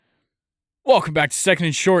Welcome back to Second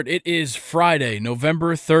and Short. It is Friday,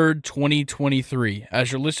 November 3rd, 2023.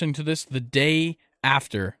 As you're listening to this, the day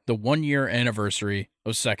after the 1-year anniversary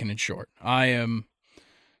of Second and Short. I am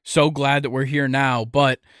so glad that we're here now,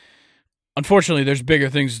 but unfortunately, there's bigger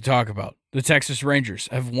things to talk about. The Texas Rangers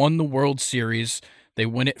have won the World Series. They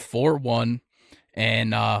win it 4-1,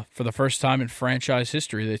 and for the first time in franchise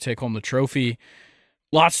history, they take home the trophy.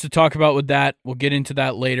 Lots to talk about with that. We'll get into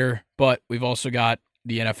that later, but we've also got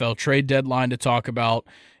the NFL trade deadline to talk about,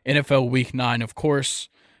 NFL Week 9, of course.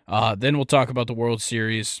 Then we'll talk about the World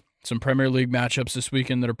Series, some Premier League matchups this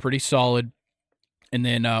weekend that are pretty solid. And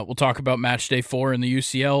then we'll talk about Match Day 4 in the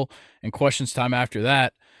UCL and questions time after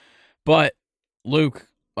that. But, Luke,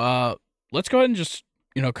 let's go ahead and just,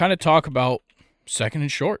 kind of talk about Second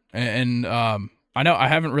and Short. And I know I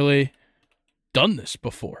haven't really done this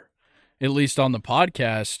before, at least on the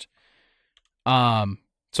podcast.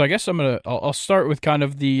 So I guess I'll start with kind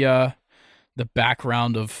of the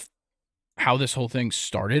background of how this whole thing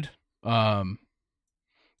started.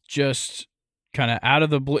 Just kind of out of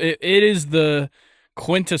the blue. It is the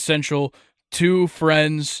quintessential two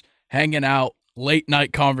friends hanging out, late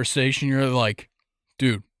night conversation. You're like,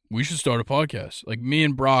 dude, we should start a podcast. Like me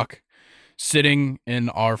and Brock sitting in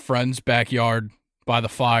our friend's backyard by the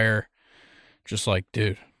fire, just like,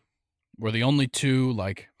 dude, we're the only two,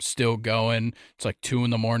 like, still going. It's like 2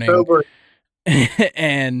 a.m. Sober.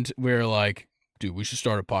 And we're like, dude, we should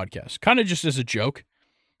start a podcast. Kind of just as a joke,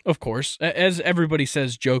 of course. As everybody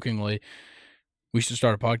says jokingly, we should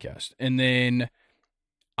start a podcast. And then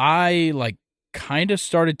I, kind of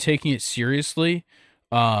started taking it seriously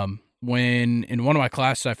when in one of my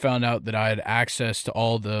classes I found out that I had access to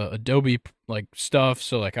all the Adobe, stuff.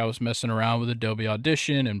 So, I was messing around with Adobe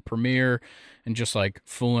Audition and Premiere and just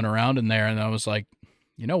fooling around in there. And I was like,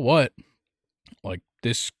 you know what?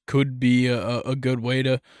 This could be a good way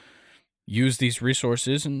to use these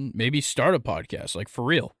resources and maybe start a podcast, for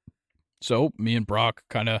real. So me and Brock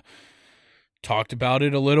kind of talked about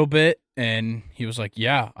it a little bit, and he was like,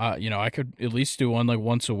 yeah, I could at least do one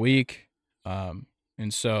once a week.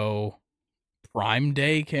 And so Prime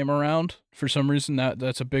Day came around for some reason.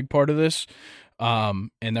 That's a big part of this. And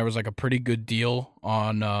there was a pretty good deal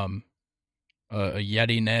on a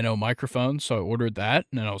Yeti Nano microphone, so I ordered that,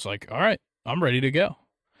 and I was like, all right, I'm ready to go.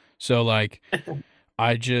 So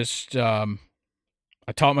I just I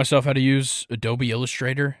taught myself how to use Adobe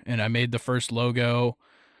Illustrator, and I made the first logo.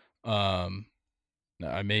 I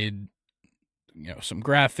made some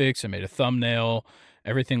graphics, I made a thumbnail,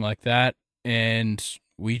 everything like that, and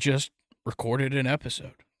we just recorded an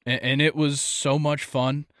episode, and it was so much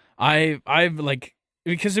fun. I've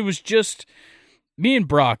because it was just me and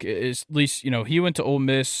Brock. Is at least he went to Ole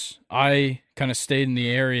Miss. I kind of stayed in the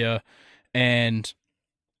area, and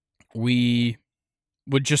we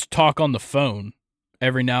would just talk on the phone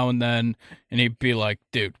every now and then, and he'd be like,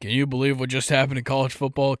 dude, can you believe what just happened in college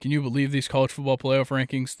football? Can you believe these college football playoff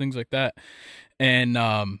rankings, things like that? And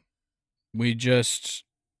I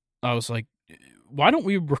was like, why don't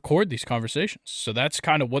we record these conversations? So that's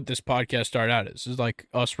kind of what this podcast started out as. It's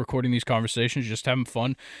us recording these conversations, just having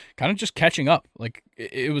fun, kind of just catching up.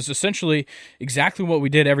 It was essentially exactly what we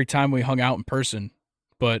did every time we hung out in person,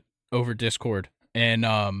 but over Discord. And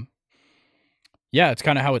yeah, it's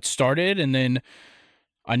kind of how it started. And then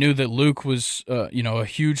I knew that Luke was, a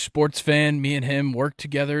huge sports fan. Me and him worked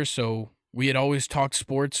together, so we had always talked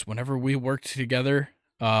sports. Whenever we worked together,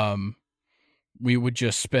 we would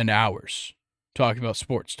just spend hours talking about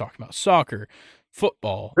sports, talking about soccer,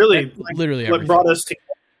 football. Really, literally what everything. brought us together.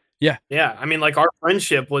 Yeah. Yeah. I mean, our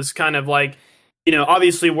friendship was kind of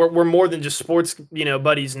obviously we're more than just sports,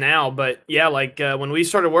 buddies now, but yeah, when we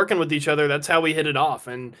started working with each other, that's how we hit it off.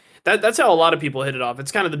 And that's how a lot of people hit it off.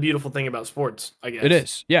 It's kind of the beautiful thing about sports, I guess. It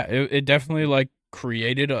is. Yeah. It definitely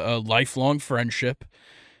created a lifelong friendship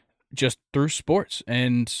just through sports.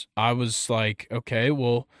 And I was like, okay,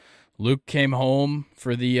 well, Luke came home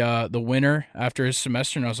for the winter after his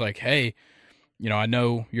semester, and I was like, hey, I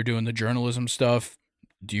know you're doing the journalism stuff.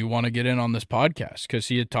 Do you want to get in on this podcast? Because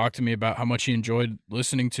he had talked to me about how much he enjoyed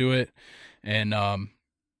listening to it, and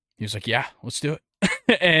he was like, yeah, let's do it.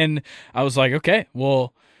 And I was like, okay,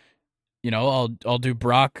 well, I'll do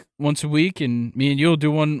Brock once a week, and me and you'll do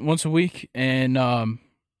one once a week, and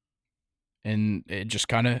it just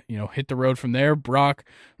kind of, hit the road from there. Brock,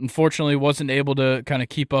 unfortunately, wasn't able to kind of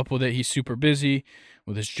keep up with it. He's super busy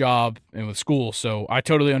with his job and with school. So I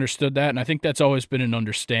totally understood that. And I think that's always been an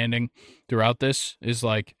understanding throughout this is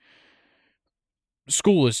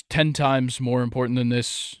school is 10 times more important than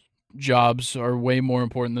this. Jobs are way more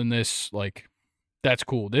important than this. That's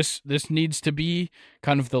cool. This needs to be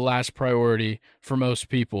kind of the last priority for most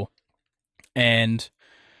people. and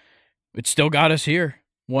it still got us here.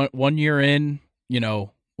 One year in,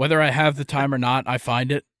 whether I have the time or not, I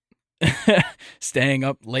find it. Staying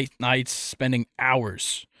up late nights, spending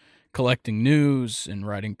hours collecting news and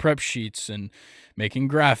writing prep sheets and making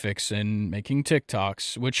graphics and making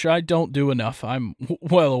TikToks, which I don't do enough. I'm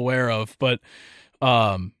well aware of, but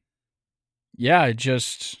yeah,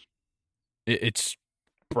 it's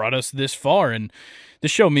brought us this far, and the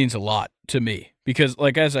show means a lot to me because,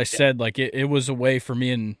 like, as I said, like it was a way for me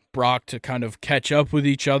and Brock to kind of catch up with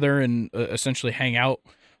each other and essentially hang out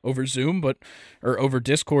over Zoom, or over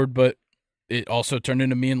Discord, but it also turned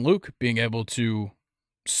into me and Luke being able to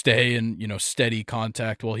stay in, steady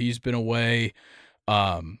contact while he's been away.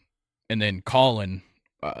 And then Colin,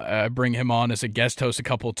 I bring him on as a guest host a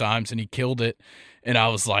couple of times and he killed it. And I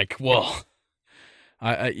was like, well,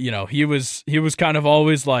 he was kind of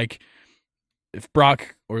always like, if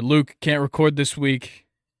Brock or Luke can't record this week,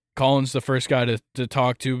 Colin's the first guy to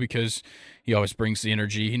talk to because he always brings the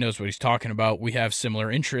energy. He knows what he's talking about. We have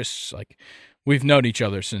similar interests. Like, we've known each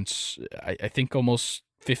other since I think almost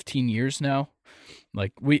 15 years now.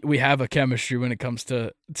 Like, we have a chemistry when it comes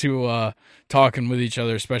to talking with each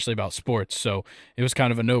other, especially about sports. So it was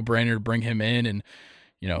kind of a no-brainer to bring him in. And,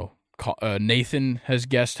 Nathan has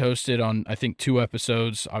guest hosted on, I think, 2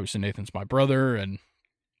 episodes. Obviously, Nathan's my brother, and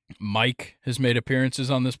Mike has made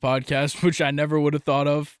appearances on this podcast, which I never would have thought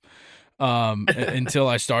of until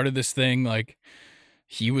I started this thing. Like,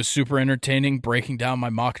 he was super entertaining, breaking down my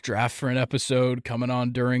mock draft for an episode, coming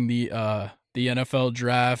on during the NFL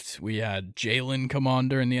draft. We had Jalen come on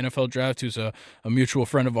during the NFL draft, who's a mutual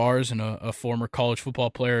friend of ours and a former college football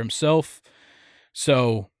player himself.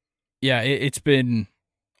 So, yeah, it's been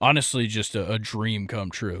honestly just a dream come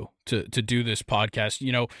true to do this podcast.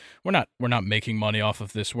 We're not making money off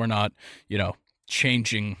of this. We're not,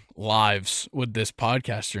 changing lives with this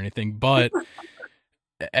podcast or anything, but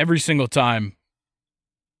every single time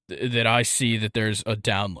that I see that there's a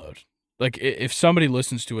download, like if somebody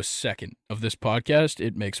listens to a second of this podcast,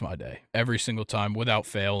 it makes my day every single time without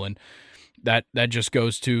fail. And that just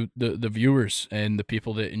goes to the viewers and the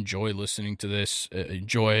people that enjoy listening to this,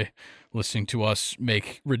 enjoy listening to us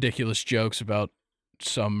make ridiculous jokes about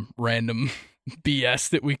some random BS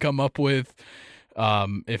that we come up with.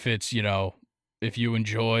 If it's, if you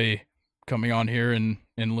enjoy coming on here and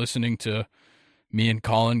listening to me and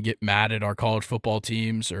Colin get mad at our college football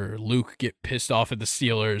teams, or Luke get pissed off at the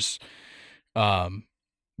Steelers,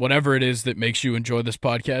 whatever it is that makes you enjoy this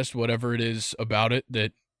podcast, whatever it is about it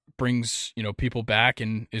that brings, people back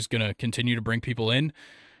and is going to continue to bring people in,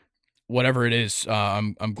 whatever it is,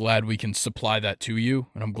 I'm glad we can supply that to you,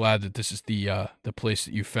 and I'm glad that this is the place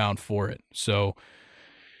that you found for it. So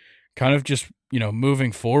kind of just,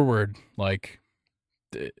 moving forward, like,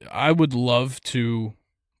 I would love to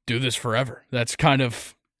do this forever. That's kind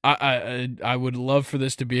of, I would love for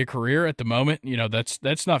this to be a career. At the moment,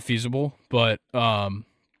 that's not feasible, but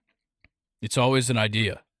it's always an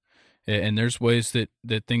idea, and there's ways that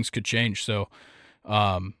things could change. So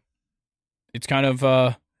it's kind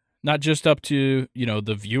of not just up to,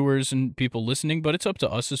 the viewers and people listening, but it's up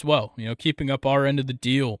to us as well, keeping up our end of the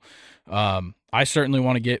deal. I certainly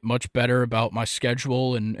want to get much better about my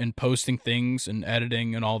schedule and posting things and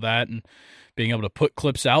editing and all that and being able to put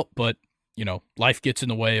clips out. But, life gets in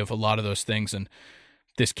the way of a lot of those things, and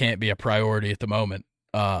this can't be a priority at the moment,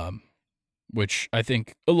 which I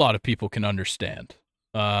think a lot of people can understand.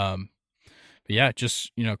 But yeah,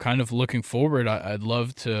 just, kind of looking forward, I'd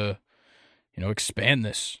love to, expand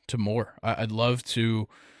this to more. I'd love to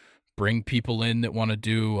bring people in that want to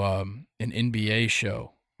do an NBA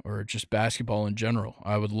show or just basketball in general.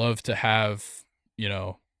 I would love to have,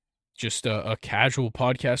 just a casual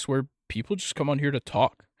podcast where people just come on here to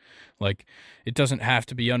talk. Like, it doesn't have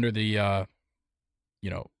to be under the,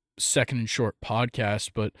 Second and Short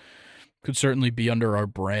podcast, but could certainly be under our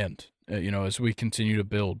brand, as we continue to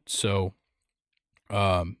build. So,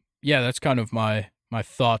 yeah, that's kind of my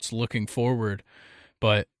thoughts looking forward.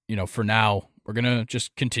 But, for now, we're going to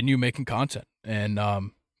just continue making content and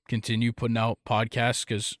continue putting out podcasts,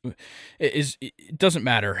 because it doesn't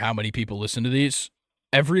matter how many people listen to these.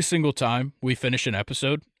 Every single time we finish an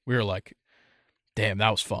episode, we're like, damn, that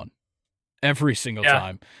was fun. Every single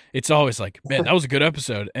time. It's always like, man, that was a good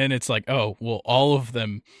episode. And it's like, oh, well, all of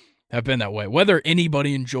them have been that way. Whether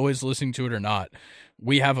anybody enjoys listening to it or not,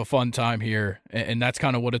 we have a fun time here, and that's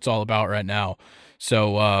kind of what it's all about right now.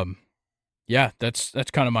 So, yeah, that's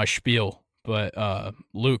kind of my spiel. But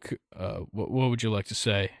Luke, what would you like to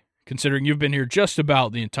say? Considering you've been here just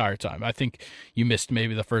about the entire time, I think you missed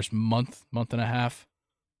maybe the first month and a half.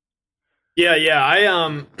 Yeah.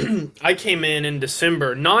 I I came in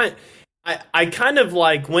December. Not I kind of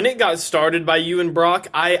like when it got started by you and Brock,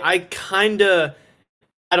 I kind of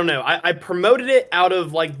I don't know. I promoted it out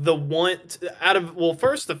of like the want out of well,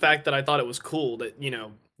 first the fact that I thought it was cool that,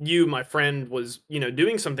 you, my friend, was,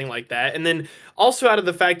 doing something like that. And then also out of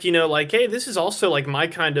the fact, like, hey, this is also like my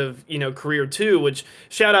kind of, career too, which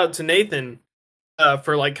shout out to Nathan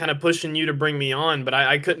for like kind of pushing you to bring me on, but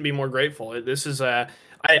I couldn't be more grateful. This is I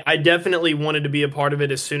definitely wanted to be a part of it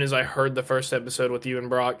as soon as I heard the first episode with you and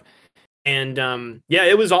Brock. And yeah,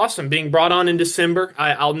 it was awesome being brought on in December.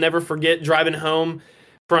 I'll never forget driving home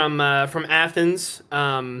from Athens.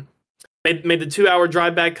 Made the 2 hour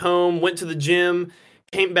drive back home. Went to the gym,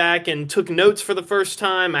 came back and took notes for the first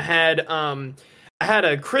time. I had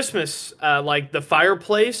a Christmas like the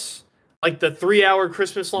fireplace, like the 3 hour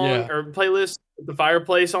Christmas long or playlist with the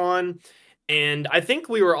fireplace on. And I think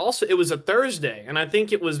we were also it was a Thursday, and I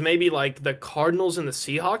think it was maybe like the Cardinals and the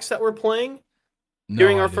Seahawks that were playing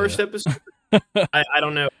during our first episode. I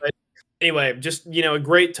don't know. But anyway, just, a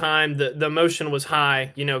great time. The emotion was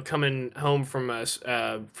high, coming home from us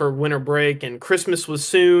for winter break, and Christmas was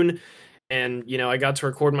soon. And, I got to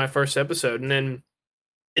record my first episode, and then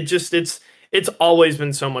it's always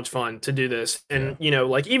been so much fun to do this. And,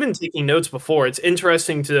 like even taking notes before, it's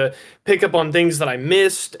interesting to pick up on things that I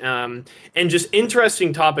missed, and just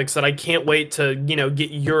interesting topics that I can't wait to,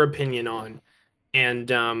 get your opinion on.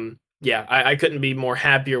 And, yeah, I couldn't be more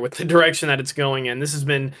happier with the direction that it's going in. This has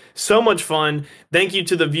been so much fun. Thank you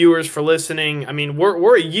to the viewers for listening. I mean,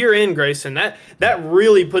 we're a year in, Grayson. That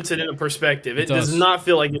really puts it into perspective. It does not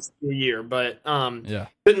feel like it's a year, but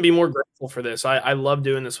couldn't be more grateful for this. I love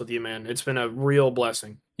doing this with you, man. It's been a real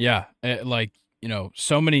blessing. Yeah, like,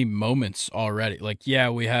 so many moments already. Like, yeah,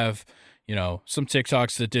 we have, some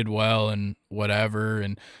TikToks that did well and whatever,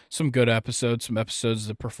 and some good episodes, some episodes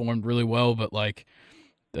that performed really well, but like,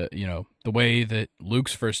 the way that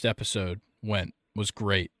Luke's first episode went was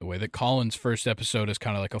great. The way that Colin's first episode is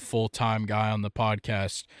kind of like a full-time guy on the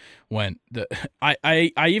podcast went. I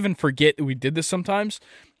even forget that we did this sometimes.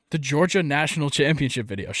 The Georgia National Championship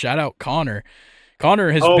video. Shout out Connor.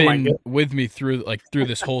 Connor has been with me through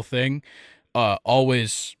this whole thing,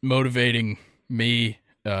 always motivating me,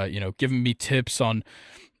 giving me tips on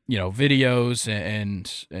videos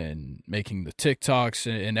and making the TikToks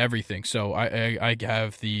and everything. So I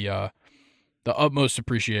have the utmost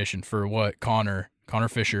appreciation for what Connor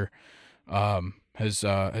Fisher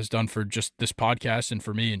has done for just this podcast and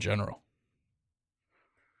for me in general.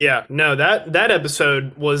 Yeah, no, that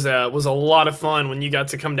episode was a lot of fun when you got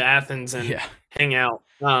to come to Athens and hang out.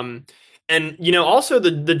 And also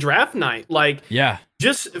the draft night, like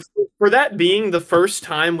just for that being the first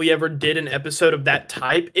time we ever did an episode of that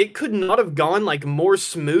type, it could not have gone like more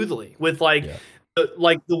smoothly with the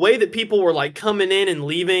way that people were like coming in and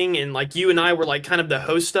leaving, and like you and I were like kind of the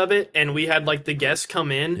host of it, and we had like the guests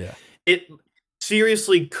come in. Yeah. It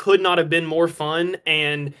seriously could not have been more fun.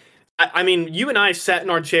 And I mean, you and I sat in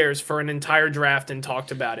our chairs for an entire draft and talked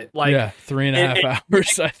about it. Like 3.5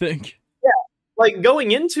 hours, I think. Yeah. Like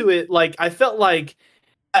going into it, like I felt like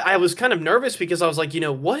I was kind of nervous because I was like,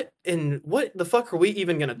 what the fuck are we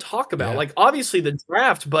even going to talk about? Yeah. Like, obviously the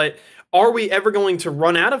draft, but are we ever going to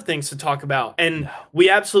run out of things to talk about? And we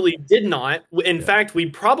absolutely did not. In fact, we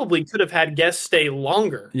probably could have had guests stay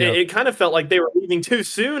longer. Yeah. It kind of felt like they were leaving too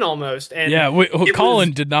soon almost. And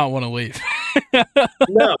Colin did not want to leave.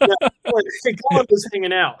 no, Colin was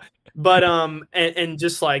hanging out. But and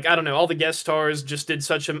just like, I don't know, all the guest stars just did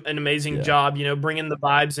such an amazing job, bringing the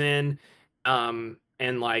vibes in.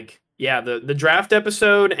 And like, the draft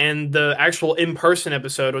episode and the actual in-person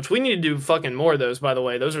episode, which we need to do fucking more of those, by the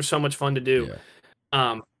way. Those are so much fun to do.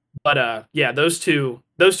 Yeah. Those two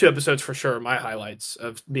episodes for sure are my highlights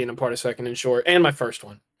of being a part of Second and Short, and my first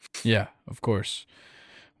one. Yeah, of course.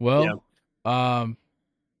 Well, I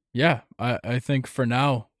think for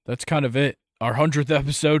now that's kind of it. Our 100th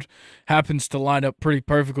episode happens to line up pretty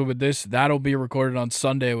perfectly with this. That'll be recorded on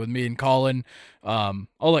Sunday with me and Colin. I'll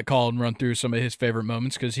let Colin run through some of his favorite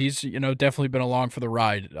moments because he's, definitely been along for the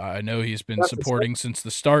ride. I know he's been supporting since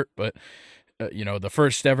the start, but, the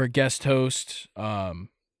first ever guest host, and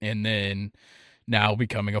then now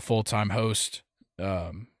becoming a full-time host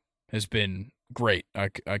has been great. I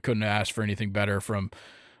couldn't ask for anything better from,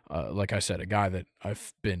 like I said, a guy that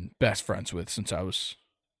I've been best friends with since I was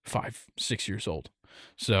 5-6 years old.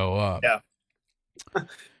 So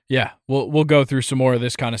we'll go through some more of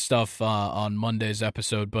this kind of stuff on Monday's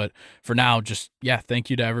episode, but for now, just thank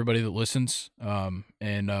you to everybody that listens, and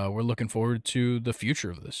we're looking forward to the future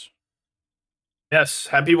of this. Yes,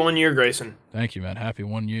 happy 1 year, Grayson. Thank you, man. Happy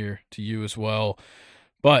 1 year to you as well.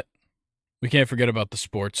 But we can't forget about the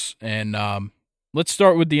sports, and let's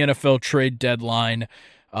start with the NFL trade deadline.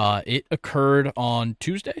 It occurred on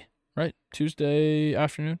Tuesday, right? Tuesday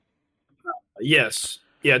afternoon. Yes.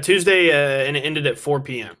 Yeah, Tuesday, and it ended at 4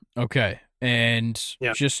 p.m. Okay. And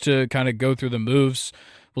Yeah. just to kind of go through the moves,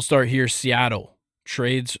 we'll start here. Seattle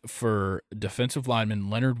trades for defensive lineman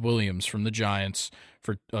Leonard Williams from the Giants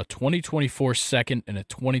for a 2024 second and a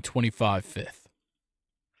 2025 fifth.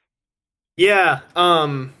 Yeah.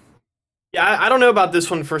 I don't know about this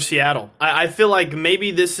one for Seattle. I feel like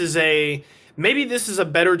maybe this is a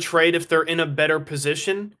better trade if they're in a better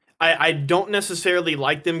position. I don't necessarily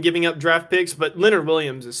like them giving up draft picks, but Leonard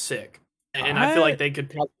Williams is sick, and I feel like they could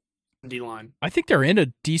probably D-line. I think they're in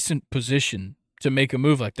a decent position to make a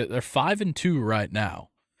move like that. They're 5-2 right now,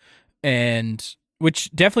 and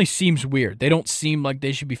which definitely seems weird. They don't seem like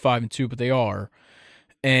they should be 5-2, but they are.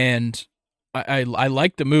 And I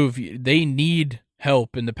like the move. They need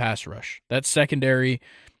help in the pass rush. That secondary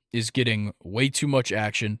is getting way too much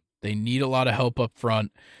action. They need a lot of help up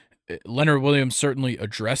front. Leonard Williams certainly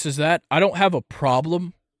addresses that. I don't have a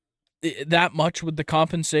problem that much with the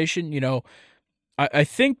compensation. I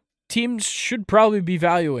think teams should probably be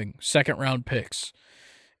valuing second-round picks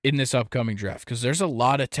in this upcoming draft because there's a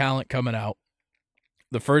lot of talent coming out.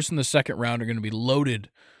 The first and the second round are going to be loaded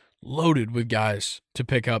with guys to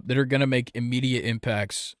pick up that are going to make immediate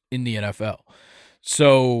impacts in the NFL.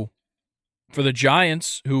 So for the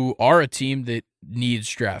Giants, who are a team that needs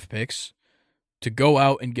draft picks, to go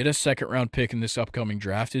out and get a second-round pick in this upcoming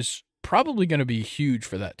draft is probably going to be huge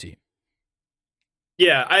for that team.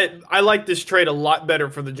 Yeah, I like this trade a lot better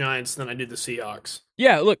for the Giants than I do the Seahawks.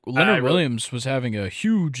 Yeah, look, Leonard Williams was having a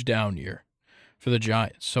huge down year for the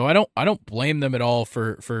Giants, so I don't blame them at all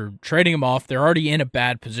for trading him off. They're already in a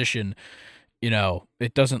bad position.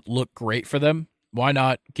 It doesn't look great for them. Why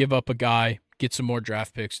not give up a guy, get some more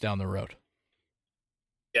draft picks down the road?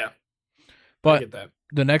 Yeah, but I get that.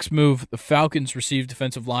 The next move, the Falcons received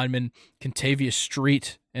defensive lineman Kentavious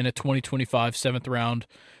Street in a 2025 seventh round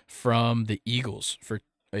from the Eagles for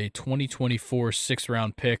a 2024 sixth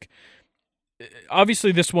round pick.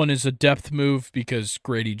 Obviously, this one is a depth move because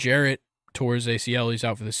Grady Jarrett tore his ACL. He's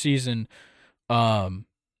out for the season. Kentavious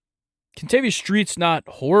Street's not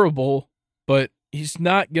horrible, but he's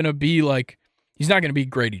not going to be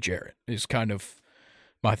Grady Jarrett is kind of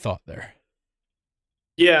my thought there.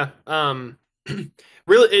 Yeah.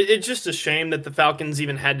 Really, it's just a shame that the Falcons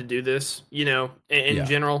even had to do this, in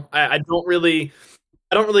general. I don't really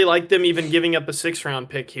like them even giving up a 6th-round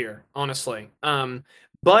pick here, honestly.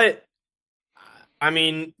 But, I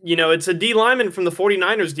mean, it's a D lineman from the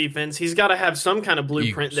 49ers defense. He's got to have some kind of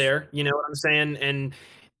blueprint there, you know what I'm saying? And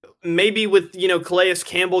maybe with, Calais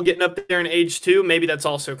Campbell getting up there in age 2, maybe that's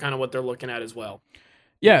also kind of what they're looking at as well.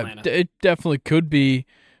 Yeah, it definitely could be.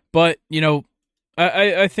 But,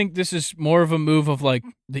 I think this is more of a move of like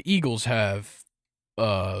the Eagles have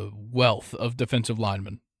wealth of defensive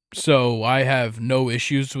linemen. So I have no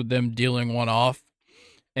issues with them dealing one off.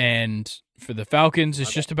 And for the Falcons,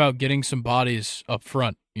 it's just about getting some bodies up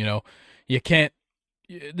front. There's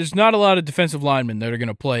not a lot of defensive linemen that are going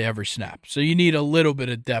to play every snap. So you need a little bit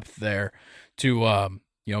of depth there to,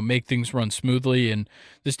 make things run smoothly. And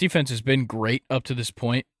this defense has been great up to this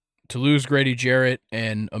point. To lose Grady Jarrett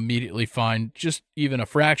and immediately find just even a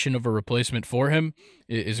fraction of a replacement for him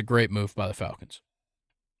is a great move by the Falcons.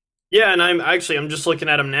 Yeah, and I'm just looking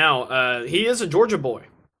at him now. He is a Georgia boy.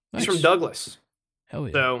 He's from Douglas. Hell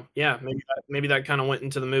yeah. So, yeah, maybe that kind of went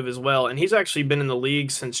into the move as well. And he's actually been in the league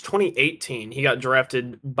since 2018. He got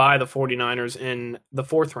drafted by the 49ers in the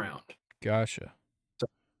 4th round. Gotcha. So,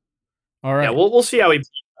 all right. Yeah, we'll see how he plays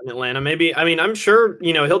in Atlanta. Maybe, I'm sure,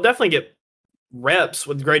 he'll definitely get reps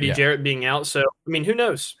with Grady Jarrett being out. So, who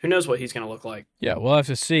knows? Who knows what he's going to look like? Yeah, we'll have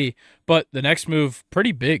to see. But the next move,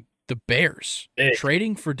 pretty big. The Bears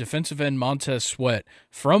trading for defensive end Montez Sweat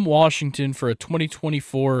from Washington for a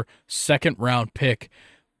 2024 second-round pick.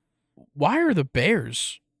 Why are the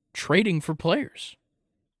Bears trading for players?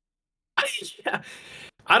 Yeah,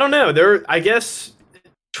 I don't know. They're, I guess,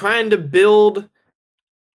 trying to build.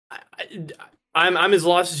 I'm as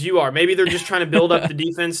lost as you are. Maybe they're just trying to build up the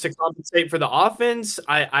defense to compensate for the offense.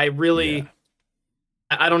 I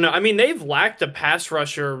don't know. They've lacked a pass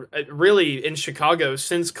rusher really in Chicago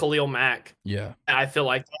since Khalil Mack. Yeah. I feel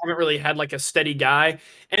like they haven't really had like a steady guy.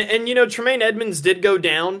 And Tremaine Edmonds did go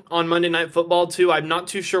down on Monday Night Football too. I'm not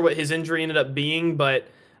too sure what his injury ended up being, but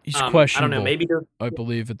he's questionable. I don't know. Maybe I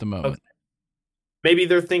believe at the moment. Okay. Maybe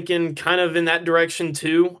they're thinking kind of in that direction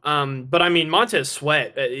too. But Montez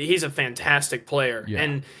Sweat, he's a fantastic player. Yeah.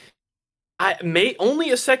 And only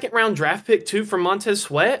a 2nd-round draft pick too from Montez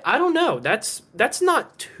Sweat. I don't know. That's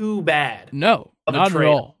not too bad. No, not at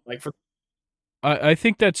all. I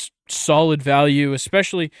think that's solid value,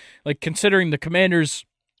 especially like considering the Commanders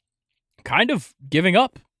kind of giving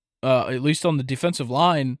up, at least on the defensive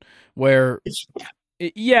line, where,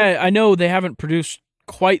 yeah, I know they haven't produced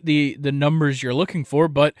quite the numbers you're looking for,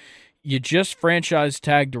 but you just franchise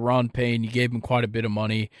tagged Daron Payne. You gave him quite a bit of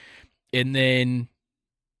money. And then,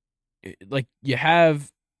 like, you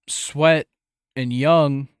have Sweat and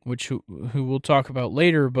Young, who we'll talk about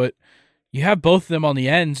later, but you have both of them on the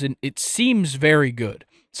ends, and it seems very good.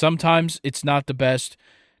 Sometimes it's not the best.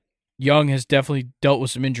 Young has definitely dealt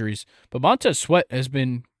with some injuries, but Montez Sweat has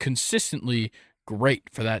been consistently great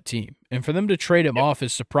for that team. And for them to trade him off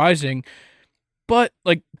is surprising, but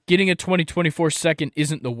like getting a 2024 second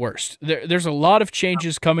isn't the worst. There's a lot of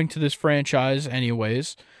changes coming to this franchise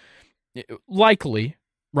anyways. Likely,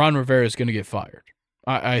 Ron Rivera is going to get fired.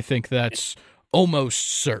 I think that's almost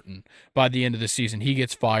certain. By the end of the season, he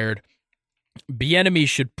gets fired. Bieniemy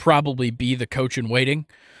should probably be the coach in waiting.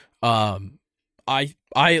 I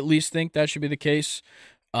at least think that should be the case.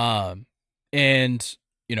 And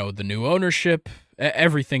you know, the new ownership,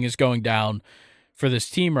 everything is going down for this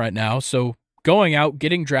team right now. So going out,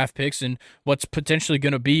 getting draft picks, and what's potentially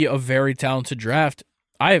going to be a very talented draft,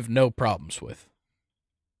 I have no problems with.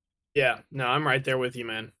 Yeah, no, I'm right there with you,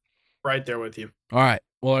 man. Right there with you. All right.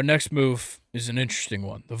 Well, our next move is an interesting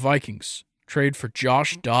one. The Vikings trade for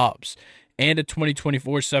Josh Dobbs and a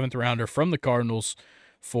 2024 seventh rounder from the Cardinals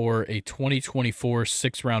for a 2024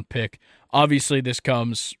 sixth round pick. Obviously, this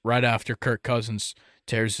comes right after Kirk Cousins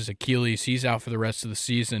tears his Achilles. He's out for the rest of the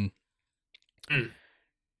season.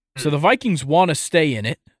 So the Vikings want to stay in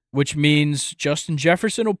it, which means Justin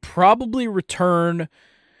Jefferson will probably return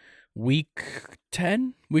week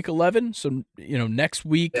 10, week 11. So, you know, next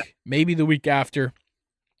week, maybe the week after.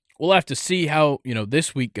 We'll have to see how, you know,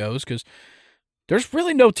 this week goes, because there's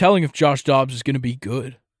really no telling if Josh Dobbs is going to be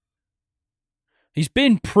good. He's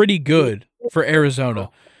been pretty good for Arizona,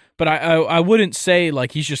 but I wouldn't say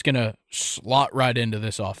like he's just going to slot right into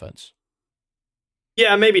this offense.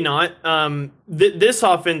 Yeah, maybe not. This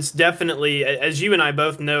offense definitely, as you and I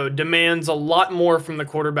both know, demands a lot more from the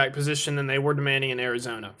quarterback position than they were demanding in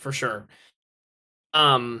Arizona, for sure.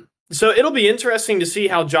 So it'll be interesting to see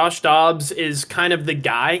how Josh Dobbs is kind of the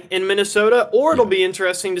guy in Minnesota, or it'll be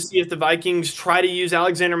interesting to see if the Vikings try to use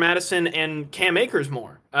Alexander Mattison and Cam Akers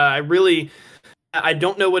more. I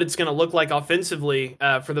don't know what it's going to look like offensively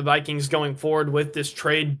for the Vikings going forward with this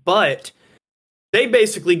trade, but they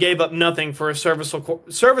basically gave up nothing for a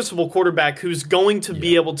serviceable quarterback who's going to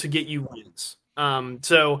be able to get you wins.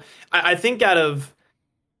 So I think out of,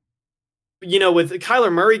 you know, with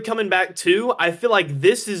Kyler Murray coming back too, I feel like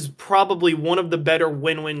this is probably one of the better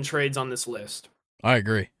win-win trades on this list. I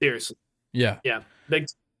agree. Seriously. Yeah. Yeah. Big.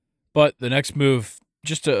 But the next move,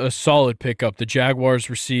 just a solid pickup. The Jaguars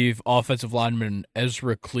receive offensive lineman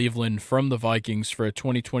Ezra Cleveland from the Vikings for a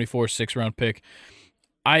 2024 sixth-round pick.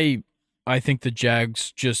 I think the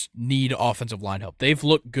Jags just need offensive line help. They've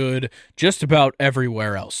looked good just about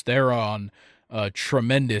everywhere else. They're on a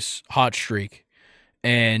tremendous hot streak.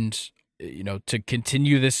 And, you know, to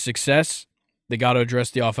continue this success, they got to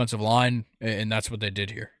address the offensive line, and that's what they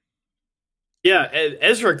did here. Yeah,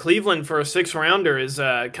 Ezra Cleveland for a sixth rounder is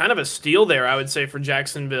kind of a steal there, I would say, for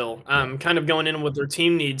Jacksonville. Kind of going in with their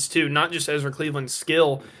team needs too, not just Ezra Cleveland's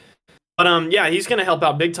skill. But yeah, he's going to help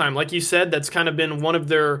out big time. Like you said, that's kind of been one of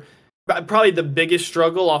their probably the biggest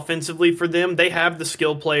struggle offensively for them. They have the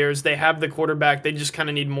skill players, they have the quarterback. They just kind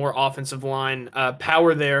of need more offensive line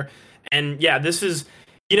power there. And yeah, this is,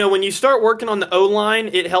 you know, when you start working on the O-line,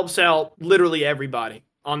 it helps out literally everybody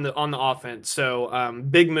on the offense. So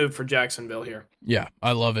big move for Jacksonville here. Yeah,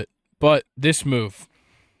 I love it. But this move,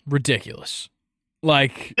 ridiculous.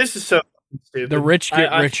 Like, this is so stupid. The rich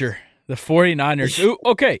get richer. The 49ers. Ooh,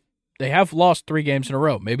 okay, they have lost 3 games in a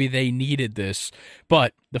row. Maybe they needed this.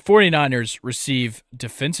 But the 49ers receive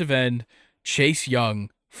defensive end Chase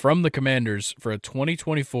Young from the Commanders for a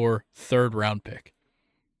 2024 third-round pick.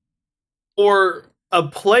 Or a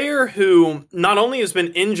player who not only has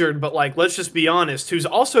been injured, but, like, let's just be honest, who's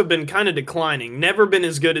also been kind of declining, never been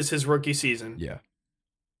as good as his rookie season. Yeah.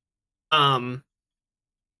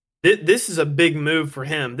 This is a big move for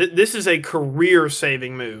him. This is a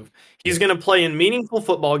career-saving move. He's going to play in meaningful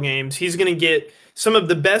football games. He's going to get some of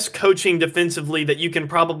the best coaching defensively that you can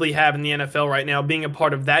probably have in the NFL right now, being a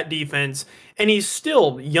part of that defense, and he's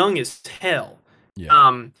still young as hell.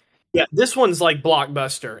 Yeah. Yeah, this one's like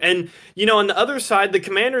blockbuster. And, you know, on the other side, the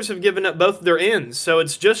Commanders have given up both their ends. So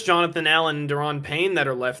it's just Jonathan Allen and Daron Payne that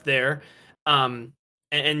are left there. And,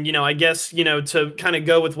 you know, I guess, you know, to kind of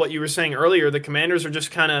go with what you were saying earlier, the Commanders are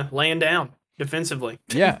just kind of laying down defensively.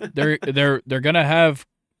 Yeah, they're going to have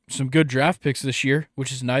some good draft picks this year,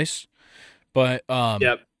 which is nice. But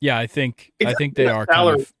Yep. yeah, I think It's they a are kind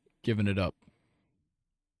salary. of giving it up.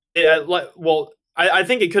 Yeah, well, I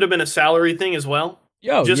think it could have been a salary thing as well.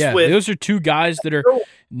 Yo, Just yeah, with those are two guys that are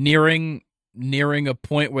nearing a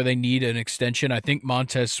point where they need an extension. I think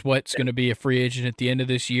Montez Sweat's going to be a free agent at the end of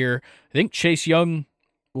this year. I think Chase Young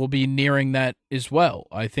will be nearing that as well.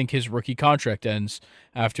 I think his rookie contract ends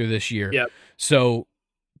after this year. Yep. So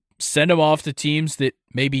send them off to teams that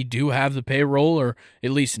maybe do have the payroll or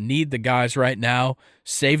at least need the guys right now.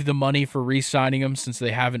 Save the money for re-signing them since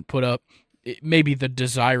they haven't put up maybe the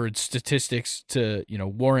desired statistics to,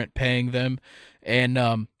 warrant paying them,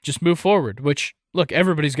 and just move forward. Which, look,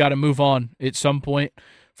 everybody's got to move on at some point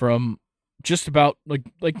from just about like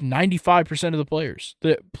 95% of the players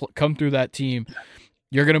that come through that team.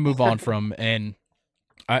 You're going to move on from, and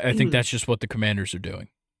I think that's just what the Commanders are doing.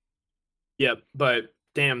 Yep, but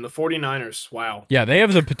damn, the 49ers, wow. Yeah, they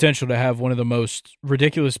have the potential to have one of the most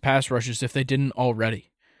ridiculous pass rushes if they didn't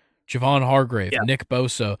already. Javon Hargrave, Nick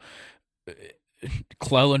Bosa,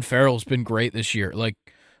 Clelin Ferrell's been great this year. Like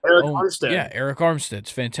Eric Armstead. Yeah, Eric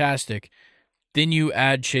Armstead's fantastic. Then you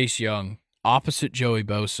add Chase Young opposite Joey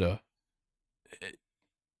Bosa.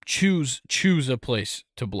 Choose a place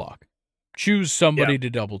to block. Choose somebody to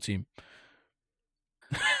double team.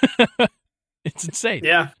 It's insane.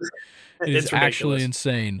 Yeah. It's actually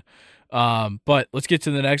insane. But let's get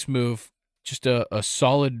to the next move. Just a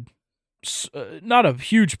solid, not a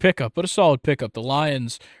huge pickup, but a solid pickup. The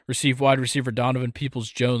Lions receive wide receiver Donovan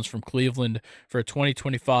Peoples-Jones from Cleveland for a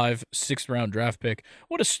 2025 sixth-round draft pick.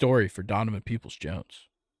 What a story for Donovan Peoples-Jones.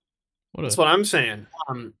 That's what I'm saying.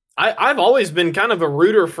 I've always been kind of a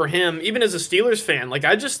rooter for him, even as a Steelers fan. Like,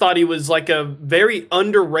 I just thought he was like a very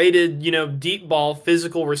underrated, deep ball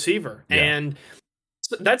physical receiver. Yeah. And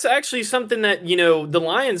that's actually something that, the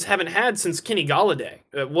Lions haven't had since Kenny Golladay.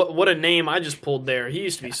 What a name I just pulled there. He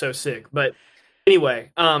used to be so sick. But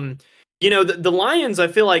anyway, the Lions, I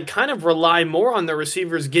feel like, kind of rely more on their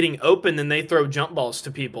receivers getting open than they throw jump balls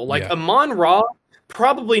to people. Like Amon-Ra,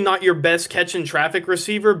 probably not your best catch in traffic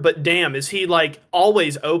receiver, but damn, is he like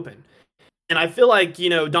always open. And I feel like,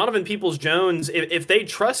 Donovan Peoples-Jones, if they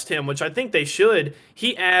trust him, which I think they should,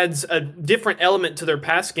 he adds a different element to their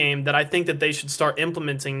pass game that I think that they should start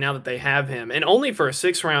implementing now that they have him. And only for a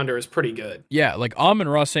sixth-rounder is pretty good. Yeah, like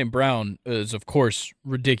Amon-Ra St. Brown is, of course,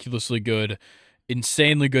 ridiculously good,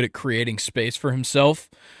 insanely good at creating space for himself.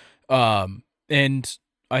 And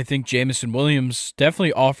I think Jameson Williams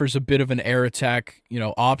definitely offers a bit of an air attack,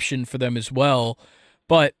 option for them as well.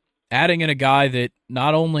 But adding in a guy that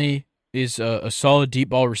not only is a solid deep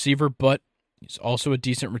ball receiver, but he's also a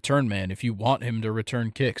decent return man if you want him to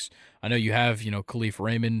return kicks. I know you have, Khalif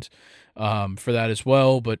Raymond for that as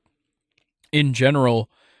well, but in general,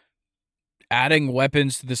 adding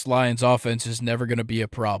weapons to this Lions offense is never going to be a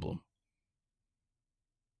problem.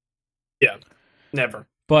 Yeah, never.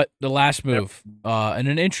 But the last move, and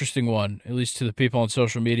an interesting one, at least to the people on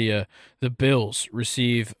social media, the Bills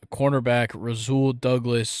receive cornerback Rasul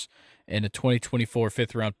Douglas and a 2024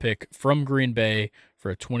 fifth-round pick from Green Bay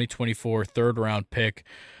for a 2024 third-round pick.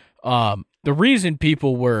 The reason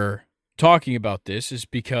people were talking about this is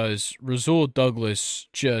because Rasul Douglas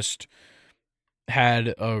just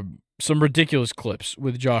had some ridiculous clips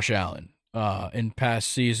with Josh Allen in past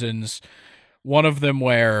seasons. One of them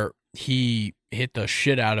where he hit the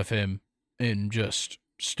shit out of him and just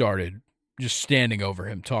started just standing over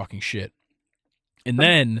him, talking shit. And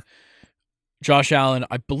then Josh Allen,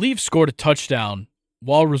 I believe, scored a touchdown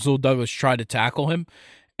while Rasul Douglas tried to tackle him,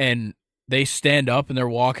 and they stand up and they're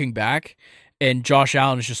walking back, and Josh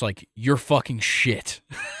Allen is just like, "You're fucking shit,"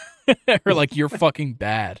 or like, "You're fucking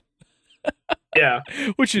bad." Yeah,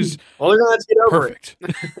 which is perfect.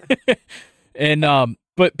 And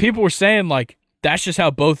but people were saying like that's just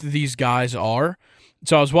how both of these guys are.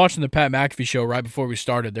 So I was watching the Pat McAfee show right before we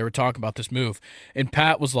started. They were talking about this move, and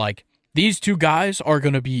Pat was like, these two guys are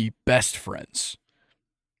going to be best friends.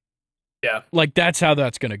 Yeah. Like, that's how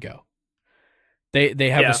that's going to go. They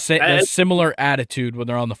have a similar attitude when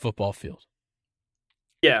they're on the football field.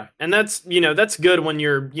 Yeah, and that's good when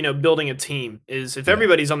you're, building a team, is if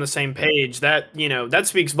everybody's on the same page, that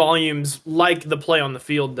speaks volumes like the play on the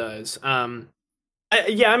field does. I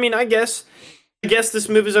guess this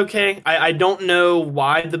move is okay. I don't know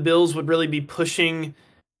why the Bills would really be pushing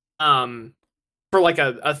for like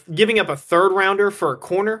a giving up a third rounder for a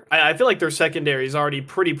corner. I feel like their secondary is already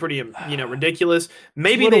pretty ridiculous.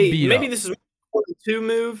 Maybe this is a 2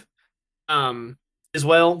 move as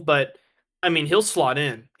well, but I mean, he'll slot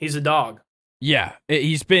in. He's a dog. Yeah,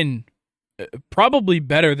 he's been probably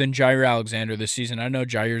better than Jair Alexander this season. I know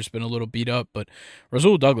Jair's been a little beat up, but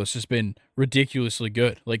Rasul Douglas has been ridiculously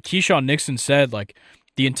good. Like Keyshawn Nixon said, like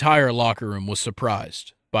the entire locker room was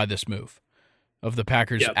surprised by this move of the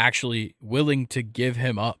Packers actually willing to give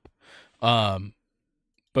him up.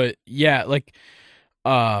 But yeah, like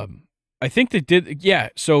I think they did. Yeah,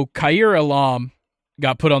 so Khair Elam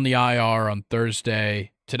got put on the IR on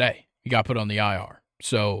Thursday today. He got put on the IR.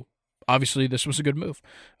 So obviously this was a good move.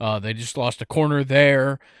 They just lost a corner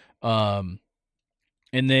there. And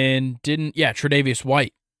then Tre'Davious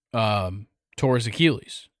White tore his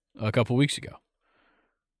Achilles a couple weeks ago.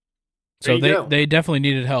 So they definitely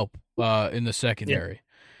needed help in the secondary.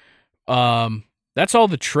 Yeah. That's all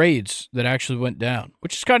the trades that actually went down,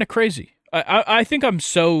 which is kind of crazy. I think I'm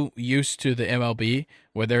so used to the MLB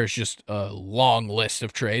where there's just a long list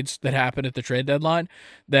of trades that happen at the trade deadline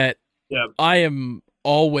that I am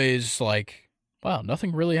always like, wow,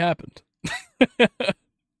 nothing really happened.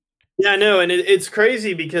 Yeah, no, and it's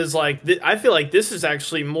crazy because like I feel like this is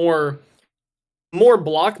actually more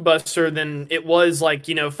blockbuster than it was like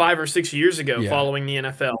 5 or 6 years ago following the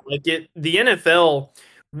NFL. Like the NFL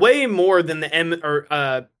way more than the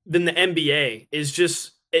NBA is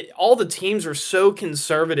just all the teams are so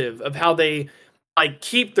conservative of how they like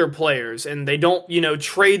keep their players and they don't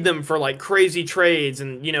trade them for like crazy trades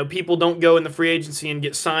and people don't go in the free agency and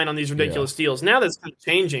get signed on these ridiculous deals. Now that's kind of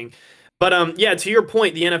changing. But to your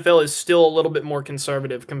point, the NFL is still a little bit more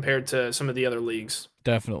conservative compared to some of the other leagues.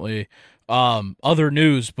 Definitely. Other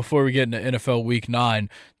news before we get into NFL Week 9,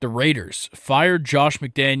 the Raiders fired Josh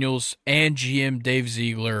McDaniels and GM Dave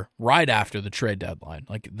Ziegler right after the trade deadline,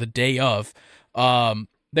 like the day of.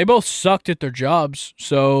 They both sucked at their jobs,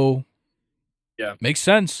 so makes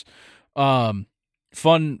sense. Fun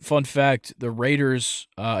fact: the Raiders,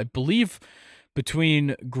 I believe,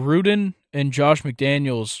 between Gruden and Josh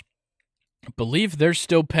McDaniels, I believe they're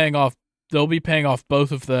still paying off. They'll be paying off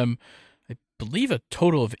both of them. I believe a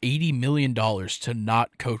total of $80 million to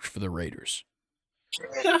not coach for the Raiders.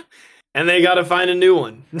 And they got to find a new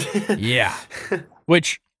one. Yeah.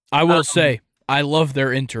 Which I will say, I love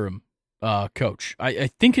their interim coach.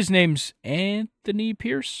 I think his name's Antonio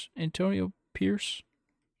Pierce,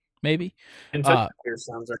 maybe. Antonio Pierce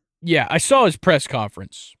sounds right. Yeah, I saw his press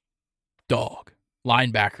conference. Dog.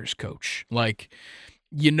 Linebackers coach. Like,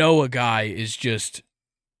 a guy is just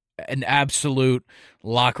an absolute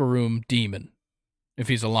locker room demon if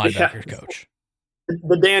he's a linebacker coach.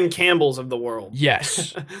 The Dan Campbells of the world.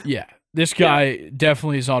 Yes. Yeah. This guy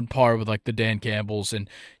definitely is on par with like the Dan Campbells and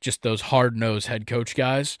just those hard-nosed head coach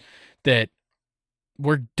guys that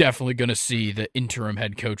we're definitely going to see the interim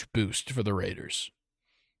head coach boost for the Raiders.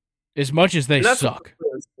 As much as they suck.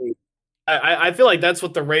 I feel like that's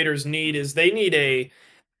what the Raiders need is they need a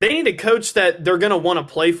coach that they're going to want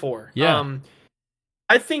to play for. Yeah.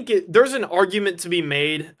 I think there's an argument to be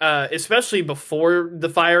made, especially before the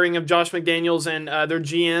firing of Josh McDaniels and their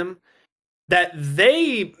GM, that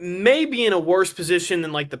they may be in a worse position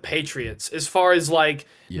than like the Patriots as far as like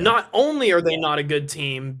not only are they not a good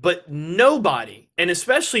team, but nobody, and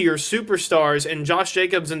especially your superstars and Josh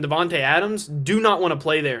Jacobs and Davante Adams do not want to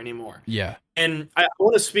play there anymore. Yeah. And I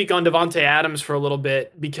want to speak on Davante Adams for a little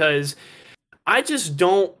bit because I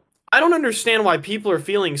don't understand why people are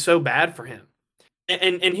feeling so bad for him.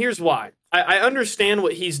 And here's why. I understand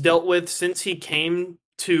what he's dealt with since he came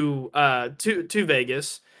to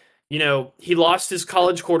Vegas. He lost his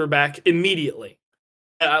college quarterback immediately.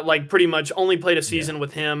 Like pretty much only played a season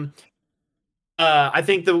with him. I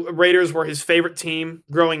think the Raiders were his favorite team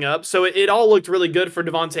growing up. So it all looked really good for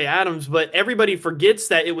Davante Adams, but everybody forgets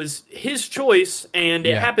that it was his choice and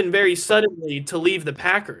it happened very suddenly to leave the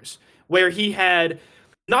Packers, where he had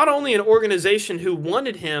not only an organization who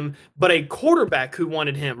wanted him, but a quarterback who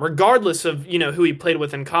wanted him, regardless of, who he played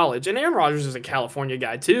with in college. And Aaron Rodgers is a California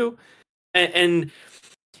guy too. And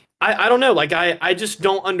I don't know, like I just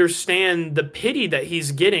don't understand the pity that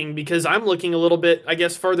he's getting because I'm looking a little bit, I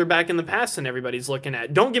guess, further back in the past than everybody's looking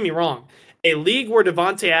at. Don't get me wrong. A league where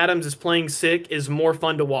Davante Adams is playing sick is more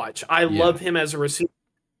fun to watch. I love him as a receiver.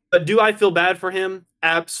 But do I feel bad for him?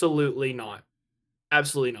 Absolutely not.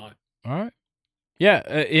 Absolutely not. All right. Yeah,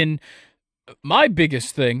 and my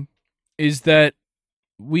biggest thing is that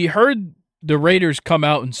we heard the Raiders come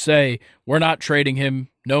out and say, we're not trading him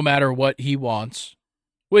no matter what he wants,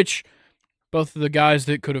 which both of the guys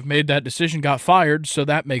that could have made that decision got fired, so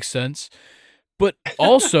that makes sense. But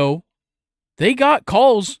also, they got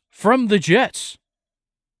calls from the Jets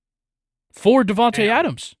for Davante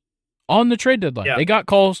Adams on the trade deadline. Yeah. They got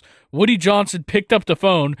calls. Woody Johnson picked up the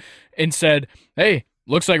phone and said, hey,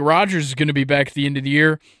 looks like Rodgers is going to be back at the end of the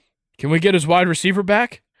year. Can we get his wide receiver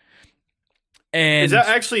back? And is that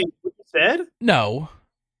actually what you said? no,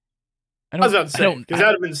 I I was don't. about to say, because that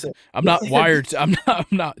would have been sick. I'm not wired. I'm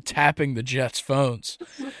not tapping the Jets' phones,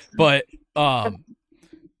 but Oh,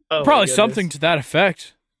 probably something to that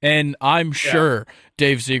effect. And I'm sure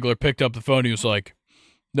Dave Ziegler picked up the phone. He was like,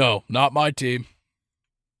 "No, not my team.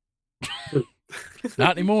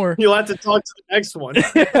 Not anymore." You'll have to talk to the next one.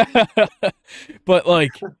 But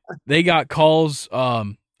like, they got calls.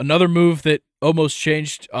 Another move that almost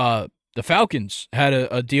changed. The Falcons had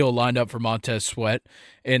a deal lined up for Montez Sweat,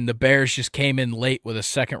 and the Bears just came in late with a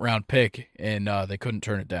second-round pick, and they couldn't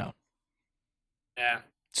turn it down. Yeah,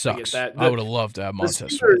 Sucks. I I would have loved to have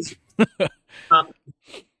Montez Sweat.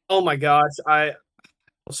 Oh my gosh, I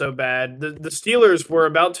feel so bad. The Steelers were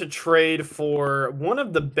about to trade for one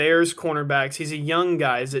of the Bears cornerbacks. He's a young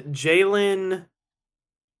guy. Is it Jalen?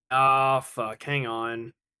 Hang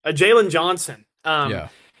on. Jalen Johnson. Yeah.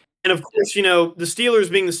 And of course, the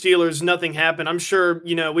Steelers being the Steelers, nothing happened. I'm sure,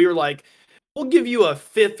 we were like, we'll give you a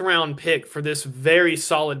 5th round pick for this very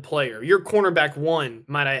solid player. Your cornerback 1,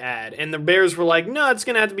 might I add. And the Bears were like, no, it's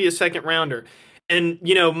going to have to be a 2nd rounder. And,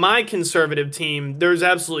 my conservative team, there's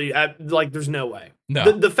absolutely, there's no way.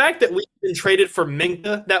 No. The fact that we've been traded for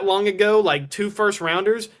Minka that long ago, like 2 first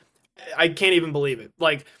rounders, I can't even believe it.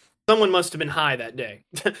 Like, someone must have been high that day.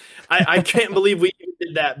 I can't believe we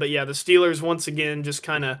did that. But yeah, the Steelers once again just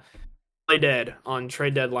kind of play dead on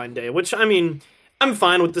trade deadline day, which, I mean, I'm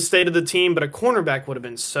fine with the state of the team, but a cornerback would have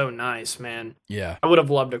been so nice, man. Yeah. I would have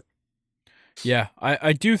loved it. Yeah,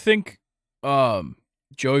 I do think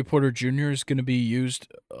Joey Porter Jr. is going to be used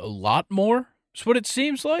a lot more. That's what it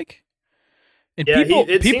seems like. And Yeah,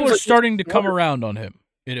 people are starting to come around on him,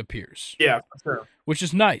 it appears. Yeah, for sure. Which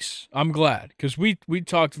is nice. I'm glad, because we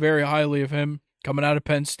talked very highly of him coming out of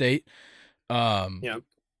Penn State. Yeah.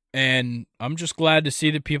 And I'm just glad to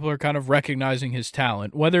see that people are kind of recognizing his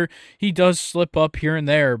talent. Whether he does slip up here and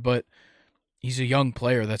there, but he's a young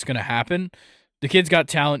player. That's going to happen. The kid's got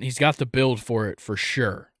talent. He's got the build for it, for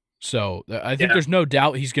sure. So I think there's no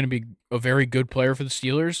doubt he's going to be a very good player for the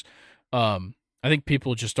Steelers. I think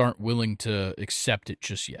people just aren't willing to accept it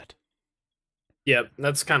just yet. Yep,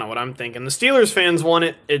 that's kind of what I'm thinking. The Steelers fans want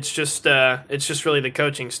it. It's just really the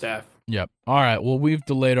coaching staff. Yep. All right. Well, we've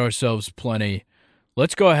delayed ourselves plenty.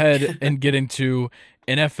 Let's go ahead and get into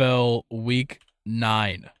NFL Week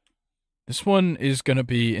 9. This one is going to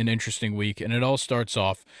be an interesting week, and it all starts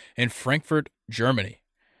off in Frankfurt, Germany.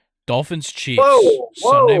 Dolphins Chiefs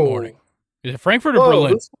Sunday morning. Is it Frankfurt or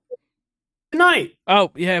Berlin? Tonight.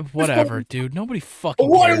 Oh, yeah, whatever, dude. Nobody fucking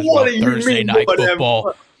cares about Thursday night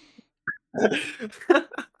football.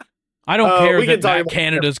 I don't care that Matt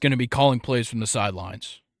Canada's going to be calling plays from the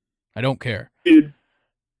sidelines. I don't care. Dude.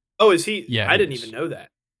 Oh, is he? Yeah, I didn't even know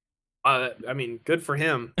that. I mean, good for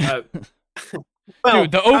him. Well,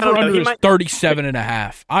 dude, the over-under is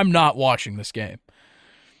 37.5. I'm not watching this game.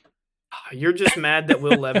 You're just mad that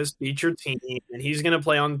Will Levis beat your team, and he's going to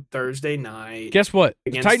play on Thursday night. Guess what?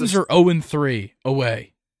 The Titans are 0-3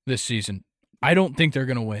 away this season. I don't think they're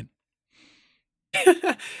going to win.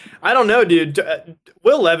 I don't know, dude.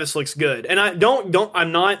 Will Levis looks good, and I'm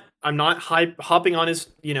not hopping on his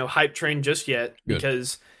hype train just yet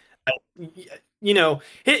because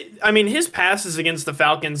his passes against the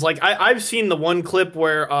Falcons, like I've seen the one clip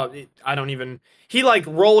where he like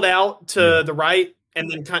rolled out to the right. And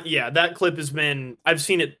then, that clip I've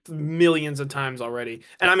seen it millions of times already.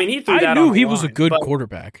 And I mean, he threw that. I knew he was a good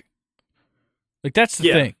quarterback. Like, that's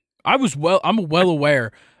the thing. I'm well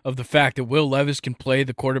aware of the fact that Will Levis can play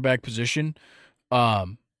the quarterback position.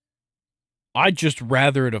 I'd just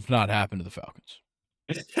rather it have not happened to the Falcons.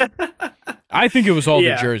 I think it was all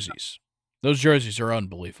the jerseys. Those jerseys are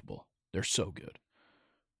unbelievable. They're so good.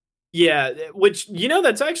 Yeah, which,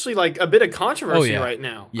 that's actually like a bit of controversy right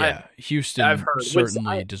now. Yeah, Houston I've heard,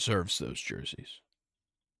 certainly deserves those jerseys.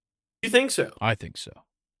 You think so? I think so.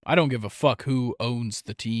 I don't give a fuck who owns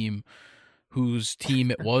the team, whose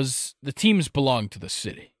team it was. The teams belong to the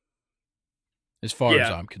city, as far as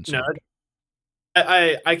I'm concerned. No,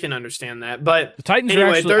 I can understand that, but the Titans are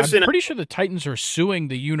actually. I'm pretty sure the Titans are suing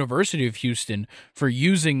the University of Houston for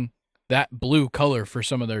using that blue color for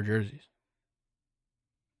some of their jerseys.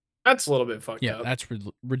 That's a little bit fucked up. Yeah, that's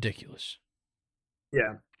ridiculous.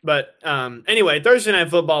 Yeah. But anyway, Thursday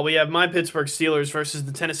Night Football, we have my Pittsburgh Steelers versus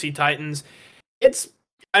the Tennessee Titans. It's,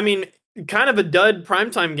 kind of a dud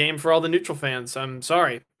primetime game for all the neutral fans. I'm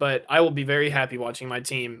sorry, but I will be very happy watching my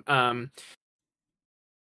team. I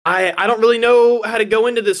don't really know how to go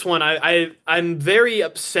into this one. I'm very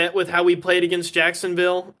upset with how we played against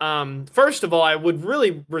Jacksonville. First of all, I would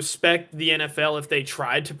really respect the NFL if they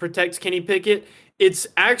tried to protect Kenny Pickett. It's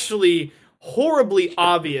actually horribly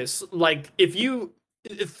obvious. Like if you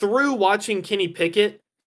through watching Kenny Pickett,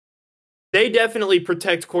 they definitely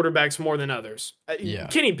protect quarterbacks more than others. Yeah.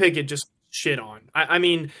 Kenny Pickett just shit on. I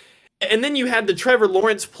mean, and then you had the Trevor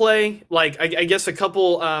Lawrence play, like I guess a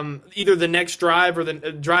couple, either the next drive or the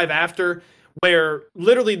drive after, where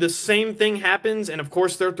literally the same thing happens, and of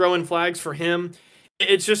course they're throwing flags for him.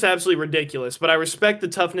 It's just absolutely ridiculous. But I respect the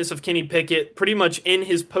toughness of Kenny Pickett. Pretty much in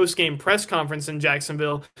his post-game press conference in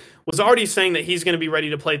Jacksonville, was already saying that he's going to be ready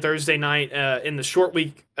to play Thursday night in the short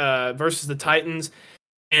week versus the Titans.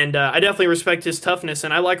 And I definitely respect his toughness,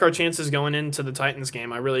 and I like our chances going into the Titans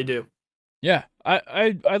game. I really do. Yeah,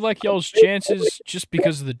 I like y'all's chances just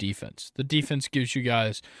because of the defense. The defense gives you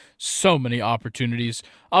guys so many opportunities.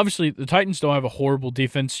 Obviously, the Titans don't have a horrible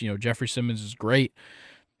defense. You know, Jeffrey Simmons is great,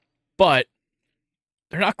 but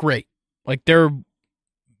they're not great. Like, they're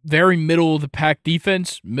very middle of the pack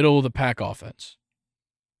defense, middle of the pack offense.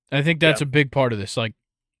 And I think that's a big part of this. Like,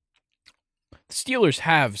 the Steelers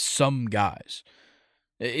have some guys.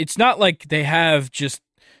 It's not like they have just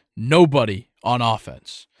nobody on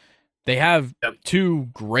offense. They have two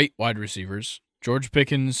great wide receivers. George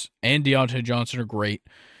Pickens and Deontay Johnson are great.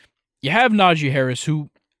 You have Najee Harris, who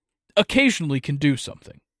occasionally can do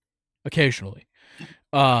something. Occasionally.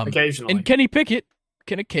 And Kenny Pickett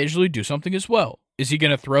can occasionally do something as well. Is he going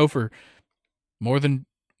to throw for more than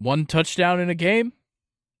one touchdown in a game?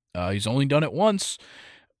 He's only done it once.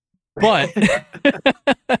 But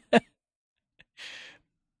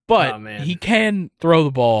he can throw the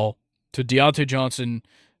ball to Deontay Johnson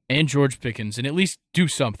and George Pickens and at least do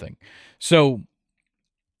something. So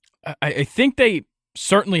I think they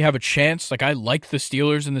certainly have a chance. Like, I like the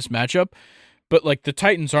Steelers in this matchup, but like the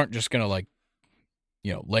Titans aren't just going to like,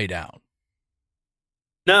 you know, lay down.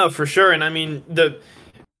 No, for sure. And I mean,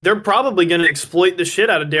 they're probably going to exploit the shit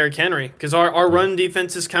out of Derrick Henry because our run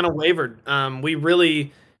defense is kind of wavered. We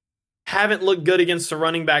really haven't looked good against the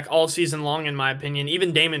running back all season long, in my opinion.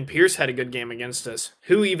 Even Damon Pierce had a good game against us.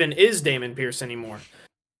 Who even is Damon Pierce anymore?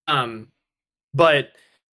 But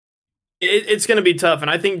it's going to be tough,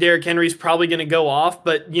 and I think Derrick Henry's probably going to go off.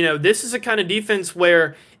 But you know, this is a kind of defense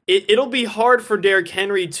where it'll be hard for Derrick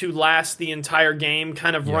Henry to last the entire game,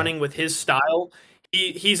 kind of running with his style.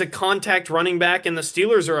 He's a contact running back, and the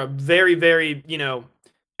Steelers are a very, very, you know,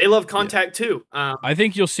 they love contact too. I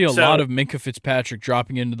think you'll see a lot of Minkah Fitzpatrick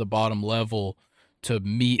dropping into the bottom level to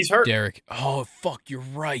meet Derrick. Oh, fuck, you're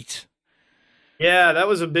right. Yeah, that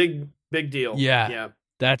was a big deal. Yeah.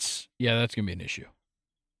 That's going to be an issue.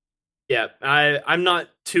 Yeah, I'm not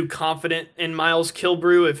too confident in Miles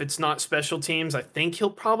Kilbrew if it's not special teams. I think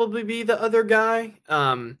he'll probably be the other guy.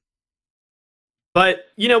 But,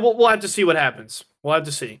 you know, we'll have to see what happens. We'll have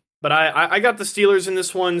to see. But I got the Steelers in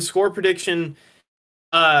this one. Score prediction,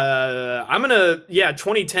 I'm going to,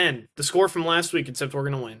 2010. The score from last week, except we're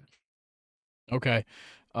going to win. Okay.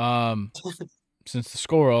 Since the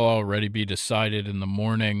score will already be decided in the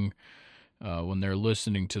morning when they're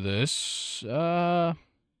listening to this, the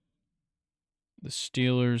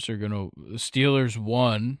Steelers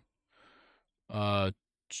won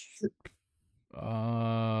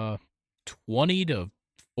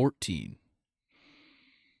 20-14.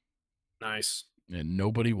 Nice. And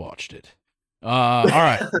nobody watched it. All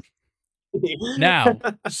right. Now,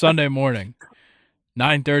 Sunday morning,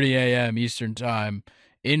 9:30 a.m. Eastern Time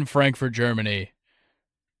in Frankfurt, Germany.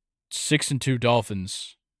 6-2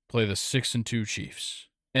 Dolphins play the 6-2 Chiefs.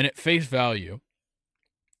 And at face value,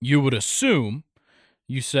 you would assume,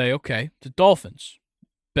 you say, okay, the Dolphins,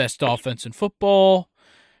 best offense in football,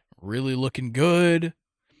 really looking good.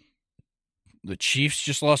 The Chiefs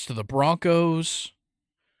just lost to the Broncos.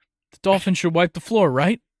 The Dolphins should wipe the floor,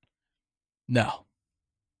 right? No.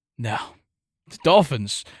 The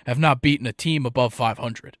Dolphins have not beaten a team above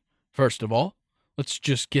 500, first of all. Let's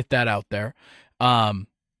just get that out there. And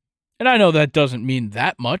I know that doesn't mean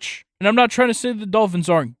that much. And I'm not trying to say the Dolphins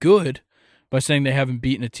aren't good by saying they haven't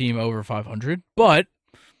beaten a team over 500, but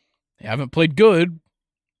they haven't played good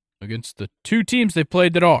against the two teams they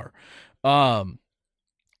played that are.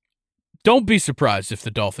 Don't be surprised if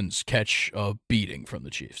the Dolphins catch a beating from the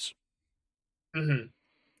Chiefs. Mm-hmm.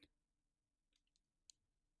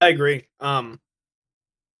 I agree. Man,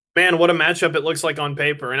 what a matchup it looks like on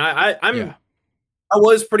paper. And I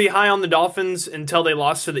was pretty high on the Dolphins until they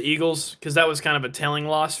lost to the Eagles because that was kind of a telling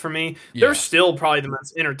loss for me. Yeah. They're still probably the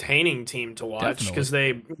most entertaining team to watch because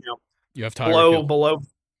they, you have Tyreek below.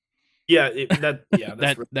 Yeah, that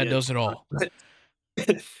does it all.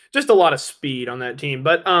 Just a lot of speed on that team.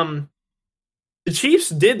 But the Chiefs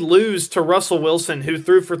did lose to Russell Wilson, who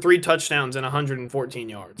threw for 3 touchdowns and 114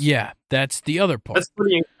 yards. Yeah, that's the other part. That's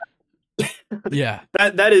pretty Yeah.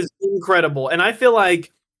 That is incredible. And I feel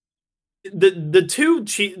like the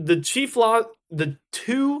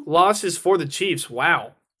two losses for the Chiefs.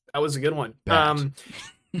 Wow, that was a good one. Bad.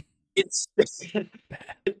 It's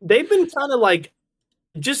they've been kind of like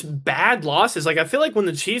just bad losses. Like I feel like when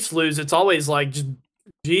the Chiefs lose, it's always like just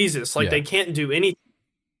Jesus, like they can't do anything.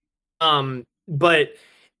 But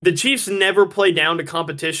the Chiefs never play down to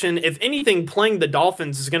competition. If anything, playing the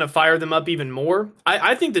Dolphins is going to fire them up even more.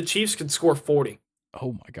 I think the Chiefs could score 40.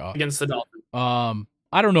 Oh my god. Against the Dolphins.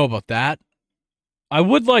 I don't know about that. I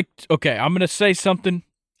would like. Okay, I'm going to say something,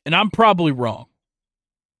 and I'm probably wrong.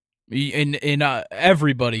 And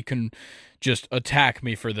everybody can just attack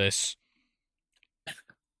me for this.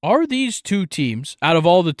 Are these two teams, out of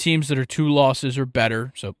all the teams that are 2 losses or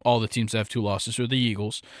better, so all the teams that have 2 losses are the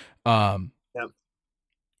Eagles, are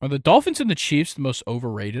the Dolphins and the Chiefs the most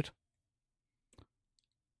overrated?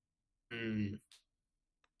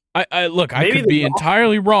 I look, I could be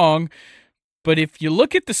entirely wrong, but if you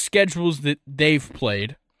look at the schedules that they've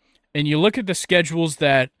played, and you look at the schedules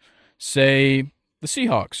that, say, the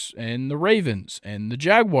Seahawks and the Ravens and the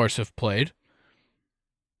Jaguars have played,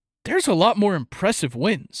 there's a lot more impressive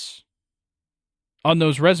wins on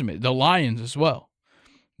those resumes. The Lions as well.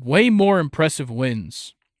 Way more impressive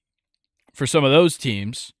wins for some of those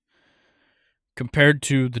teams compared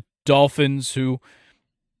to the Dolphins, who,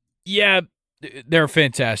 yeah, they're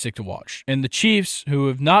fantastic to watch. And the Chiefs, who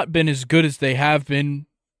have not been as good as they have been,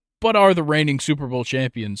 but are the reigning Super Bowl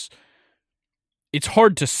champions. It's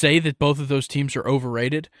hard to say that both of those teams are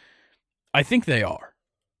overrated. I think they are.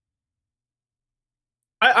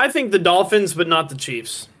 I think the Dolphins, but not the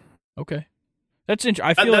Chiefs. Okay. That's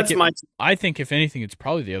interesting. I think, if anything, it's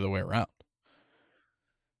probably the other way around.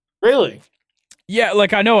 Really? Yeah,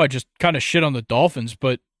 like I know I just kind of shit on the Dolphins,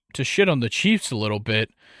 but to shit on the Chiefs a little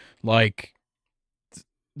bit, like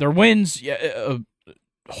their wins, a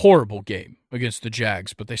horrible game against the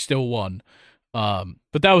Jags, but they still won.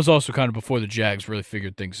 But that was also kind of before the Jags really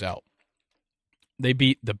figured things out. They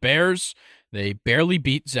beat the Bears. They barely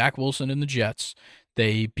beat Zach Wilson and the Jets.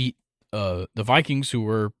 They beat the Vikings, who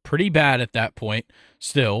were pretty bad at that point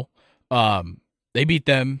still. They beat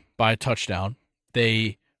them by a touchdown.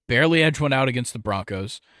 They barely edged one out against the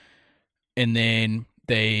Broncos. And then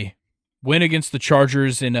they win against the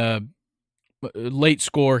Chargers in a late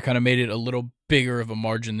score, kind of made it a little bigger of a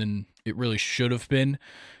margin than it really should have been.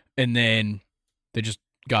 And then they just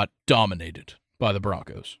got dominated by the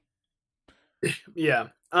Broncos. Yeah.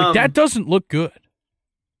 That doesn't look good.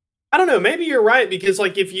 I don't know. Maybe you're right, because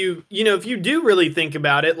like if you do really think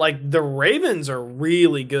about it, like the Ravens are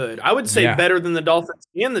really good. I would say better than the Dolphins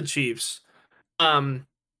and the Chiefs.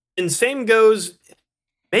 And same goes,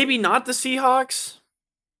 maybe not the Seahawks.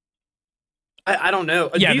 I don't know.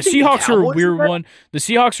 Yeah, the Seahawks are a weird one. The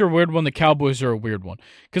Seahawks are a weird one. The Cowboys are a weird one.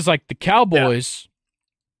 Because like the Cowboys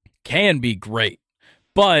can be great,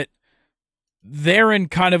 but they're in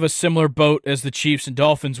kind of a similar boat as the Chiefs and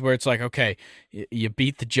Dolphins, where it's like, okay, you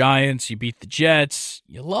beat the Giants, you beat the Jets,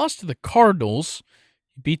 you lost to the Cardinals,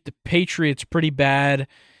 you beat the Patriots pretty bad,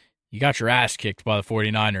 you got your ass kicked by the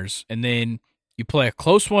 49ers, and then you play a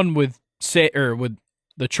close one with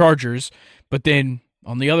the Chargers, but then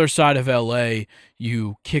on the other side of LA,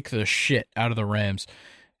 you kick the shit out of the Rams.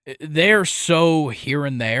 They're so here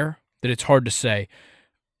and there that it's hard to say.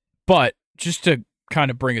 But just to kind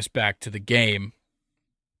of bring us back to the game,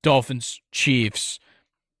 Dolphins, Chiefs,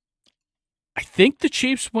 I think the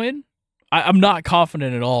Chiefs win. I'm not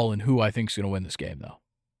confident at all in who I think is going to win this game, though.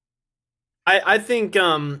 I think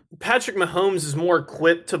Patrick Mahomes is more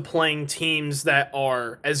equipped to playing teams that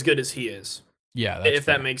are as good as he is. Yeah, that's if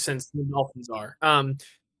fair. That makes sense. The Dolphins are.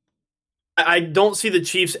 I don't see the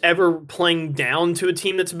Chiefs ever playing down to a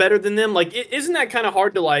team that's better than them. Like, isn't that kind of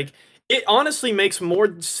hard to like? It honestly makes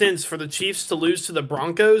more sense for the Chiefs to lose to the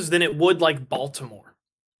Broncos than it would like Baltimore.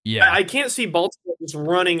 Yeah, I can't see Baltimore just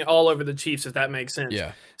running all over the Chiefs, if that makes sense.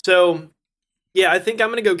 Yeah. So, yeah, I think I'm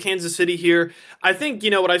going to go Kansas City here. I think,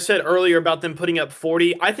 what I said earlier about them putting up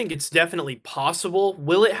 40, I think it's definitely possible.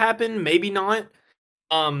 Will it happen? Maybe not.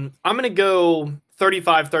 I'm going to go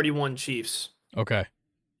 35-31 Chiefs. Okay.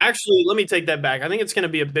 Actually, let me take that back. I think it's going to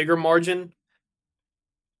be a bigger margin.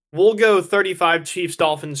 We'll go 35 Chiefs,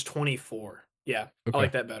 Dolphins 24. Yeah, okay. I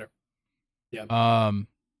like that better. Yeah.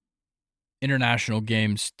 International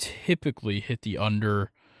games typically hit the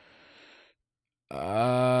under.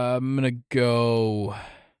 I'm going to go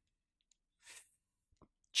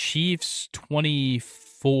Chiefs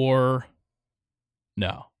 24.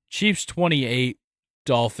 No. Chiefs 28,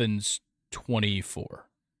 Dolphins 24.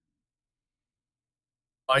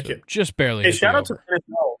 I like it. Just barely. Hey, shout out to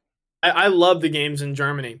NFL. I love the games in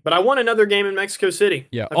Germany, but I want another game in Mexico City.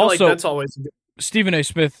 Yeah. I feel Also, like that's always good. Stephen A.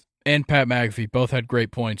 Smith and Pat McAfee both had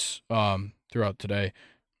great points throughout today.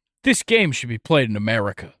 This game should be played in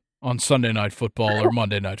America on Sunday Night Football or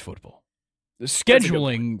Monday Night Football. The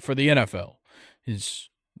scheduling for the NFL is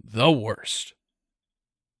the worst.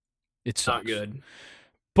 It's not good.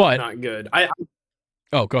 But not good.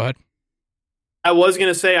 Oh, go ahead. I was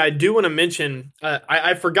going to say, I do want to mention,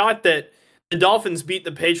 I forgot that the Dolphins beat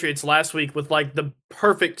the Patriots last week with like the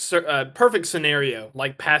perfect scenario,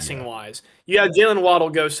 like passing wise. You had Jalen Waddle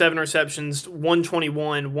go 7 receptions,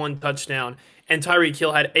 121, 1 touchdown, and Tyreek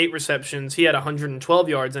Hill had 8 receptions. He had 112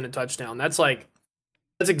 yards and a touchdown. That's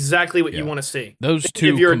exactly what you want to see. Those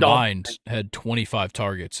two combined had 25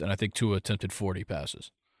 targets, and I think Tua attempted 40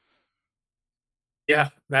 passes. Yeah,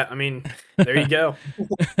 there you go.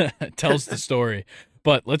 Tells the story.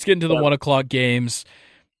 But let's get into the 1 o'clock games.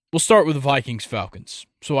 We'll start with the Vikings-Falcons,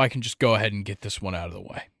 so I can just go ahead and get this one out of the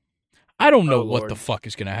way. I don't know what the fuck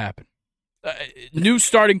is going to happen. New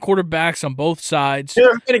starting quarterbacks on both sides.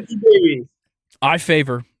 I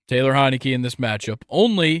favor Taylor Heinicke in this matchup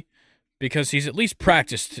only because he's at least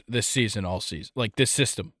practiced this season all season, like this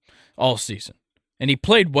system all season. And he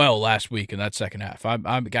played well last week in that second half.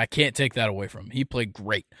 I can't take that away from him. He played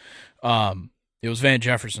great. It was Van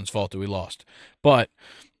Jefferson's fault that we lost. But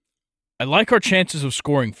I like our chances of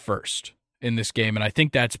scoring first in this game, and I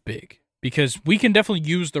think that's big because we can definitely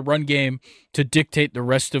use the run game to dictate the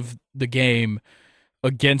rest of the game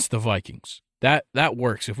against the Vikings. That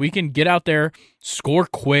works. If we can get out there, score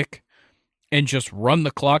quick, and just run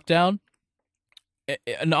the clock down.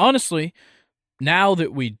 And honestly, now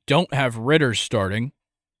that we don't have Ritter starting,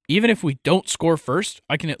 even if we don't score first,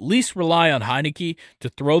 I can at least rely on Heinicke to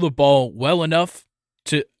throw the ball well enough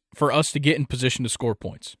for us to get in position to score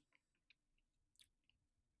points.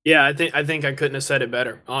 Yeah, I think I couldn't have said it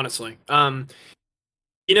better, honestly. The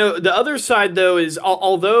other side though is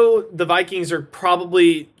although the Vikings are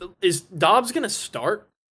is Dobbs going to start?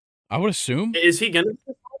 I would assume. Is he going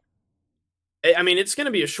to? I mean, it's going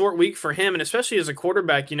to be a short week for him, and especially as a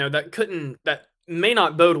quarterback, that may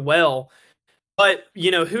not bode well. But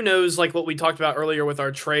who knows? Like what we talked about earlier with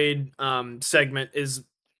our trade segment is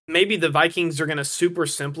maybe the Vikings are going to super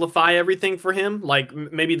simplify everything for him. Like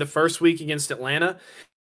maybe the first week against Atlanta.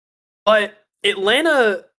 But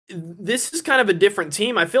Atlanta, this is kind of a different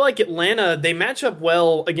team. I feel like Atlanta, they match up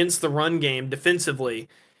well against the run game defensively.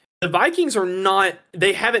 The Vikings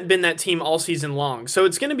they haven't been that team all season long. So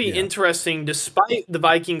it's going to be interesting, despite the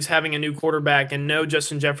Vikings having a new quarterback and no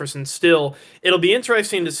Justin Jefferson still, it'll be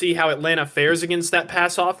interesting to see how Atlanta fares against that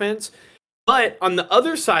pass offense. But on the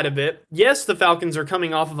other side of it, yes, the Falcons are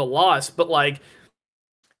coming off of a loss, but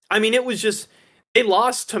it was just... They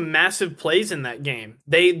lost to massive plays in that game.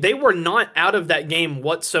 They were not out of that game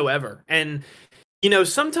whatsoever. And,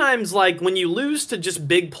 sometimes when you lose to just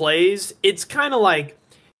big plays, it's kind of like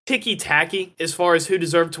ticky-tacky as far as who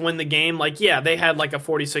deserved to win the game. They had a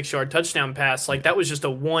 46-yard touchdown pass. That was just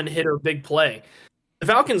a one-hitter big play. The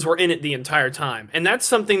Falcons were in it the entire time. And that's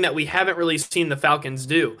something that we haven't really seen the Falcons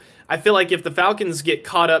do. I feel like if the Falcons get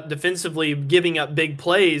caught up defensively giving up big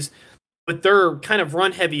plays, with their kind of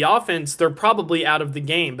run-heavy offense, they're probably out of the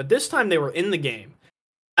game. But this time they were in the game.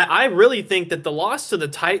 I really think that the loss to the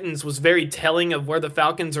Titans was very telling of where the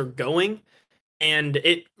Falcons are going. And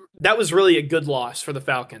that was really a good loss for the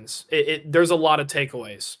Falcons. There's a lot of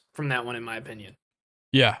takeaways from that one, in my opinion.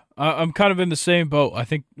 Yeah, I'm kind of in the same boat. I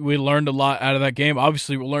think we learned a lot out of that game.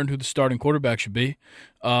 Obviously, we learned who the starting quarterback should be.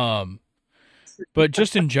 But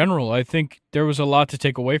just in general, I think there was a lot to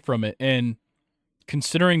take away from it. And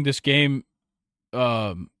considering this game,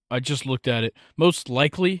 I just looked at it. Most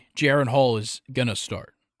likely, Jaren Hall is going to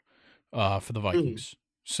start for the Vikings.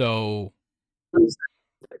 So,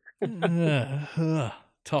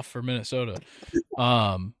 tough for Minnesota.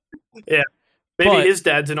 Yeah. Maybe his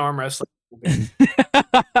dad's an arm wrestler.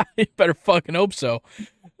 You better fucking hope so.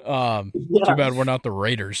 Too bad we're not the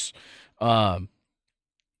Raiders.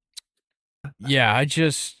 Yeah,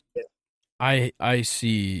 I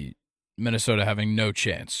see Minnesota having no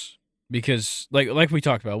chance because like we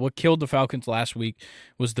talked about, what killed the Falcons last week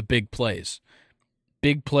was the big plays.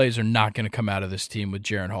 Big plays are not going to come out of this team with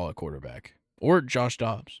Jaren Hall at quarterback or Josh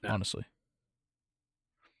Dobbs, honestly.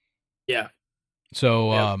 Yeah.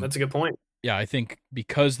 So that's a good point. Yeah, I think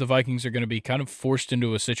because the Vikings are going to be kind of forced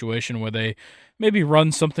into a situation where they maybe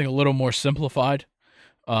run something a little more simplified,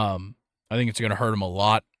 I think it's going to hurt them a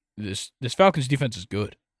lot. This Falcons defense is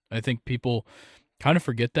good. I think people kind of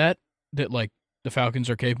forget that the Falcons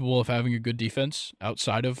are capable of having a good defense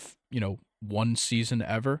outside of, one season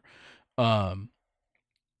ever.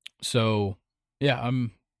 So yeah,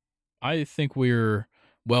 I think we're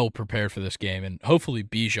well prepared for this game, and hopefully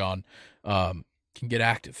Bijan can get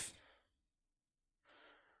active.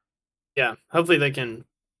 Yeah, hopefully they can,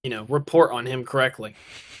 report on him correctly.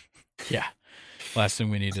 Yeah. Last thing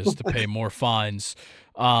we need is to pay more fines.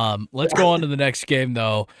 Let's go on to the next game,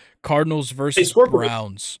 though. Cardinals versus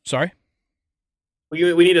Browns. Sorry?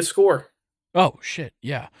 We need a score. Oh, shit.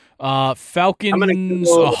 Yeah. Falcons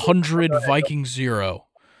 100, Vikings 0.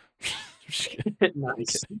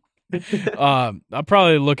 Nice. I'm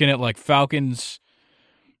probably looking at like Falcons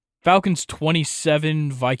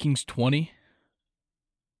 27, Vikings 20.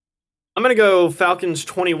 I'm going to go Falcons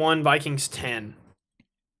 21, Vikings 10.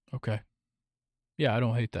 Okay. Yeah, I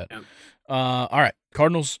don't hate that. Yeah. All right.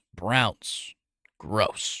 Cardinals, Browns.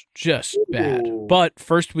 Gross. Just bad. Ooh. But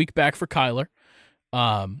first week back for Kyler.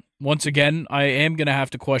 Once again, I am going to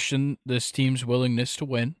have to question this team's willingness to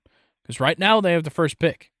win because right now they have the first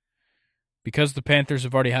pick because the Panthers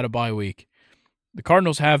have already had a bye week. The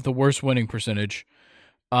Cardinals have the worst winning percentage.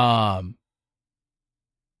 I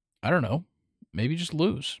don't know. Maybe just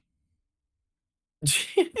lose.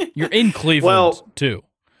 You're in Cleveland, too.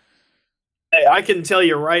 I can tell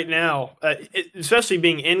you right now, especially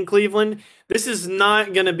being in Cleveland, this is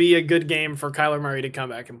not going to be a good game for Kyler Murray to come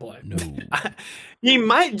back and play. No. He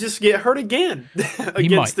might just get hurt again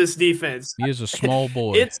against this defense. He is a small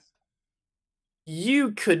boy.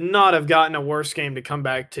 You could not have gotten a worse game to come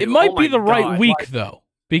back to. It might be the right week, though,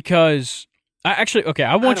 because I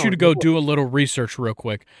want you to go do a little research real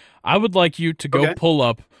quick. I would like you to go pull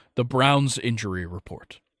up the Browns injury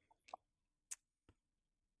report.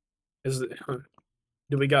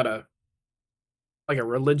 Do we got a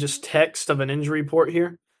religious text of an injury report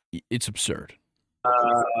here? It's absurd.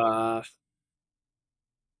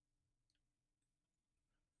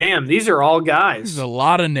 Damn, these are all guys. There's a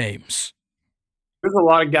lot of names. There's a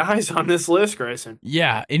lot of guys on this list, Grayson.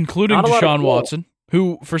 Yeah, including Deshaun Watson,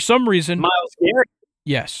 who for some reason Myles Garrett.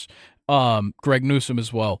 Yes. Greg Newsome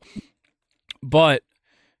as well. But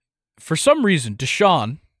for some reason,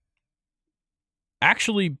 Deshaun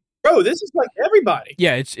actually. Bro, this is like everybody.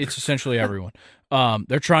 Yeah, it's essentially everyone.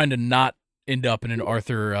 They're trying to not end up in an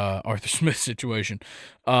Arthur Smith situation.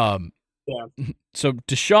 Yeah. So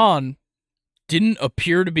Deshaun didn't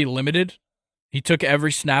appear to be limited. He took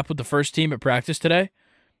every snap with the first team at practice today.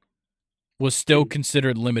 Was still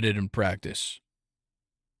considered limited in practice.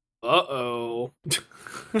 Uh-oh.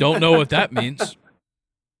 Don't know what that means.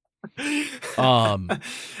 I don't know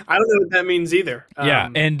what that means either. Yeah,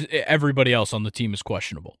 and everybody else on the team is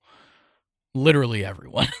questionable. Literally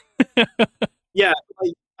everyone. Yeah,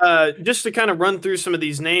 just to kind of run through some of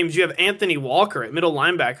these names, you have Anthony Walker at middle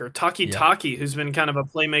linebacker, Taki, who's been kind of a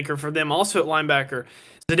playmaker for them, also at linebacker,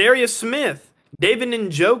 Zadarius Smith, David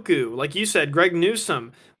Njoku, like you said, Greg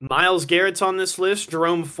Newsome, Myles Garrett's on this list,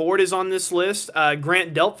 Jerome Ford is on this list,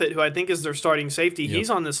 Grant Delpit, who I think is their starting safety, he's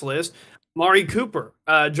on this list, Mari Cooper,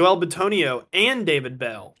 Joel Bitonio, and David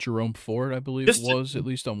Bell. Jerome Ford, I believe, was at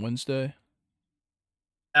least on Wednesday.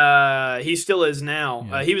 He still is now.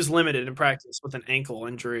 Yeah. He was limited in practice with an ankle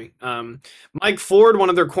injury. Mike Ford, one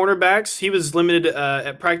of their cornerbacks, he was limited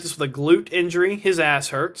at practice with a glute injury. His ass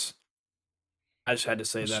hurts. I just had to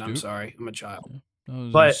say that. I'm sorry. I'm a child. That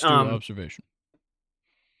was an astute observation.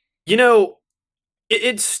 You know,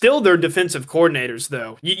 it's still their defensive coordinators,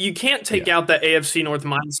 though. You can't take out that AFC North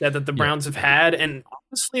mindset that the Browns have had. And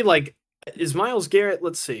honestly, like, is Myles Garrett?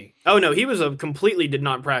 Let's see. Oh, no, he was completely did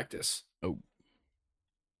not practice. Oh.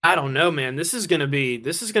 I don't know, man. This is gonna be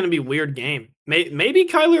a weird game. Maybe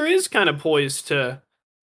Kyler is kind of poised to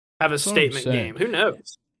have a statement game. Who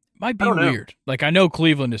knows? Might be weird. Like, I know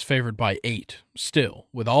Cleveland is favored by 8 still,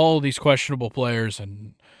 with all these questionable players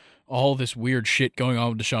and all this weird shit going on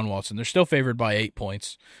with Deshaun Watson. They're still favored by 8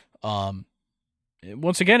 points.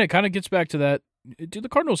 Once again, it kind of gets back to that. Do the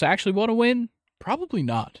Cardinals actually want to win? Probably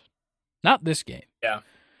not. Not this game. Yeah.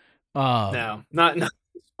 No, not this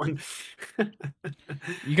one.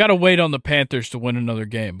 You got to wait on the Panthers to win another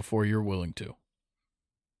game before you're willing to.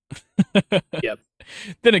 Yep.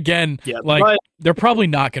 Then again, they're probably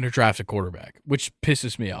not going to draft a quarterback, which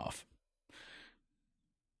pisses me off.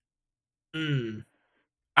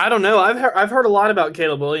 I don't know. I've heard a lot about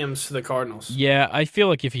Caleb Williams to the Cardinals. Yeah, I feel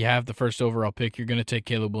like if you have the first overall pick, you're going to take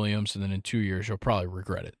Caleb Williams, and then in 2 years, you'll probably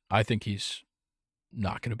regret it. I think he's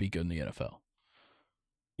not going to be good in the NFL.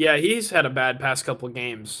 Yeah, he's had a bad past couple of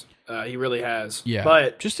games. He really has. Yeah,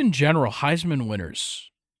 but just in general, Heisman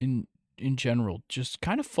winners in general just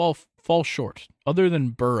kind of fall short. Other than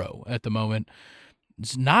Burrow at the moment,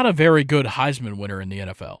 it's not a very good Heisman winner in the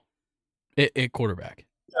NFL at quarterback.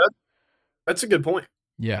 Yeah, that's a good point.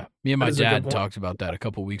 Yeah, me and my dad talked about that a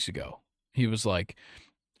couple weeks ago. He was like,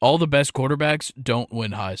 all the best quarterbacks don't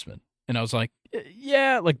win Heisman. And I was like,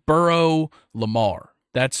 yeah, like Burrow, Lamar.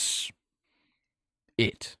 That's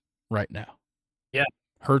it right now. Yeah.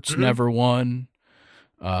 Hurts never won.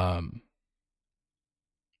 Like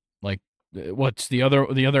what's the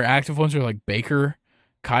other active ones are like Baker,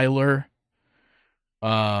 Kyler,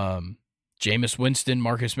 Jameis Winston,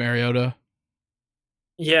 Marcus Mariota.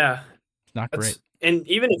 Yeah. Not great. And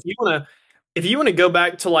even if you want to go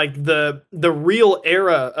back to like the real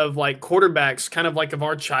era of like quarterbacks, kind of like of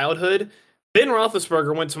our childhood, Ben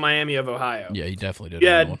Roethlisberger went to Miami of Ohio. Yeah, he definitely did.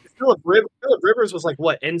 Yeah, Philip Rivers was like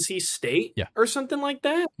what, NC State? Yeah, or something like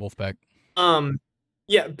that. Wolfpack.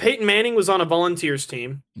 Yeah, Peyton Manning was on a Volunteers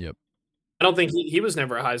team. Yep. I don't think he was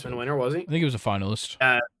never a Heisman winner, was he? I think he was a finalist.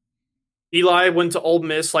 Eli went to Ole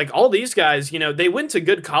Miss. Like all these guys, you know, they went to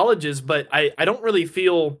good colleges, but I don't really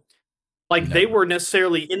feel like they were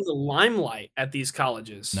necessarily in the limelight at these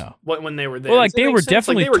colleges. No. When they were there. Well, like they were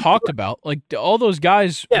definitely talked about. Like all those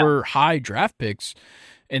guys were high draft picks,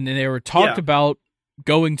 and then they were talked about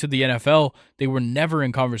going to the NFL. They were never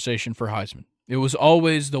in conversation for Heisman. It was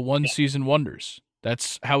always the one season wonders.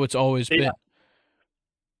 That's how it's always been.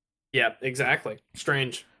 Yeah, exactly.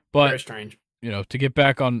 Strange. But, very strange. You know, to get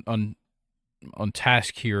back on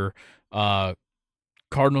task here,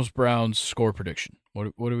 Cardinals Browns score prediction.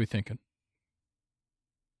 What are we thinking?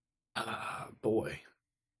 Boy.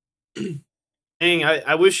 Dang,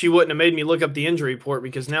 I wish you wouldn't have made me look up the injury report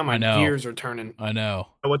because now my gears are turning. I know.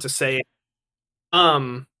 What to say.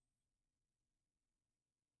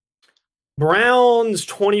 Browns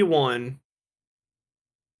 21,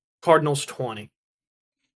 Cardinals 20.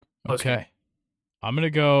 Okay. I'm going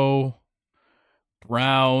to go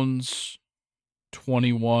Browns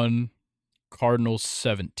 21, Cardinals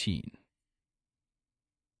 17.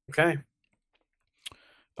 Okay.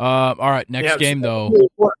 All right, next game, though.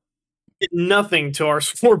 Nothing to our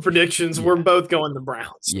score predictions. Yeah. We're both going the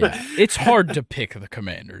Browns. Yeah, it's hard to pick the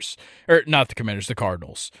Commanders. Or not the Commanders, the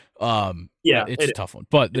Cardinals. Yeah, it's a tough one.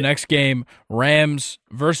 But the next game, Rams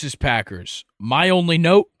versus Packers. My only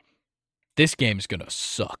note, this game is going to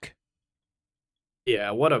suck.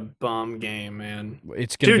 Yeah, what a bum game, man.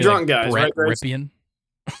 It's going to be drunk like guys, Brett right, Ripien.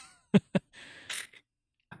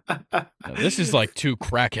 No, this is like two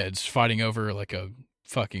crackheads fighting over like a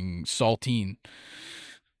fucking saltine.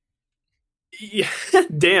 Yeah,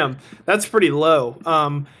 damn, that's pretty low.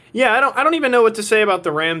 Yeah, I don't even know what to say about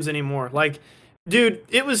the Rams anymore. Like, dude,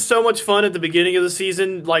 it was so much fun at the beginning of the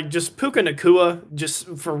season. Like, just Puka Nacua,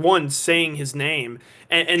 just for one, saying his name,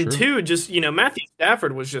 and two, just Matthew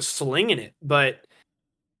Stafford was just slinging it. But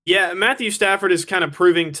yeah, Matthew Stafford is kind of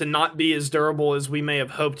proving to not be as durable as we may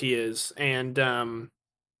have hoped he is, and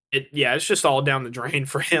it's just all down the drain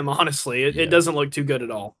for him. Honestly, it doesn't look too good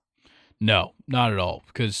at all. No, not at all.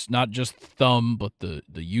 Because not just thumb, but the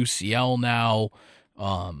UCL now,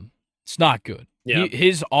 it's not good. Yeah.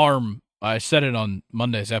 His arm, I said it on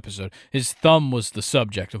Monday's episode, his thumb was the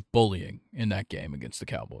subject of bullying in that game against the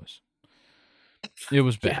Cowboys. It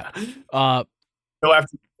was bad. Yeah. Go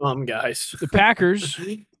after the thumb, guys. The Packers,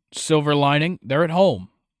 silver lining, they're at home.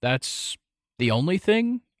 That's the only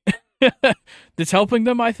thing that's helping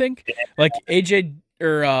them, I think. Like not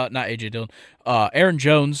AJ Dillon, Aaron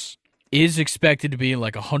Jones is expected to be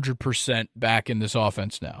like 100% back in this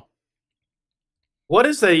offense now. What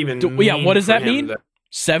does that even mean? Yeah, what does that mean?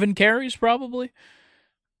 7 carries, probably?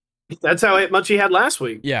 That's how much he had last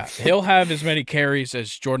week. Yeah, he'll have as many carries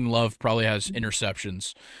as Jordan Love probably has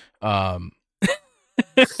interceptions.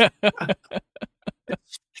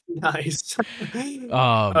 Nice.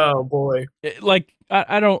 Oh, boy.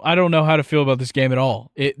 I don't know how to feel about this game at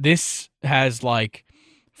all. This has like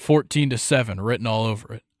 14-7 written all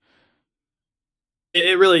over it.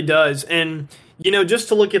 It really does. And, just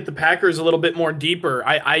to look at the Packers a little bit more deeper,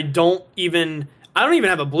 I don't even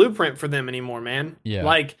have a blueprint for them anymore, man. Yeah.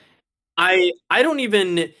 Like, I don't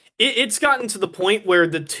even, it's gotten to the point where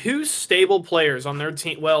the two stable players on their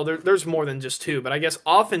team, well, there's more than just two, but I guess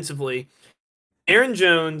offensively, Aaron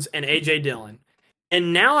Jones and AJ Dillon.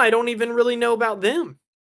 And now I don't even really know about them.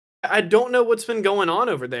 I don't know what's been going on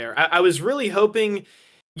over there. I was really hoping,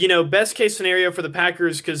 best case scenario for the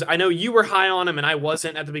Packers, because I know you were high on them and I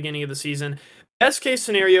wasn't at the beginning of the season. Best case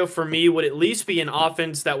scenario for me would at least be an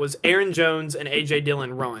offense that was Aaron Jones and AJ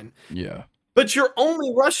Dillon run. Yeah. But you're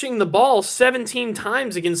only rushing the ball 17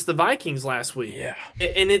 times against the Vikings last week. Yeah.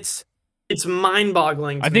 And it's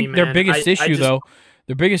mind-boggling to me, I think man. Their biggest issue, though,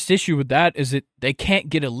 their biggest issue with that is that they can't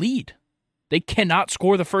get a lead. They cannot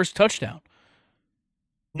score the first touchdown.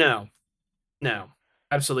 No,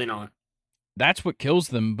 absolutely not. That's what kills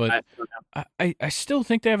them, but I still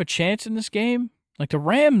think they have a chance in this game. Like, the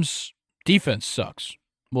Rams' defense sucks.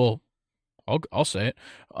 Well, I'll say it.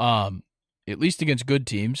 At least against good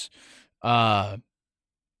teams. But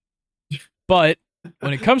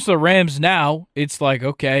when it comes to the Rams now, it's like,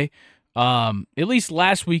 okay, at least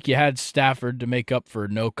last week you had Stafford to make up for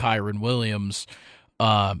no Kyron Williams.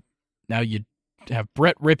 Now you have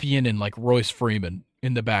Brett Ripien and like Royce Freeman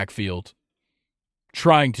in the backfield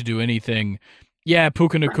trying to do anything. Yeah,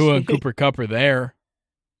 Puka Nacua and Cooper Kupp are there.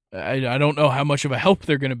 I don't know how much of a help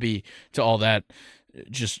they're going to be to all that,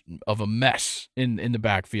 just of a mess in the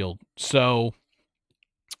backfield. So,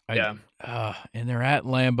 Yeah. And they're at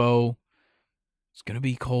Lambeau. It's going to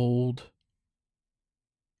be cold.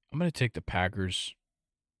 I'm going to take the Packers.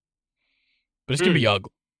 But it's going to be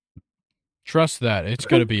ugly. Trust that. It's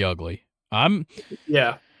going to be ugly.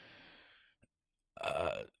 Yeah.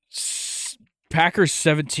 Packers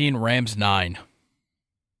 17, Rams 9.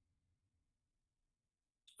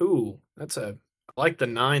 Ooh, I like the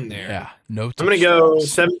 9 there. Yeah, no. I'm going to go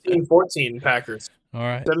 17-14 Packers. All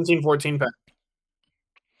right. 17-14 Packers.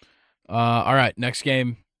 All right, next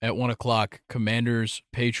game at 1 o'clock, Commanders,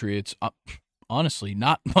 Patriots. Honestly,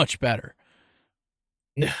 not much better.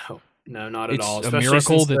 No, not at all. It's a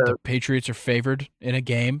miracle that the Patriots are favored in a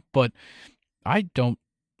game, but I don't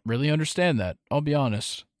really understand that. I'll be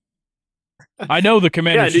honest. I know the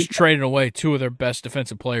Commanders just traded away 2 of their best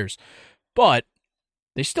defensive players, but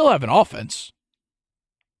they still have an offense.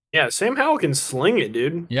 Yeah, Sam Howell can sling it,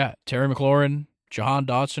 dude. Yeah, Terry McLaurin, Jahan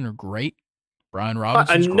Dotson are great. Brian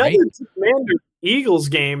Robinson's another great. Commander-Eagles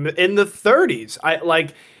game in the 30s.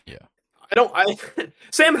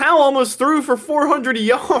 Sam Howell almost threw for 400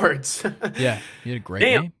 yards. Yeah, he had a great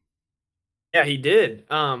game. Yeah, he did.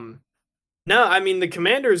 No, I mean the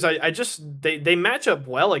Commanders. They match up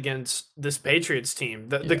well against this Patriots team.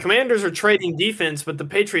 The Commanders are trading defense, but the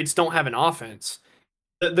Patriots don't have an offense.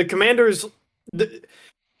 The Commanders.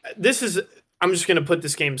 I'm just going to put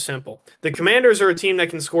this game simple. The Commanders are a team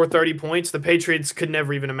that can score 30 points. The Patriots could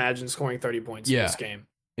never even imagine scoring 30 points in this game.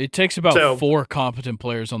 It takes about 4 competent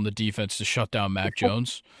players on the defense to shut down Mac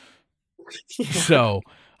Jones. So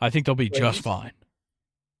I think they'll be just fine.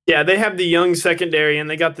 Yeah, they have the young secondary, and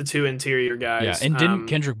they got the 2 interior guys. Yeah, and didn't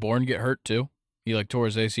Kendrick Bourne get hurt too? He tore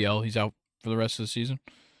his ACL. He's out for the rest of the season.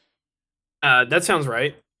 That sounds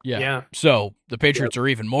right. Yeah. So the Patriots are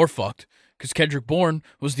even more fucked because Kendrick Bourne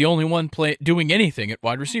was the only one doing anything at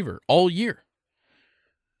wide receiver all year.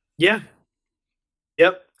 Yeah.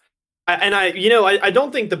 Yep. I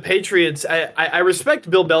don't think the Patriots. I respect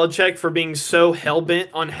Bill Belichick for being so hell bent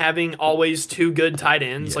on having always 2 good tight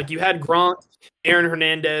ends. Yeah. Like you had Gronk, Aaron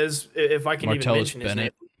Hernandez, if I can Martellus even mention his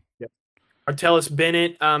Bennett. name. Martellus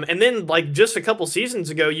Bennett. And then like just a couple seasons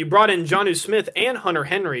ago, you brought in Jonnu Smith and Hunter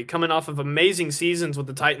Henry coming off of amazing seasons with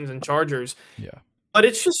the Titans and Chargers. Yeah. But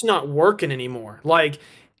it's just not working anymore. Like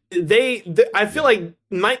I feel like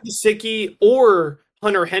Mike Gesicki or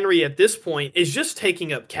Hunter Henry at this point is just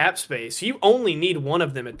taking up cap space. You only need one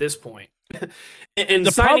of them at this point. And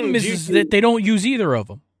the problem is that they don't use either of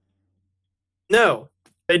them. No,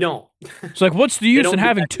 they don't. It's like, what's the use in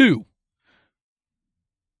having 2?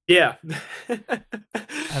 Yeah. I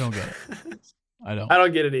don't get it. I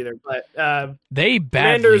don't get it either. But they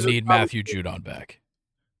badly need Matthew Judon back.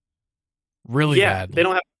 Really badly. They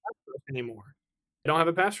don't have a pass rush anymore. They don't have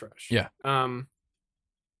a pass rush. Yeah.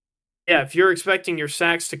 Yeah, if you're expecting your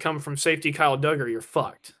sacks to come from safety Kyle Duggar, you're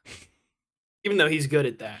fucked. Even though he's good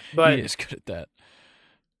at that. But he is good at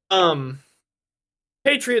that.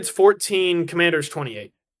 Patriots 14, Commanders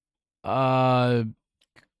 28. I'm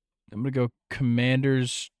going to go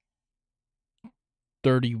Commanders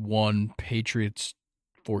 31, Patriots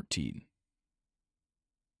 14.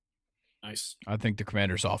 Nice. I think the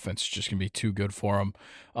Commanders' offense is just going to be too good for them.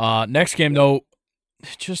 Next game, though,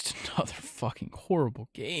 just another fucking horrible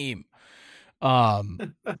game.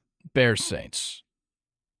 Bears Saints.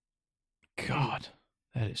 God,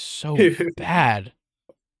 that is so bad.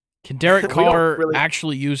 Can Derek Carr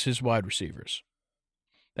actually use his wide receivers?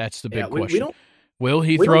 That's the big question. Will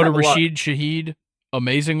he throw to Rashid Shaheed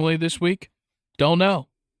amazingly this week? Don't know.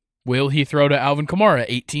 Will he throw to Alvin Kamara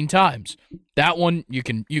 18 times? That one you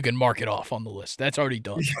can mark it off on the list. That's already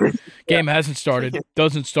done. Game hasn't started.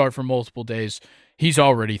 Doesn't start for multiple days. He's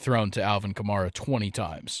already thrown to Alvin Kamara 20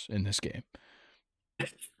 times in this game.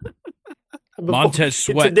 Montez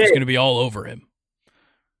Sweat is going to be all over him.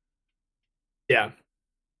 Yeah.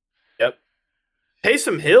 Yep.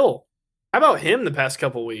 Taysom Hill. How about him the past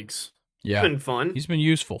couple weeks? Yeah. It's been fun. He's been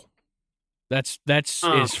useful. That's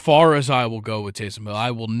as far as I will go with Taysom Hill. I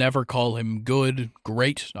will never call him good,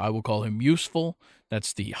 great. I will call him useful.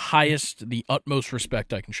 That's the highest, the utmost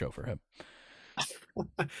respect I can show for him.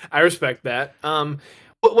 I respect that.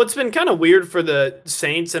 What's been kind of weird for the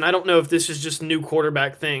Saints, and I don't know if this is just new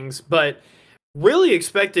quarterback things, but really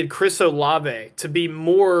expected Chris Olave to be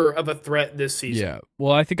more of a threat this season. Yeah.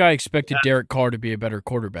 Well, I think I expected Derek Carr to be a better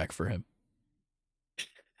quarterback for him.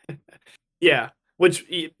 Yeah, which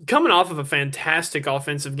coming off of a fantastic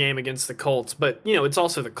offensive game against the Colts, but it's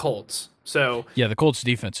also the Colts. So yeah, the Colts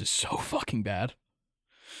defense is so fucking bad.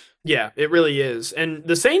 Yeah, it really is. And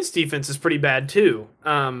the Saints defense is pretty bad too.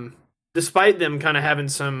 Despite them kind of having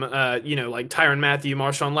some, like Tyrann Mathieu,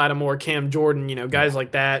 Marshawn Lattimore, Cam Jordan, guys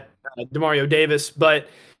like that, Demario Davis. But,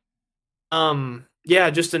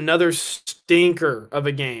 just another stinker of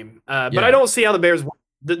a game. But I don't see how the Bears won.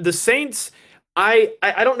 The Saints, I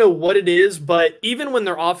don't know what it is, but even when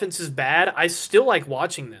their offense is bad, I still like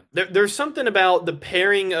watching them. There's something about the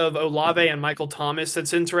pairing of Olave and Michael Thomas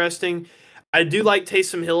that's interesting. I do like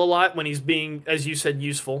Taysom Hill a lot when he's being, as you said,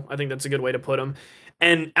 useful. I think that's a good way to put him.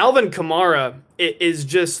 And Alvin Kamara is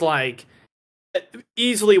just like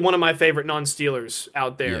easily one of my favorite non-Steelers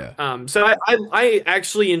out there. Yeah. So I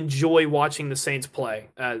actually enjoy watching the Saints play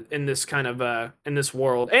in this kind of in this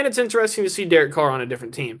world, and it's interesting to see Derek Carr on a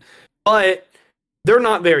different team. But they're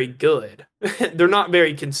not very good. They're not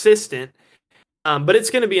very consistent. But it's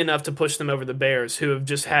going to be enough to push them over the Bears, who have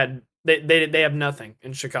just had. They have nothing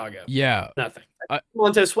in Chicago. Yeah. Nothing.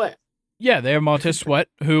 Montez Sweat. Yeah, they have Montez Sweat,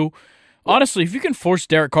 who, honestly, if you can force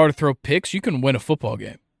Derek Carr to throw picks, you can win a football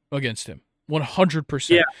game against him. 100%.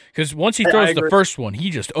 Yeah. Because once he throws the first one, he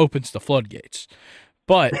just opens the floodgates.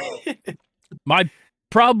 But my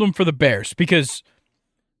problem for the Bears, because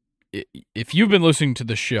if you've been listening to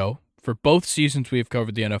the show for both seasons we've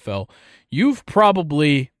covered the NFL,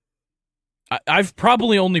 I've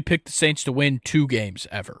probably only picked the Saints to win 2 games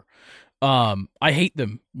ever. I hate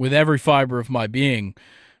them with every fiber of my being.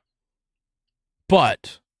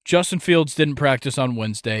 But Justin Fields didn't practice on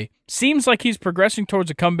Wednesday. Seems like he's progressing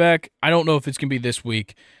towards a comeback. I don't know if it's going to be this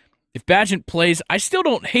week. If Bagent plays, I still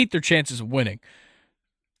don't hate their chances of winning.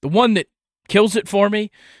 The one that kills it for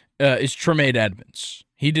me is Tremaine Edmonds.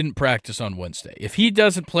 He didn't practice on Wednesday. If he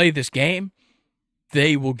doesn't play this game,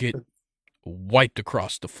 they will get wiped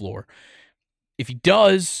across the floor. If he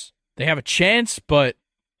does, they have a chance, but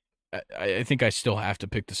I think I still have to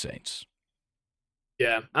pick the Saints.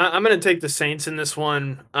 Yeah, I'm going to take the Saints in this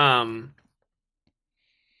one.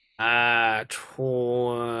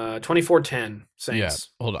 24-10 Saints. Yeah,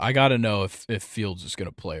 hold on. I got to know if Fields is going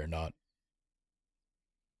to play or not.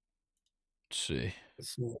 Let's see.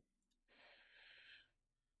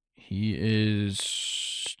 He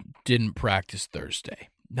didn't practice Thursday.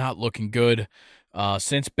 Not looking good.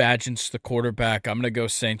 Since Bagent's the quarterback, I'm going to go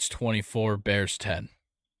Saints 24, Bears 10.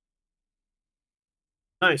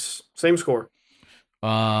 Nice. Same score.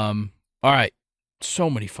 All right. So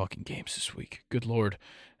many fucking games this week. Good Lord.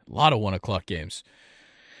 A lot of 1 o'clock games.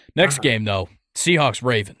 Next game, though,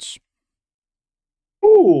 Seahawks-Ravens.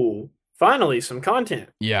 Ooh, finally some content.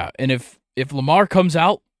 Yeah, and if Lamar comes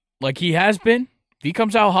out like he has been, if he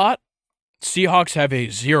comes out hot, Seahawks have a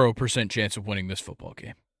 0% chance of winning this football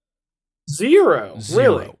game. Zero.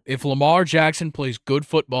 Really? If Lamar Jackson plays good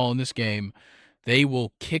football in this game, they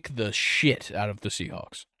will kick the shit out of the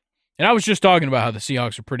Seahawks. And I was just talking about how the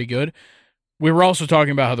Seahawks are pretty good. We were also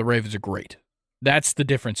talking about how the Ravens are great. That's the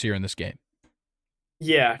difference here in this game.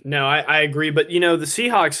 Yeah, no, I agree. But, the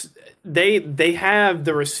Seahawks, they have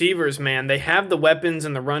the receivers, man. They have the weapons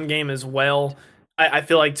in the run game as well. I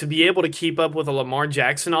feel like to be able to keep up with a Lamar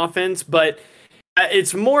Jackson offense, but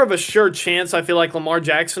it's more of a sure chance I feel like Lamar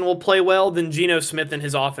Jackson will play well than Geno Smith and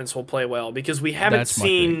his offense will play well because we haven't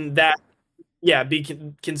seen that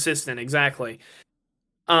be consistent, exactly.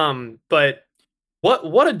 But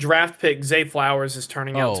what a draft pick Zay Flowers is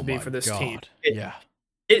turning out to be for this team.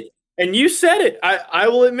 And you said it. I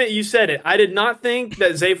will admit you said it. I did not think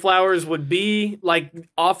that Zay Flowers would be like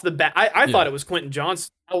off the bat. I thought it was Quentin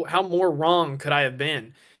Johnson. How more wrong could I have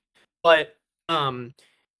been? But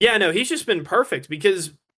he's just been perfect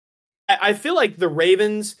because I feel like the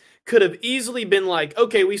Ravens could have easily been like,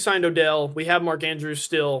 okay, we signed Odell. We have Mark Andrews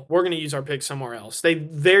still. We're going to use our pick somewhere else. They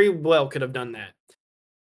very well could have done that.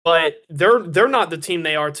 But they're not the team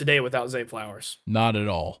they are today without Zay Flowers. Not at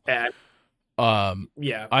all. Yeah.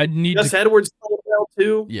 I need Gus Edwards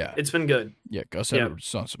too. Yeah. It's been good. Yeah, Gus Edwards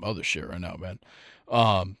is on some other shit right now, man.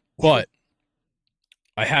 But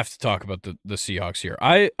I have to talk about the Seahawks here.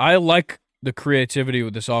 I like the creativity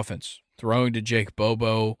with this offense. Throwing to Jake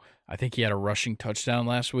Bobo. I think he had a rushing touchdown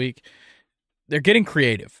last week. They're getting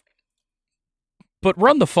creative. But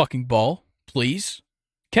run the fucking ball, please.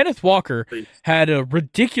 Kenneth Walker had a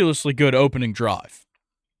ridiculously good opening drive.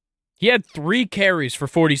 He had 3 carries for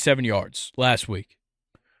 47 yards last week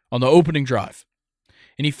on the opening drive.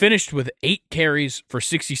 and he finished with 8 carries for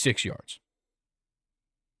 66 yards.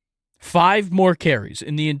 5 more carries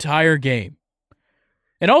in the entire game.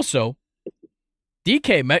 And also,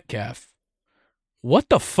 DK Metcalf, what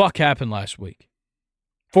the fuck happened last week?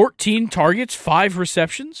 14 targets, 5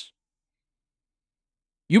 receptions?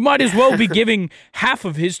 You might as well be giving half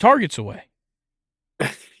of his targets away.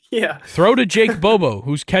 Yeah. Throw to Jake Bobo,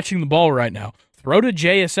 who's catching the ball right now. Throw to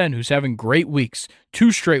JSN, who's having great weeks.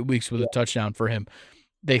 2 straight weeks with a touchdown for him.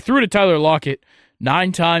 They threw to Tyler Lockett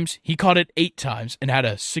 9 times. He caught it 8 times and had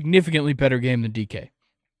a significantly better game than DK.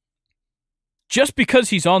 Just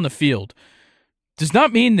because he's on the field does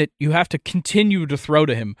not mean that you have to continue to throw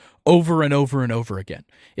to him over and over and over again.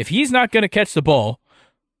 If he's not going to catch the ball,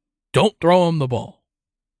 don't throw him the ball.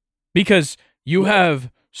 Because you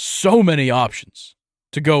have so many options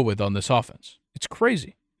to go with on this offense. It's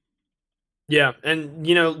crazy. Yeah, and,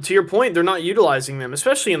 to your point, they're not utilizing them,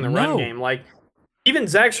 especially in the run game. Like, even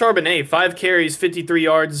Zach Charbonnet, 5 carries, 53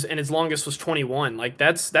 yards, and his longest was 21. Like,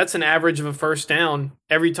 that's an average of a first down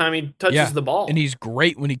every time he touches the ball. And he's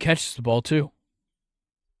great when he catches the ball, too.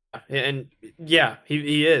 And, yeah,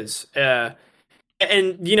 he is. And,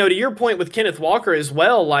 to your point with Kenneth Walker as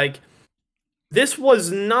well, like, this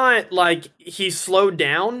was not like he slowed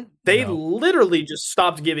down. They literally just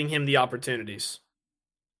stopped giving him the opportunities.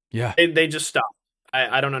 Yeah. They just stopped.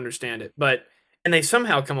 I don't understand it. And they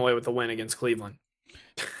somehow come away with a win against Cleveland.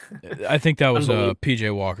 I think that was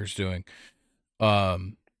PJ Walker's doing.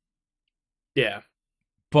 Yeah.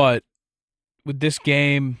 But with this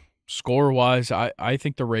game, score-wise, I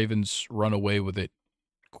think the Ravens run away with it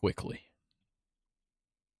quickly.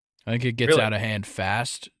 I think it gets out of hand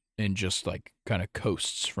fast and just like kind of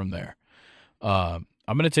coasts from there. I'm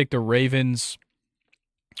going to take the Ravens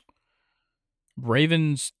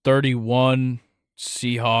 31,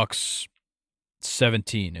 Seahawks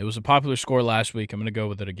 17. It was a popular score last week. I'm going to go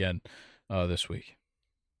with it again this week.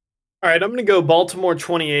 All right, I'm going to go Baltimore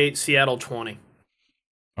 28, Seattle 20.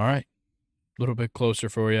 All right. A little bit closer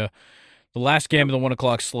for you. The last game of the 1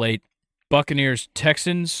 o'clock slate, Buccaneers,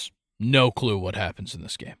 Texans, no clue what happens in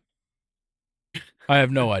this game. I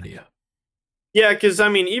have no idea. Yeah, because,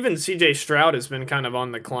 even C.J. Stroud has been kind of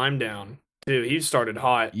on the climb down, too. He started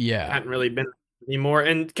hot. Yeah. Hadn't really been anymore.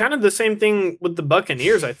 And kind of the same thing with the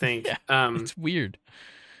Buccaneers, I think. It's weird.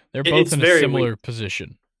 They're both in a similar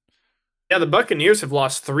position. Yeah, the Buccaneers have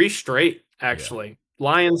lost 3 straight, actually. Yeah.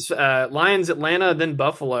 Lions, Atlanta, then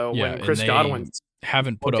Buffalo when Chris Godwin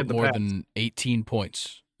haven't put up more than 18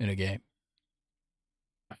 points in a game.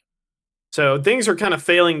 So things are kind of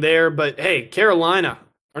failing there, but hey, Carolina,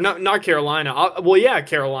 or not Carolina.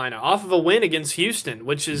 Carolina, off of a win against Houston,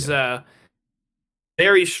 which is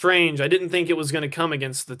very strange. I didn't think it was going to come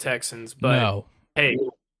against the Texans, but hey,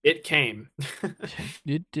 it came.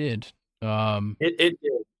 It did. It did.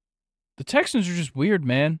 The Texans are just weird,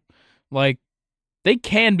 man. Like, they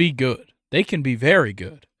can be good. They can be very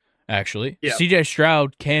good, actually. Yeah. C.J.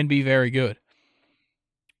 Stroud can be very good.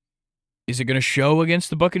 Is it going to show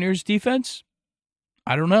against the Buccaneers defense?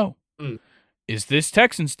 I don't know. Is this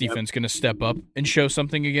Texans defense going to step up and show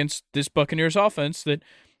something against this Buccaneers offense that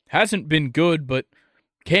hasn't been good but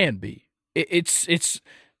can be? It's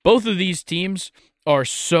both of these teams are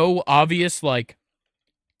so obvious, like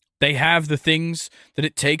they have the things that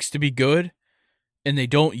it takes to be good and they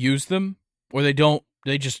don't use them, or they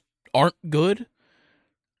just aren't good.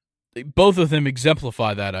 Both of them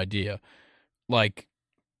exemplify that idea. Like,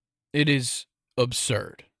 it is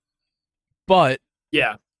absurd. But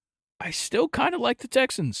yeah, I still kind of like the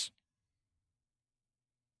Texans.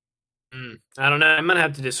 I don't know. I'm going to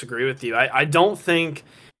have to disagree with you. I don't think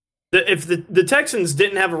that if the Texans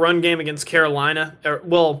didn't have a run game against Carolina,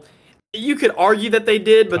 you could argue that they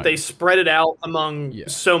did, but they spread it out among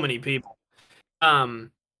so many people.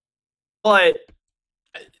 But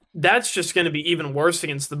that's just going to be even worse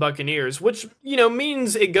against the Buccaneers, which,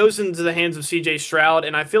 means it goes into the hands of C.J. Stroud.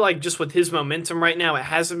 And I feel like just with his momentum right now, it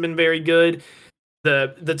hasn't been very good.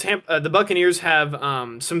 The Buccaneers have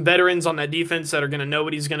some veterans on that defense that are going to know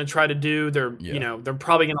what he's going to try to do. They're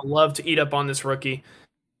probably going to love to eat up on this rookie.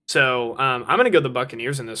 So I'm going to go the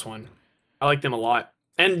Buccaneers in this one. I like them a lot.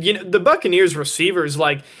 And the Buccaneers receivers,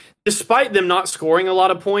 like, despite them not scoring a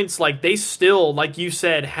lot of points, like, they still, like you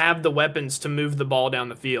said, have the weapons to move the ball down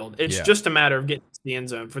the field. It's just a matter of getting to the end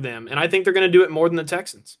zone for them. And I think they're going to do it more than the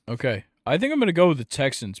Texans. Okay. I think I'm going to go with the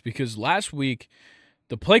Texans because last week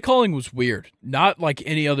the play calling was weird. Not like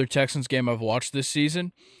any other Texans game I've watched this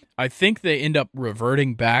season. I think they end up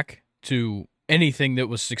reverting back to anything that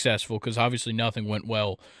was successful because obviously nothing went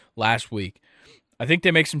well last week. I think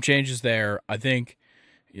they make some changes there. I think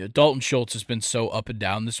Dalton Schultz has been so up and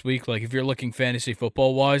down this week. Like, if you're looking fantasy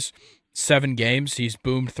football wise, 7 games, he's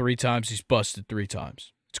boomed 3 times, he's busted 3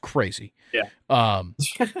 times. It's crazy. Yeah.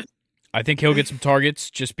 I think he'll get some targets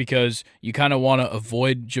just because you kind of want to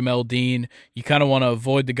avoid Jamel Dean. You kind of want to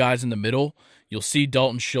avoid the guys in the middle. You'll see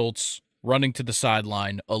Dalton Schultz running to the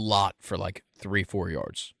sideline a lot for like 3-4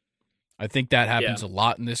 yards. I think that happens a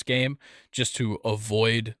lot in this game just to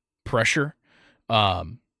avoid pressure.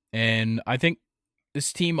 And I think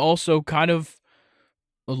this team also kind of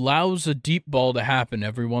allows a deep ball to happen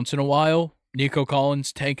every once in a while. Nico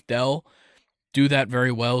Collins, Tank Dell do that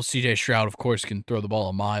very well. CJ Stroud, of course, can throw the ball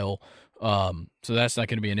a mile. So that's not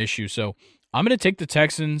going to be an issue. So I'm going to take the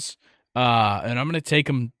Texans, and I'm going to take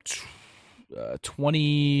them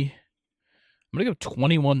 20. I'm going to go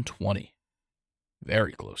 21-20.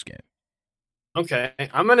 Very close game. Okay,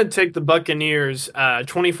 I'm going to take the Buccaneers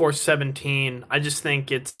 24-17. I just think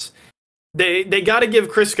it's they got to give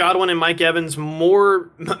Chris Godwin and Mike Evans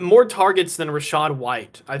more targets than Rachaad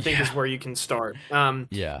White, I think is where you can start.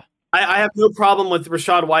 Yeah. I have no problem with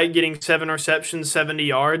Rachaad White getting 7 receptions, 70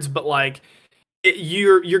 yards, but like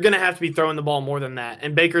you're going to have to be throwing the ball more than that.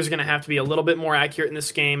 And Baker's going to have to be a little bit more accurate in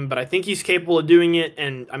this game, but I think he's capable of doing it.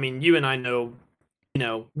 And I mean, you and I know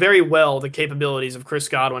very well the capabilities of Chris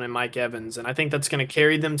Godwin and Mike Evans, and I think that's going to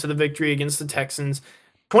carry them to the victory against the Texans.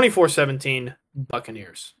 24-17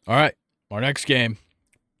 Buccaneers. All right, our next game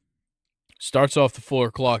starts off the 4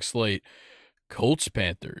 o'clock slate. Colts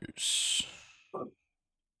Panthers.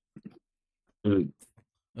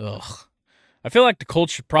 Ugh. I feel like the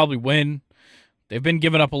Colts should probably win. They've been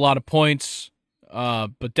giving up a lot of points,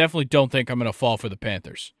 but definitely don't think I'm going to fall for the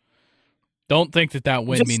Panthers. Don't think that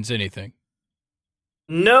win means anything.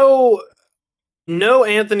 No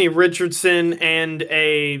Anthony Richardson and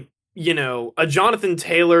a Jonathan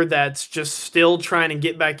Taylor that's just still trying to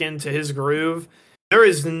get back into his groove. There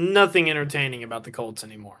is nothing entertaining about the Colts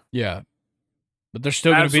anymore. Yeah. But they're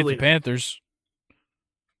still going to beat the Panthers.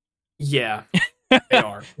 Yeah, they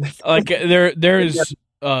are. Like there is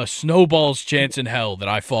a snowball's chance in hell that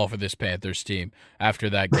I fall for this Panthers team after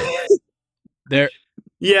that game. They're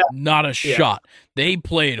not a shot. They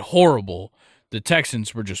played horrible. The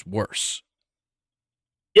Texans were just worse.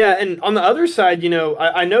 Yeah, and on the other side,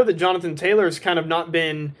 I know that Jonathan Taylor has kind of not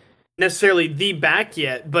been necessarily the back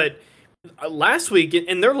yet, but last week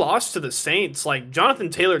in their loss to the Saints, like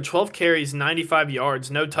Jonathan Taylor, 12 carries, 95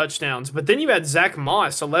 yards, no touchdowns. But then you had Zach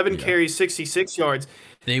Moss, 11 carries, 66 yards.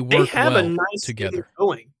 They have well a nice together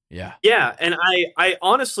going. Yeah. Yeah, and I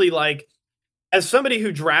honestly, like, as somebody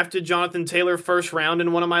who drafted Jonathan Taylor first round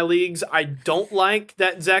in one of my leagues, I don't like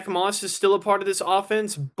that Zach Moss is still a part of this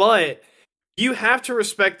offense, but you have to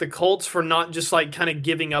respect the Colts for not just like kind of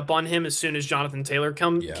giving up on him as soon as Jonathan Taylor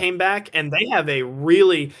came back. And they have a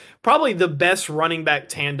probably the best running back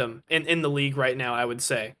tandem in the league right now, I would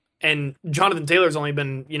say. And Jonathan Taylor's only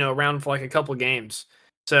been, around for like a couple games.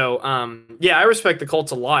 So, I respect the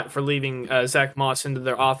Colts a lot for leaving Zach Moss into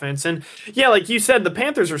their offense. And yeah, like you said, the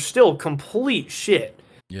Panthers are still complete shit.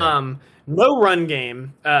 Yeah. No run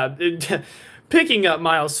game. Picking up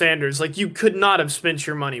Miles Sanders, like you could not have spent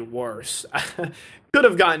your money worse. Could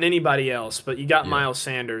have gotten anybody else, but you got Miles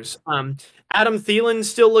Sanders. Adam Thielen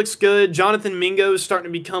still looks good. Jonathan Mingo is starting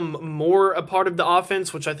to become more a part of the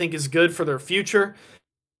offense, which I think is good for their future.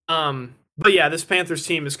 But yeah, this Panthers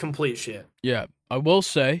team is complete shit. Yeah, I will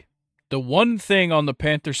say the one thing on the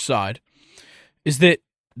Panthers side is that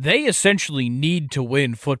they essentially need to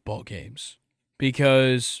win football games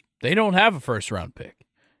because they don't have a first-round pick.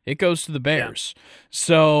 It goes to the Bears. Yeah.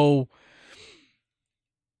 So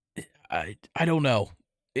I don't know.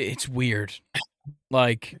 It's weird.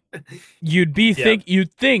 Like you'd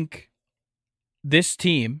think this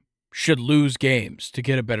team should lose games to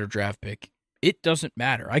get a better draft pick. It doesn't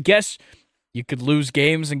matter. I guess you could lose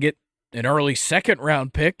games and get an early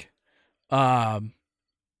second-round pick.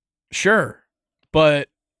 Sure. But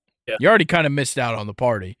you already kind of missed out on the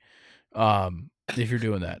party if you're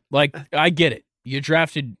doing that. Like, I get it. You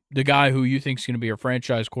drafted the guy who you think is going to be your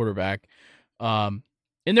franchise quarterback, and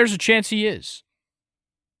there's a chance he is.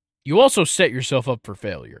 You also set yourself up for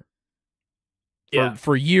failure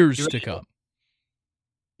for years to come.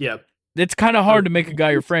 Yeah. It's kind of hard to make a guy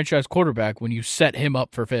your franchise quarterback when you set him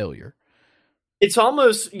up for failure. It's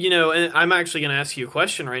almost, and I'm actually going to ask you a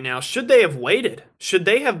question right now. Should they have waited? Should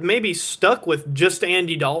they have maybe stuck with just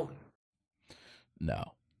Andy Dalton?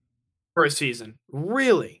 No. For a season?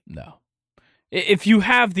 Really? No. If you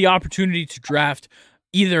have the opportunity to draft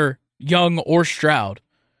either Young or Stroud,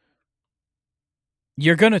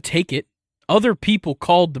 you're going to take it. Other people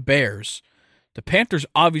called the Bears. The Panthers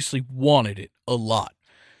obviously wanted it a lot.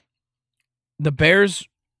 The Bears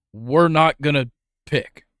were not going to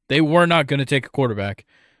pick. They were not going to take a quarterback.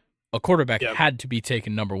 A quarterback Yep. had to be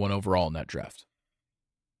taken number 1 overall in that draft.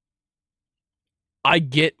 I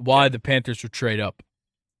get why the Panthers would trade up.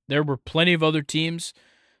 There were plenty of other teams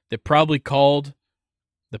that probably called.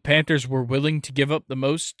 The Panthers were willing to give up the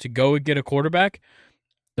most to go and get a quarterback.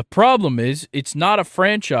 The problem is it's not a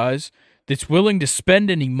franchise that's willing to spend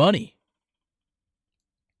any money.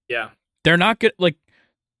 Yeah. They're not good. Like,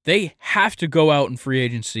 they have to go out in free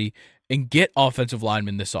agency and get offensive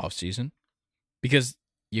linemen this offseason because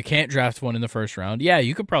you can't draft one in the first round. Yeah,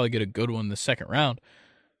 you could probably get a good one in the second round.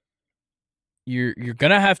 You're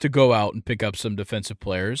going to have to go out and pick up some defensive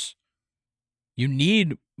players. You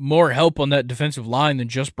need more help on that defensive line than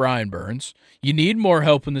just Brian Burns. You need more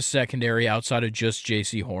help in the secondary outside of just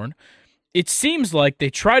J.C. Horn. It seems like they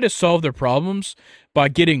try to solve their problems by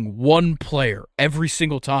getting one player every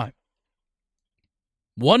single time.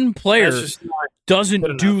 One player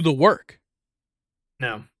doesn't do the work.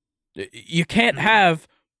 No. You can't have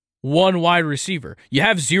one wide receiver. You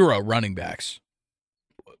have 0 running backs.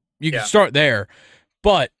 You can start there.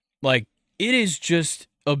 But, like, it is just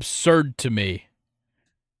absurd to me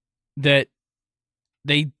that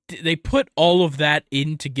they put all of that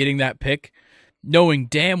into getting that pick, knowing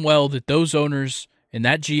damn well that those owners and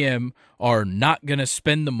that GM are not going to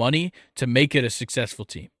spend the money to make it a successful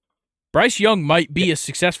team. Bryce Young might be a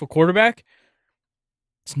successful quarterback.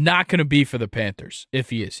 It's not going to be for the Panthers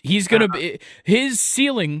if he is. He's going to be, his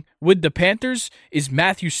ceiling with the Panthers is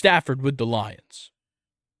Matthew Stafford with the Lions.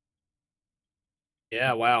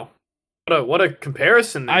 Yeah, wow. What a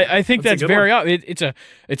comparison there. I think that's very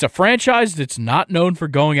it's a franchise that's not known for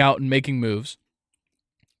going out and making moves.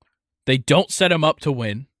 They don't set him up to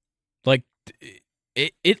win. Like,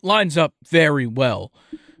 it lines up very well.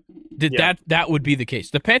 That would be the case.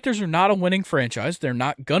 The Panthers are not a winning franchise. They're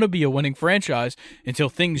not going to be a winning franchise until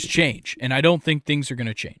things change, and I don't think things are going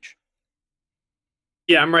to change.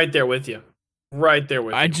 Yeah, I'm right there with you. Right there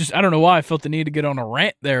with you. I don't know why I felt the need to get on a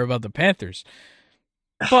rant there about the Panthers.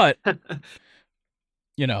 But,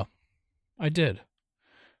 you know, I did.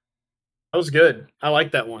 That was good. I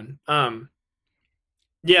like that one.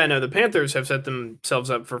 Yeah, no, the Panthers have set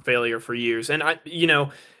themselves up for failure for years. And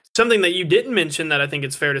something that you didn't mention that I think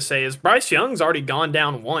it's fair to say is Bryce Young's already gone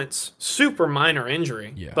down once. Super minor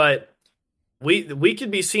injury. Yeah. But we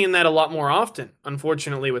could be seeing that a lot more often,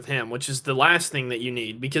 unfortunately, with him, which is the last thing that you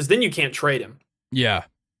need, because then you can't trade him. Yeah.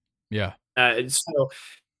 Yeah.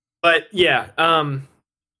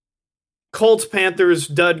 Colts, Panthers,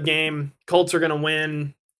 dud game. Colts are going to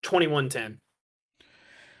win 21-10.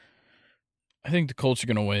 I think the Colts are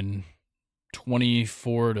going to win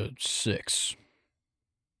 24-6.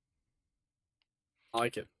 I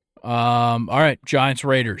like it. All right, Giants,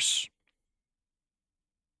 Raiders.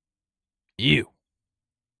 It's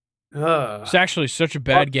actually such a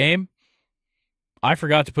bad game. I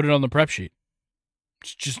forgot to put it on the prep sheet.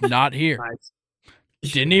 It's just not here. Nice.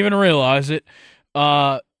 Didn't even realize it.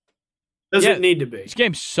 Doesn't need to be. This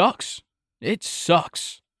game sucks. It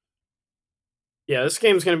sucks. Yeah, this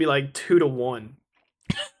game's going to be like 2-1.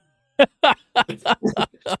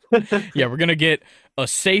 Yeah, we're going to get a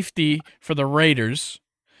safety for the Raiders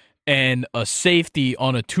and a safety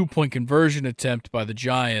on a 2-point conversion attempt by the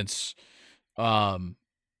Giants. And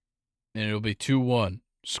it'll be 2-1.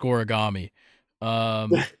 Scorigami.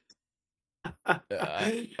 I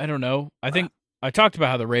don't know. I think I talked about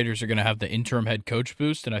how the Raiders are going to have the interim head coach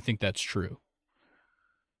boost, and I think that's true.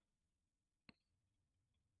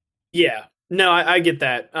 Yeah. No, I get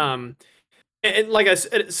that. And like I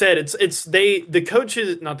said,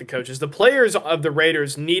 the players of the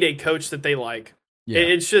Raiders need a coach that they like. Yeah.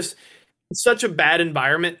 It's just such a bad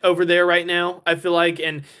environment over there right now, I feel like.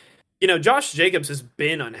 And, Josh Jacobs has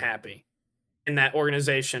been unhappy in that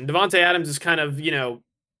organization. Devontae Adams is kind of,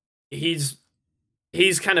 he's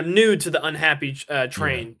kind of new to the unhappy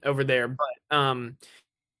train over there. But,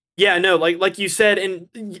 yeah, no, like you said,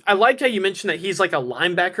 and I liked how you mentioned that he's like a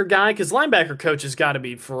linebacker guy, because linebacker coaches got to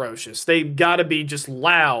be ferocious. They got to be just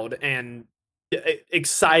loud and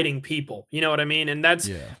exciting people. You know what I mean? And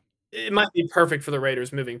it might be perfect for the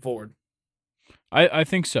Raiders moving forward. I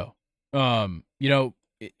think so.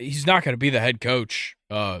 He's not going to be the head coach,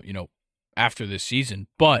 after this season,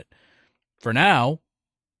 but for now,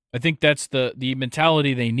 I think that's the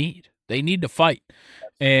mentality they need. They need to fight.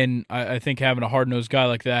 And I think having a hard-nosed guy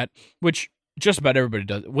like that, which just about everybody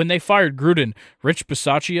does. When they fired Gruden, Rich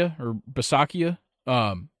Bisaccia,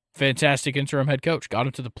 fantastic interim head coach, got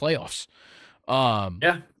him to the playoffs.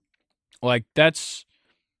 Like that's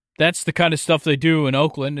the kind of stuff they do in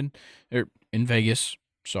Oakland or in Vegas.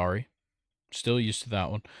 Sorry, still used to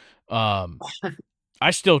that one.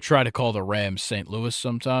 I still try to call the Rams St. Louis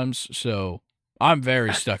sometimes, so I'm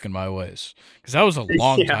very stuck in my ways because that was a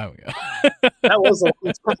long time ago. That was a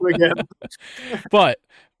long time ago. But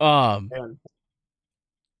Man.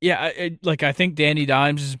 yeah, I think Danny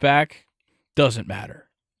Dimes is back. Doesn't matter.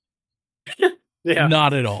 Yeah,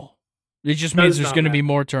 Not at all. It just means there's going to be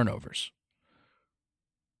more turnovers.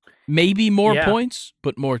 Maybe more points,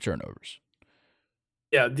 but more turnovers.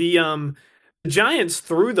 Yeah, the Giants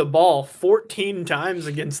threw the ball 14 times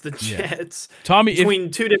against the Jets. Tommy,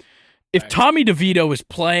 between two different. If Tommy DeVito is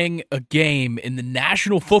playing a game in the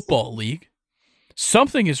National Football League,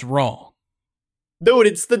 something is wrong. Dude,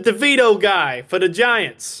 it's the DeVito guy for the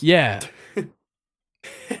Giants. Yeah.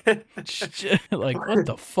 Like, what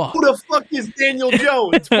the fuck? Who the fuck is Daniel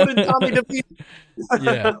Jones? Put in Tommy DeVito.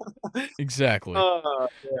 Yeah, exactly.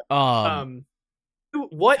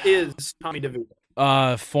 What is Tommy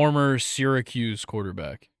DeVito? Former Syracuse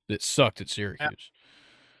quarterback that sucked at Syracuse.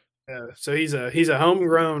 So he's a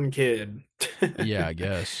homegrown kid. Yeah, I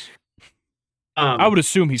guess. I would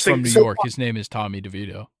assume he's from New York. His name is Tommy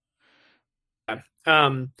DeVito.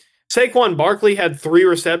 Saquon Barkley had 3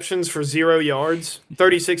 receptions for 0 yards,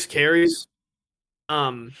 36 carries.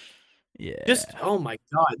 Yeah. Just oh my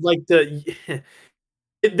god, like this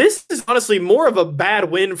is honestly more of a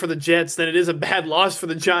bad win for the Jets than it is a bad loss for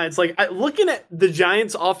the Giants. Like looking at the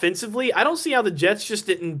Giants offensively, I don't see how the Jets just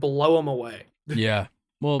didn't blow them away. Yeah.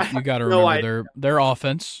 Well, you got to remember their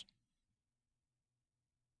offense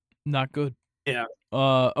not good. Yeah.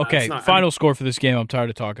 Okay. Final score for this game. I'm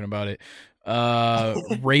tired of talking about it.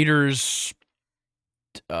 Raiders.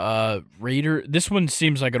 This one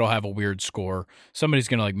seems like it'll have a weird score. Somebody's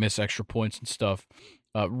gonna miss extra points and stuff.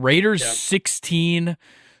 Raiders 16,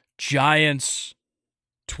 Giants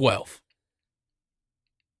 12.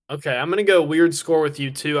 Okay, I'm gonna go weird score with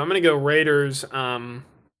you too. I'm gonna go Raiders.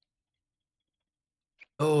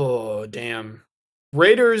 Oh damn,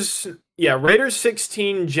 Raiders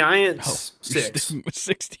 16, Giants 6.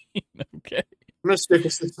 16. Okay. I'm gonna stick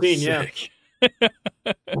with 16. Sick. Yeah.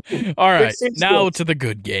 All right. Now to the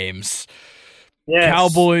good games. Yes.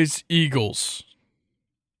 Cowboys, Eagles.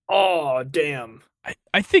 Oh damn.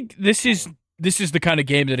 I think this is the kind of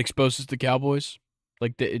game that exposes the Cowboys.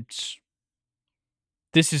 This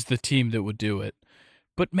is the team that would do it,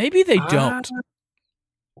 but maybe they don't.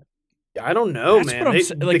 I don't know, man.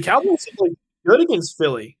 The Cowboys have played good against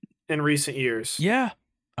Philly in recent years. Yeah,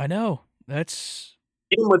 I know. That's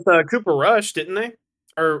even with Cooper Rush, didn't they?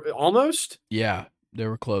 Or almost? Yeah, they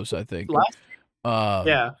were close, I think.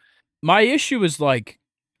 Yeah. My issue is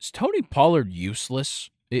is Tony Pollard useless?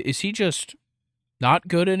 Is he just not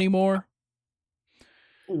good anymore?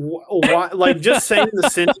 Why, just saying the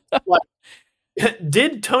sentence.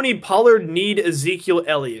 Did Tony Pollard need Ezekiel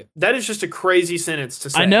Elliott? That is just a crazy sentence to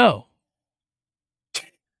say. I know.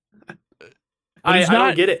 I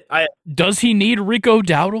don't get it. Does he need Rico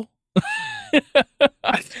Dowdle?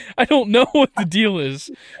 I don't know what the deal is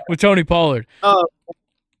with Tony Pollard.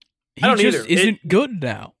 He just isn't good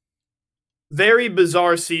now. Very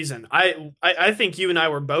bizarre season. I think you and I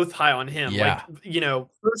were both high on him. Yeah.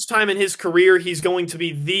 First time in his career, he's going to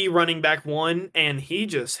be the running back 1, and he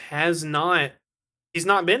just has not. He's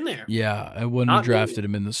not been there. Yeah, I wouldn't have drafted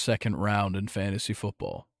him in the second round in fantasy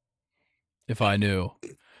football if I knew.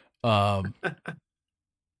 Yeah,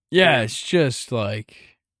 it's just I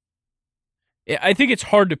think it's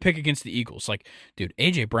hard to pick against the Eagles. Dude,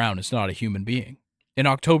 A.J. Brown is not a human being. In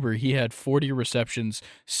October, he had 40 receptions,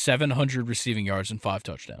 700 receiving yards, and 5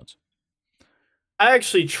 touchdowns. I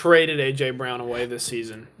actually traded A.J. Brown away this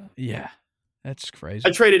season. Yeah, that's crazy.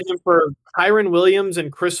 I traded him for Kyren Williams and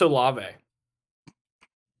Chris Olave.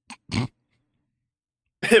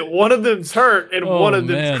 One of them's hurt, and one of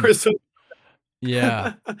them's Chris Olave.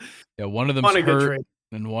 Yeah. Yeah, one of them's hurt,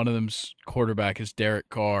 and one of them's quarterback is Derek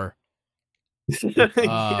Carr,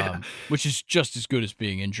 which is just as good as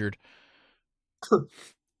being injured.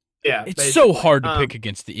 Yeah, it's basically so hard to pick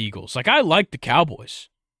against the Eagles. I like the Cowboys.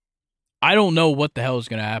 I don't know what the hell is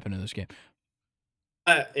going to happen in this game.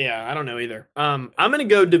 Yeah, I don't know either. I'm going to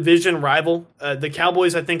go division rival. The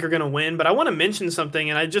Cowboys, I think, are going to win, but I want to mention something,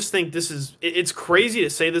 and I just think it's crazy to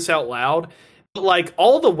say this out loud, but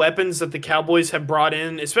all the weapons that the Cowboys have brought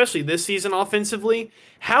in, especially this season offensively,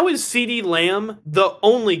 how is CeeDee Lamb the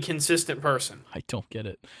only consistent person? I don't get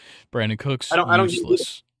it. Brandon Cooks, I don't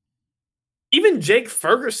useless. Even Jake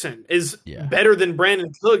Ferguson is better than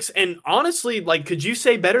Brandon Cooks, and honestly, could you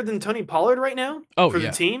say better than Tony Pollard right now for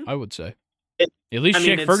the team? I would say. At least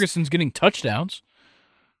Jake Ferguson's getting touchdowns.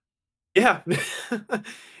 Yeah.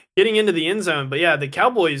 Getting into the end zone. But yeah, the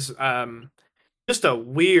Cowboys, just a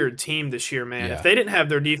weird team this year, man. Yeah. If they didn't have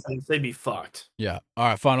their defense, they'd be fucked. Yeah. All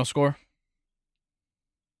right. Final score.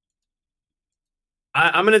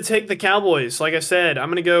 I'm going to take the Cowboys. Like I said, I'm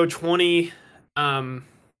going to go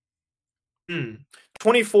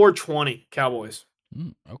 24-20 Cowboys.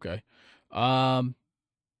 Okay.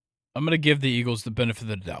 I'm gonna give the Eagles the benefit of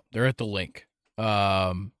the doubt. They're at the link.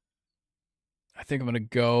 I think I'm gonna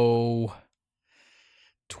go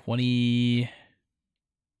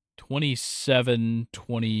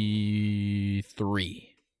 27-23.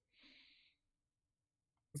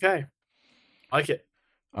 Okay. I like it.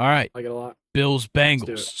 All right. I like it a lot. Bills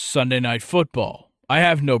Bengals Sunday Night Football. I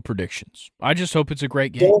have no predictions. I just hope it's a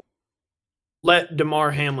great game. Let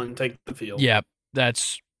DeMar Hamlin take the field. Yeah,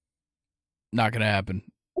 that's not gonna happen.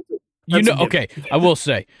 That's Okay, I will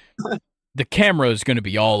say the camera is going to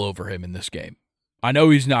be all over him in this game. I know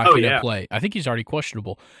he's not going to play. I think he's already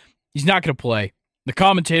questionable. He's not going to play. The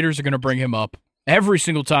commentators are going to bring him up every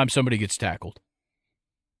single time somebody gets tackled.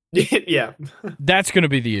 Yeah. That's going to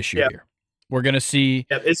be the issue here. We're going to see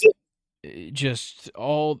we're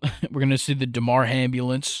going to see the DeMar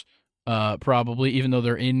ambulance probably, even though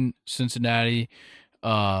they're in Cincinnati.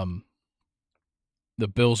 The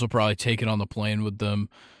Bills will probably take it on the plane with them.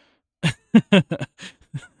 The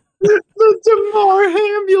DeMar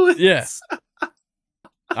ambulance. Yeah.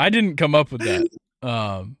 I didn't come up with that.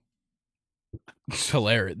 It's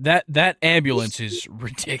hilarious. That ambulance is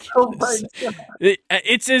ridiculous. Oh my God.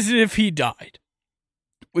 It's as if he died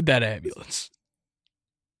with that ambulance.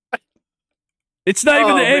 It's not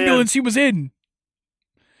even the ambulance he was in.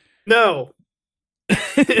 No.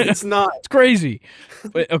 It's not. It's crazy.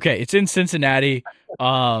 But, okay, it's in Cincinnati.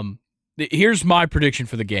 Here's my prediction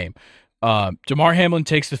for the game. DeMar Hamlin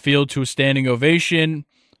takes the field to a standing ovation.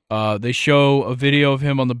 They show a video of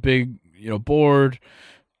him on the big, board.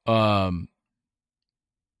 The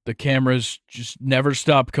cameras just never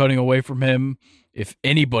stop cutting away from him. If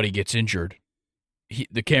anybody gets injured,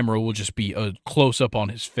 the camera will just be a close up on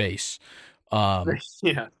his face.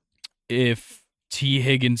 Yeah. If T.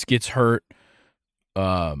 Higgins gets hurt,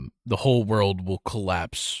 the whole world will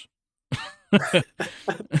collapse.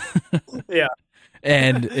 Yeah.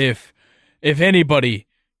 And if anybody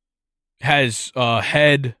has a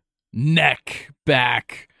head, neck,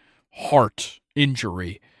 back, heart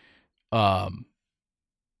injury, I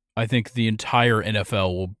think the entire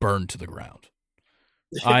NFL will burn to the ground.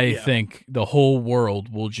 I think the whole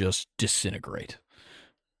world will just disintegrate.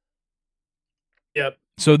 Yep.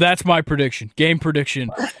 So that's my prediction. Game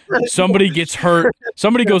prediction. Somebody gets hurt,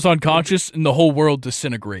 somebody goes unconscious, and the whole world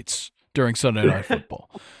disintegrates during Sunday Night Football.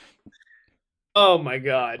 Oh my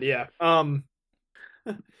God, yeah.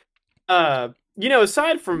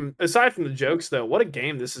 Aside from the jokes though, what a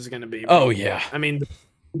game this is going to be. Oh yeah. I mean, the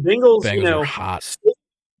Bengals are hot.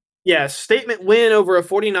 Statement win over a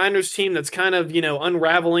 49ers team that's kind of,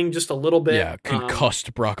 unraveling just a little bit. Yeah,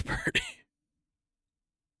 concussed Brock Purdy.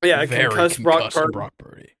 Yeah, concussed Brock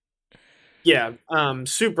Purdy. Yeah,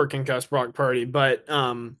 super concussed Brock Purdy. But,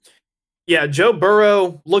 Joe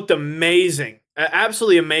Burrow looked amazing.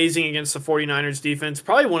 Absolutely amazing against the 49ers defense.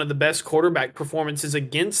 Probably one of the best quarterback performances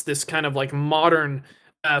against this kind of like modern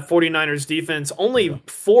 49ers defense. Only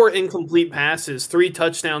 4 incomplete passes, 3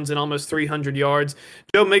 touchdowns, and almost 300 yards.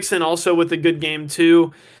 Joe Mixon also with a good game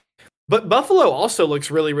too. But Buffalo also looks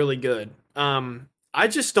really, really good. I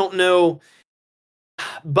just don't know.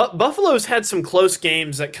 But Buffalo's had some close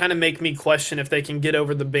games that kind of make me question if they can get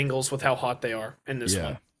over the Bengals with how hot they are in this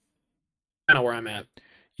one. Kind of where I'm at.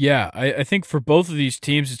 Yeah, I think for both of these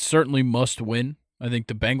teams, it's certainly must win. I think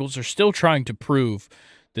the Bengals are still trying to prove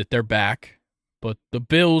that they're back, but the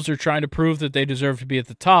Bills are trying to prove that they deserve to be at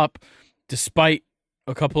the top despite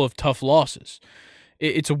a couple of tough losses.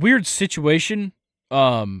 It's a weird situation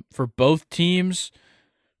for both teams.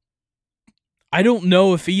 I don't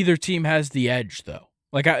know if either team has the edge, though.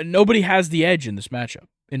 Nobody has the edge in this matchup,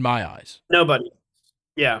 in my eyes. Nobody.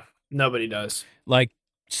 Yeah, nobody does.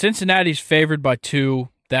 Cincinnati's favored by 2.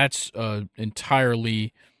 That's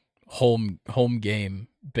entirely home game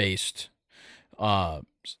based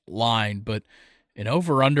line, but an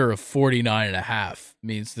over under of 49.5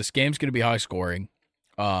 means this game's going to be high scoring.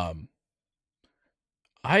 I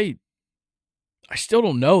still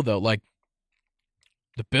don't know though. The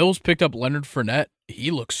Bills picked up Leonard Fournette.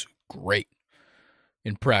 He looks great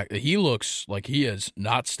in practice. He looks like he has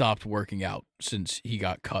not stopped working out since he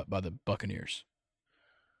got cut by the Buccaneers.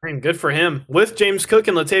 And good for him. With James Cook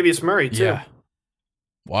and Latavius Murray, too. Yeah.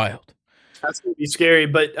 Wild. That's going to be scary.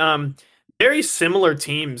 But very similar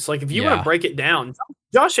teams. If you want to break it down,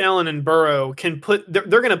 Josh Allen and Burrow they're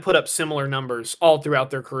going to put up similar numbers all throughout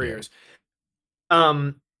their careers.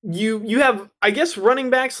 you have, I guess, running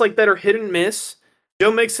backs like that are hit and miss.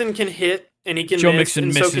 Joe Mixon can hit and he can Joe miss, Mixon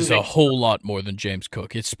and misses so a can whole lot more than James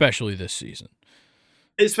Cook, especially this season.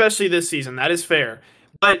 especially this season. That is fair.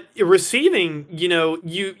 But receiving,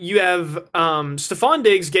 you have Stephon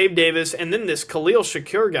Diggs, Gabe Davis, and then this Khalil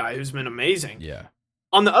Shakur guy who's been amazing. Yeah.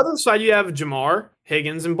 On the other side, you have Jamar,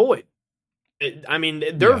 Higgins, and Boyd.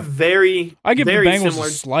 They're very, I give very the Bengals similar.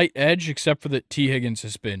 a slight edge, except for that T. Higgins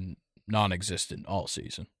has been non-existent all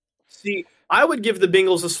season. See, I would give the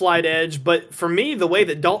Bengals a slight edge, but for me, the way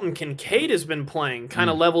that Dalton Kincaid has been playing kind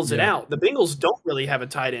of levels it out. The Bengals don't really have a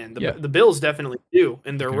tight end. The Bills definitely do,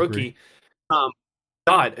 and their rookie.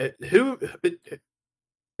 God,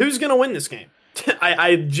 who's going to win this game?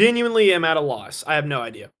 I genuinely am at a loss. I have no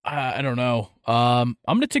idea. I don't know. I'm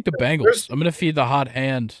going to take the Bengals. I'm going to feed the hot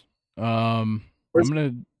hand. I'm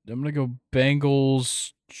gonna go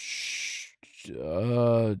Bengals.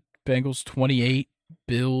 Bengals 28,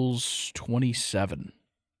 Bills 27.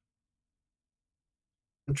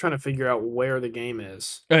 I'm trying to figure out where the game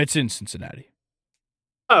is. It's in Cincinnati.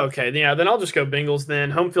 Oh, okay, yeah. Then I'll just go Bengals. Then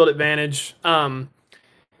home field advantage. At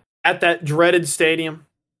that dreaded stadium,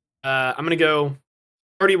 I'm gonna go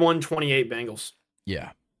 31-28 Bengals.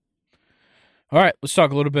 Yeah. All right, let's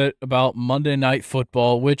talk a little bit about Monday Night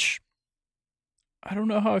Football, which I don't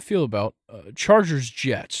know how I feel about.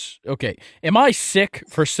 Chargers-Jets. Okay, am I sick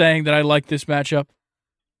for saying that I like this matchup?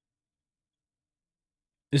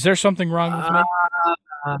 Is there something wrong with me?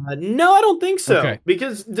 No, I don't think so. Okay.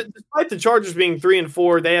 Because despite the Chargers being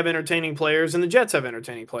 3-4, they have entertaining players, and the Jets have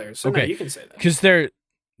entertaining players. So no, you can say that. Because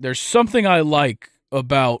there's something I like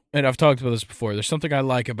about, and I've talked about this before, there's something I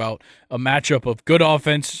like about a matchup of good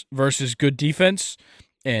offense versus good defense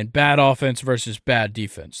and bad offense versus bad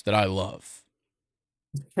defense that I love.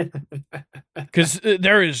 Because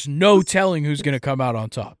there is no telling who's going to come out on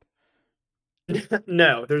top.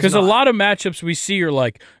 No, there's because a lot of matchups we see are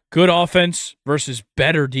like good offense versus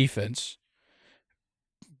better defense,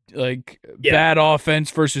 like bad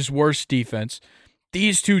offense versus worse defense.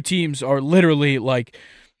 These two teams are literally like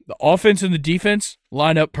the offense and the defense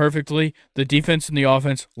line up perfectly. The defense and the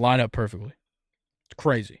offense line up perfectly. It's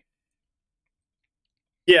crazy.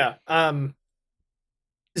 Yeah.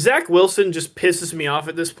 Zach Wilson just pisses me off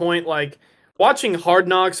at this point. Like, watching Hard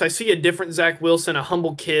Knocks, I see a different Zach Wilson, a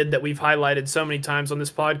humble kid that we've highlighted so many times on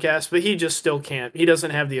this podcast, but he just still can't. He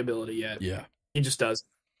doesn't have the ability yet. Yeah. He just does.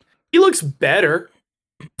 He looks better.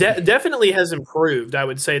 Definitely has improved, I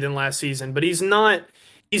would say, than last season, but he's not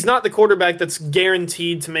the quarterback that's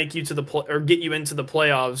guaranteed to make you to the or get you into the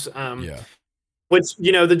playoffs. Which,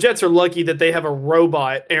 the Jets are lucky that they have a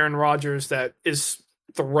robot, Aaron Rodgers, that is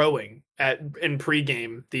throwing in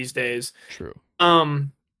pregame these days. True. I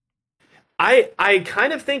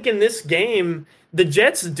kind of think in this game, the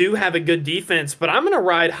Jets do have a good defense, but I'm going to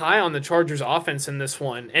ride high on the Chargers offense in this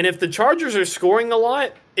one. And if the Chargers are scoring a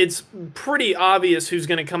lot, it's pretty obvious who's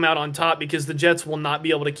going to come out on top because the Jets will not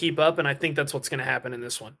be able to keep up, and I think that's what's going to happen in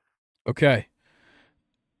this one. Okay.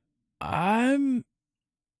 I'm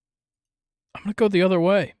going to go the other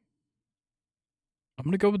way. I'm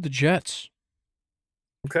going to go with the Jets.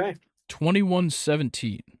 Okay.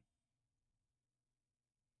 21-17.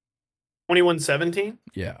 21-17?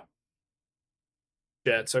 Yeah.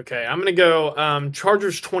 Jets, okay. I'm going to go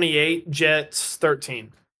Chargers 28, Jets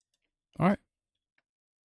 13. All right.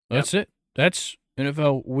 That's it. That's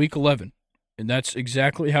NFL Week 11. And that's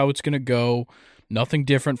exactly how it's going to go. Nothing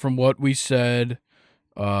different from what we said.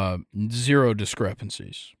 Zero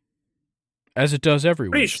discrepancies. As it does every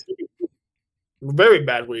week. Very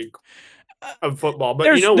bad week of football. But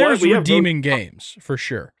there's redeeming games, for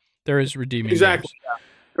sure. There is redeeming games. Exactly. Yeah.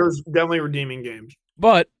 There's definitely redeeming games.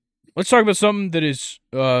 But let's talk about something that is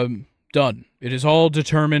done. It is all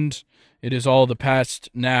determined. It is all the past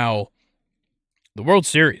now. The World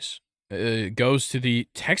Series goes to the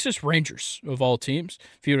Texas Rangers, of all teams.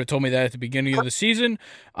 If you would have told me that at the beginning of the season,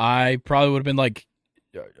 I probably would have been like,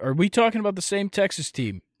 are we talking about the same Texas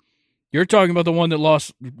team? You're talking about the one that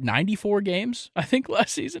lost 94 games, I think,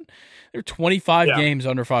 last season? They're 25 games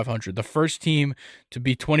under 500. The first team to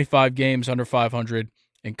be 25 games under 500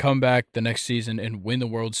 and come back the next season and win the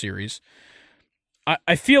World Series.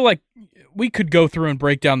 I feel like we could go through and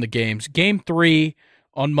break down the games. Game 3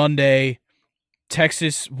 on Monday,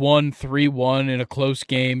 Texas won 3-1 in a close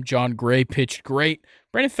game. John Gray pitched great.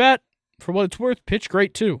 Brandon Pfaadt, for what it's worth, pitched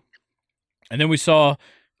great too. And then we saw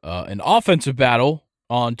an offensive battle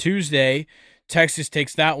on Tuesday. Texas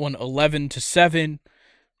takes that one 11-7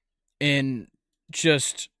 in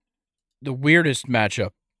just the weirdest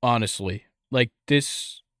matchup, honestly. Like,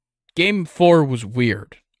 this Game 4 was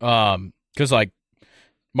weird because, like,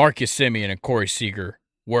 Marcus Semien and Corey Seager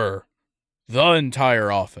were the entire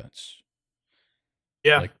offense.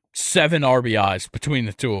 Yeah. Like 7 RBIs between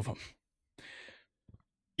the two of them.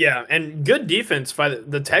 Yeah, and good defense by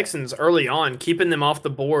the Texans early on, keeping them off the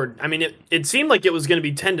board. I mean, it seemed like it was going to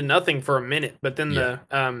be 10-0 for a minute, but then the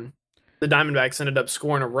Diamondbacks ended up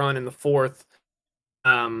scoring a run in the fourth.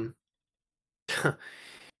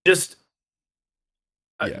 Just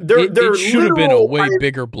it should have been a way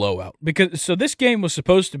bigger blowout, because this game was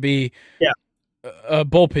supposed to be a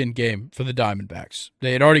bullpen game for the Diamondbacks.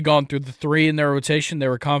 They had already gone through the 3 in their rotation. They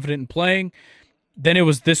were confident in playing. Then it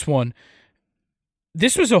was this one.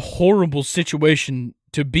 This was a horrible situation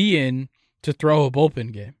to be in to throw a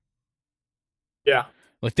bullpen game. Yeah.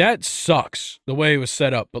 Like, that sucks the way it was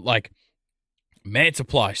set up. But, like,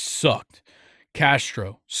 Mantiply sucked.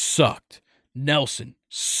 Castro sucked. Nelson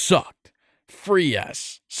sucked.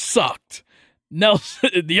 Frias sucked.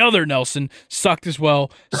 Nelson, the other Nelson, sucked as well.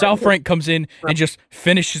 Sal Frank comes in and just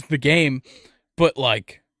finishes the game. But,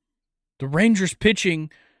 like, the Rangers pitching,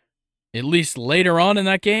 at least later on in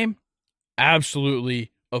that game,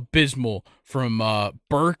 absolutely abysmal from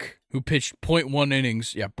Burke, who pitched 0.1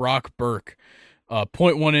 innings. Yeah, Brock Burke.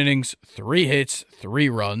 0.1 innings, 3 hits, 3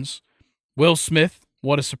 runs. Will Smith,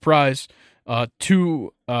 what a surprise. 1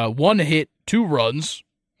 hit, 2 runs.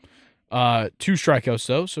 2 strikeouts,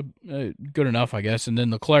 though, so good enough, I guess. And then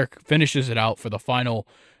Leclerc finishes it out for the final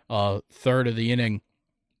third of the inning.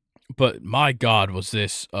 But my God, was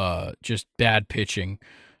this just bad pitching.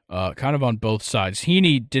 Kind of on both sides.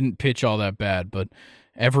 Heaney didn't pitch all that bad, but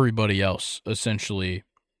everybody else essentially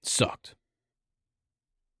sucked.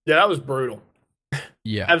 Yeah, that was brutal.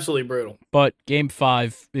 Yeah. Absolutely brutal. But Game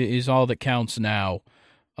 5 is all that counts now.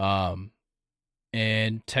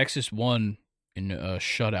 And Texas won in a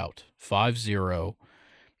shutout, 5-0.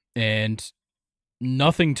 And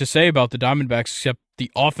nothing to say about the Diamondbacks except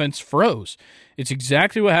the offense froze. It's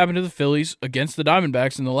exactly what happened to the Phillies against the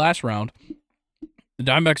Diamondbacks in the last round. The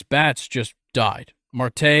Diamondbacks' bats just died.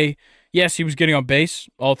 Marte, yes, he was getting on base,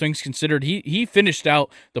 all things considered. He finished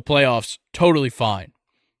out the playoffs totally fine.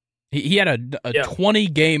 He had a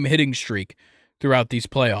 20-game hitting streak throughout these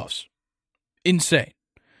playoffs. Insane.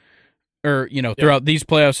 Or, throughout these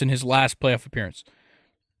playoffs in his last playoff appearance.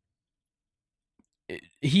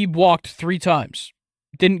 He walked 3 times.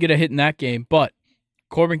 Didn't get a hit in that game, but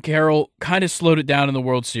Corbin Carroll kind of slowed it down in the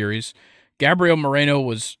World Series. Gabriel Moreno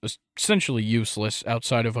was essentially useless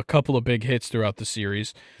outside of a couple of big hits throughout the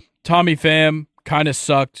series. Tommy Pham kind of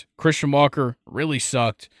sucked. Christian Walker really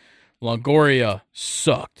sucked. Longoria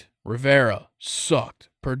sucked. Rivera sucked.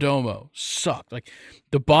 Perdomo sucked. Like,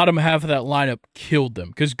 the bottom half of that lineup killed them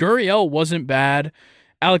because Gurriel wasn't bad.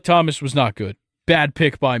 Alek Thomas was not good. Bad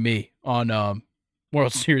pick by me on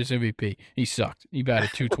World Series MVP. He sucked. He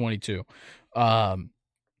batted .222.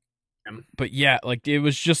 But yeah, like, it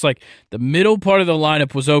was just like the middle part of the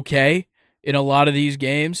lineup was okay in a lot of these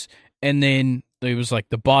games, and then it was like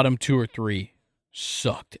the bottom 2 or 3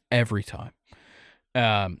 sucked every time.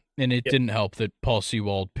 And it didn't help that Paul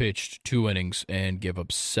Sewald pitched 2 innings and gave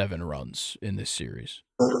up 7 runs in this series.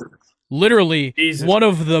 Literally one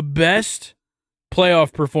of the best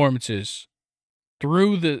playoff performances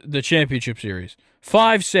through the championship series.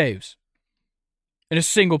 5 saves in a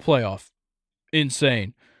single playoff.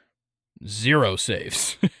 Insane. 0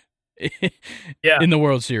 saves in the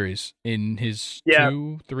World Series in his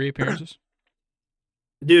 2-3 appearances.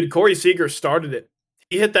 Dude, Corey Seager started it.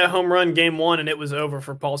 He hit that home run Game 1, and it was over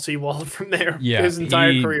for Paul Sewald from there. Yeah, his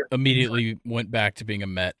entire career. Immediately went back to being a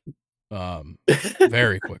Met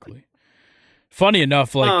very quickly. Funny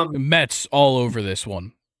enough, like, Mets all over this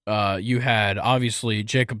one. You had, obviously,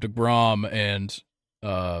 Jacob deGrom and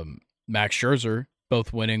Max Scherzer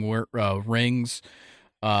both winning rings,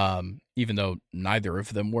 even though neither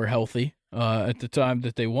of them were healthy at the time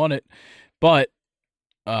that they won it. But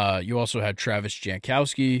you also had Travis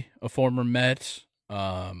Jankowski, a former Met,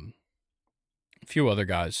 a few other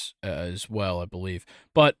guys as well, I believe.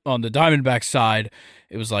 But on the Diamondback side,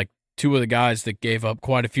 it was like 2 of the guys that gave up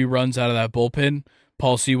quite a few runs out of that bullpen,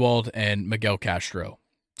 Paul Sewald and Miguel Castro,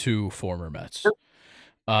 2 former Mets.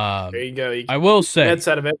 There you go. I will say, Mets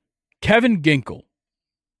out of it. Kevin Ginkel,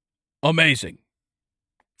 amazing,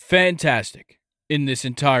 fantastic in this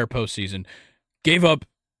entire postseason, gave up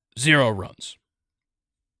 0 runs.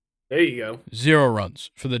 There you go. 0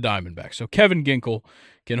 runs for the Diamondbacks. So Kevin Ginkel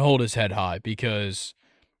can hold his head high because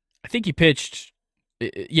I think he pitched,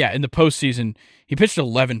 in the postseason, he pitched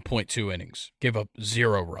 11.2 innings, gave up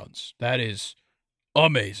 0 runs. That is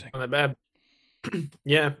amazing. Not that bad.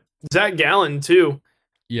 Yeah. Zach Gallen, too.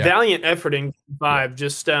 Yeah. Valiant effort in 5.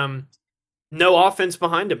 Just no offense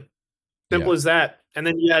behind him. Simple as that. And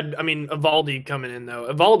then you had, I mean, Evaldi coming in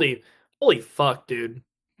though. Evaldi, holy fuck, dude!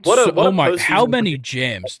 So, What oh a my, how postseason for many him,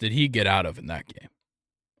 jams did he get out of in that game?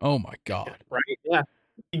 Oh my God. right? Yeah,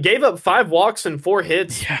 he gave up 5 walks and 4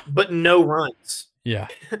 hits, Yeah. but no runs. Yeah.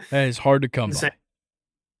 That is hard to come Insane.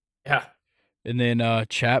 by. Yeah, And then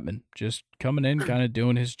Chapman just coming in, kind of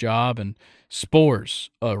doing his job, and Spores,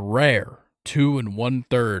 a rare 2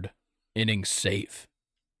 1/3 inning save.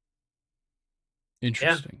 yeah.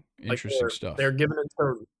 Interesting. Like Interesting stuff. they're giving it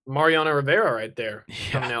to Mariano Rivera right there,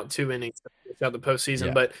 coming Yeah. out 2 innings to finish out the postseason.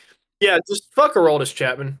 Yeah. But yeah, just fuck Aroldis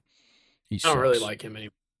Chapman. He I don't really sucks. like him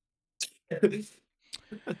anymore.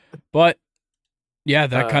 But yeah,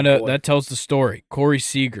 that kind of Boy. that tells the story. Corey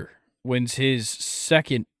Seager wins his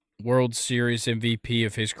second World Series MVP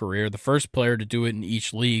of his career, the first player to do it in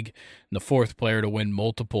each league, and the fourth player to win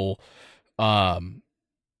multiple.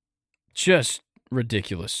 Just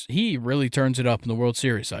ridiculous. He really turns it up in the World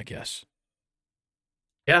Series, I guess.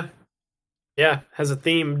 Yeah, yeah, has a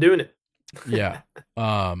theme doing it. Yeah.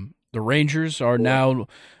 The Rangers are now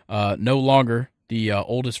no longer the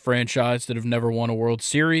oldest franchise that have never won a World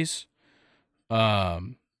Series.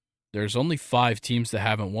 There's only 5 teams that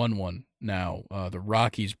haven't won one now. The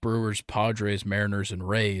Rockies, Brewers, Padres, Mariners, and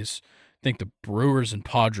Rays. I think the Brewers and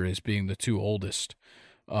Padres being the 2 oldest.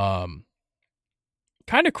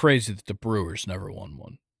 Kind of crazy that the Brewers never won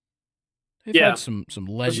one. They've had some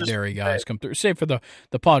legendary guys come through. Save for the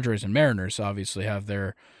Padres and Mariners, obviously have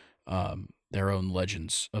their own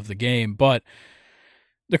legends of the game. But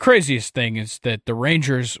the craziest thing is that the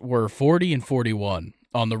Rangers were 40-41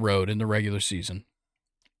 on the road in the regular season,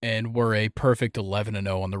 and were a perfect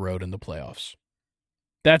 11-0 on the road in the playoffs.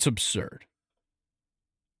 That's absurd.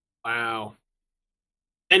 Wow.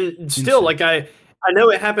 And still, like I know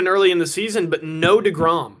it happened early in the season, but no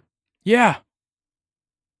DeGrom. Yeah.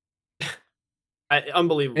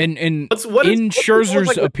 Unbelievable. And in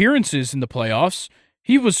Scherzer's appearances in the playoffs,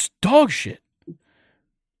 he was dog shit.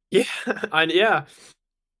 Yeah.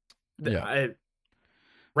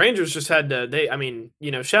 Rangers just had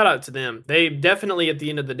to, shout out to them. They definitely at the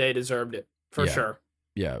end of the day deserved it, for sure.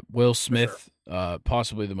 Yeah. Will Smith,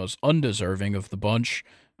 possibly the most undeserving of the bunch,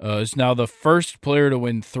 is now the first player to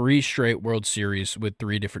win 3 straight World Series with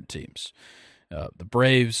 3 different teams. The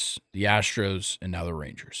Braves, the Astros, and now the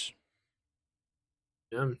Rangers.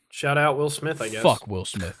 Yeah, shout out Will Smith, I guess. Fuck Will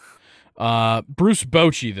Smith. Bruce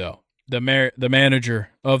Bochy, though, the manager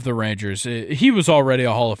of the Rangers, he was already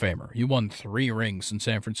a Hall of Famer. He won 3 rings in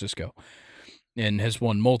San Francisco and has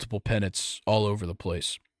won multiple pennants all over the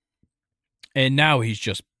place. And now he's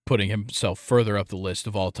just putting himself further up the list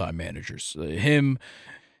of all-time managers. Him,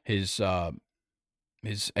 his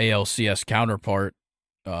ALCS counterpart,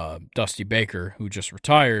 Dusty Baker, who just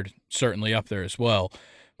retired, certainly up there as well.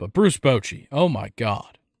 But Bruce Bochy, oh my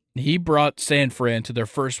God. He brought San Fran to their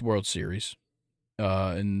first World Series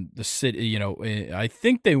in the city. I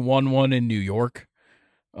think they won one in New York.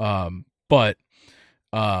 But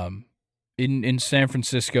in San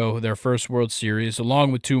Francisco, their first World Series,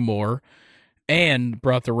 along with 2 more, and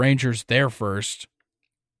brought the Rangers their first.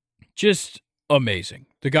 Just amazing.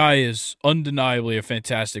 The guy is undeniably a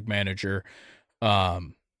fantastic manager.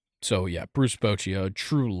 So yeah, Bruce Bochy, a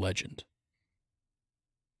true legend.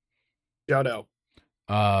 Shout out.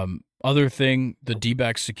 Other thing, the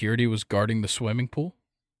D-back security was guarding the swimming pool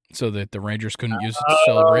so that the Rangers couldn't use it to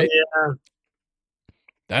celebrate. Yeah.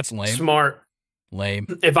 That's lame. Smart. Lame.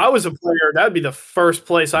 If I was a player, that would be the first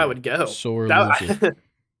place I would go. Sore loser.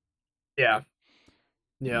 Yeah.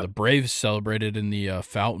 Yeah. The Braves celebrated in the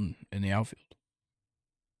fountain in the outfield.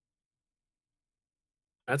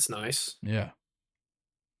 That's nice. Yeah.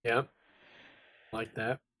 Yeah. Like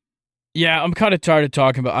that. Yeah, I'm kind of tired of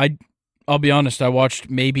talking about I'll be honest, I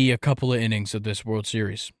watched maybe a couple of innings of this World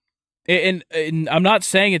Series. And I'm not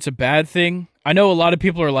saying it's a bad thing. I know a lot of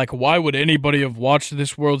people are like, why would anybody have watched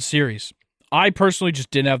this World Series? I personally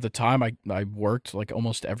just didn't have the time. I worked like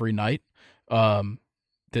almost every night that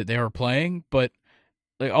they were playing. But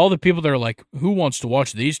like all the people that are like, who wants to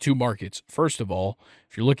watch these 2 markets? First of all,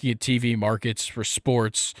 if you're looking at TV markets for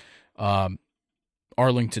sports,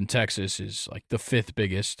 Arlington, Texas is like the 5th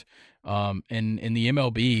biggest. And in the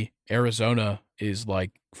MLB, Arizona is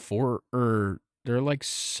like they're like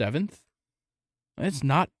 7th. That's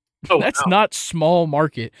not not small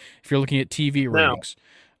market if you're looking at TV ratings.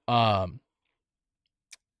 Or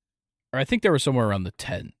I think they were somewhere around the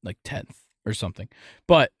 10th or something.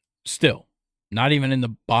 But still, not even in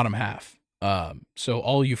the bottom half. So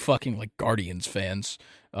all you fucking like Guardians fans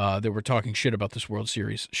that were talking shit about this World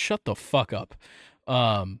Series, shut the fuck up.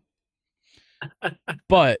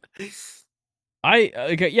 But I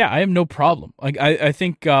have no problem. Like I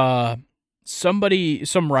think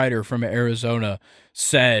some writer from Arizona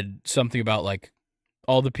said something about like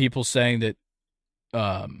all the people saying that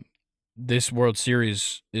this World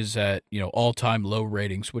Series is at, all-time low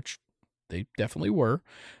ratings, which they definitely were.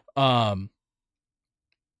 They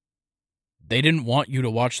didn't want you to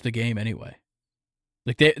watch the game anyway.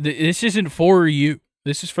 Like this isn't for you.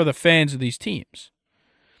 This is for the fans of these teams.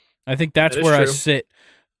 I think that's where I sit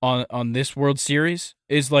on this World Series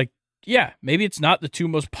is like, yeah, maybe it's not the two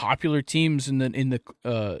most popular teams in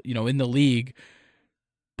the league,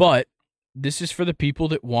 but this is for the people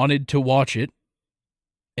that wanted to watch it,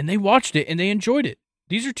 and they watched it and they enjoyed it.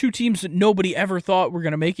 These are two teams that nobody ever thought were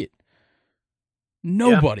going to make it.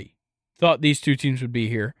 Nobody thought these two teams would be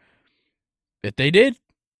here, but they did.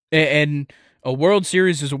 And a World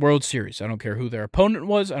Series is a World Series. I don't care who their opponent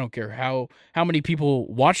was. I don't care how many people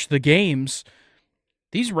watched the games.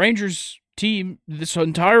 These Rangers team, this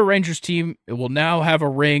entire Rangers team, it will now have a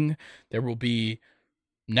ring. There will be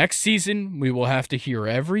next season, we will have to hear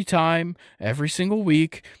every single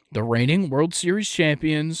week, the reigning World Series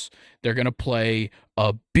champions. They're going to play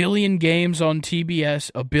 1 billion games on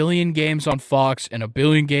TBS, 1 billion games on Fox, and 1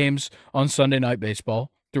 billion games on Sunday Night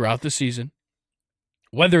Baseball throughout the season,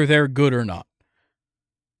 whether they're good or not.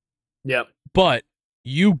 Yep. But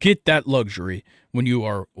you get that luxury when you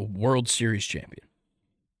are a World Series champion.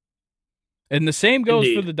 And the same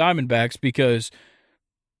goes for the Diamondbacks, because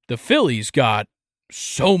the Phillies got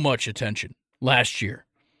so much attention last year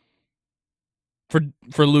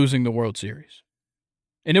for losing the World Series.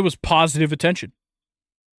 And it was positive attention.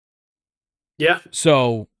 Yeah.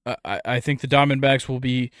 So I think the Diamondbacks will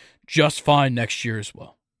be just fine next year as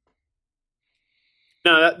well.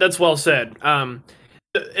 No, that's well said.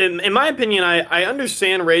 In my opinion, I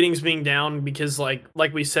understand ratings being down because,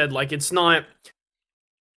 like we said, like it's not,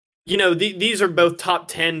 these are both top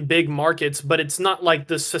 10 big markets, but it's not like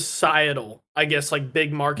the societal, I guess, like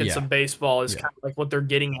big markets of baseball is kind of like what they're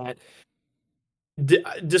getting at.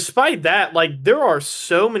 Despite that, like there are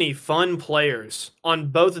so many fun players on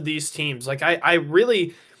both of these teams. Like I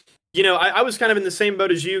really, I was kind of in the same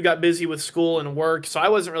boat as you, got busy with school and work, so I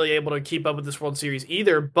wasn't really able to keep up with this World Series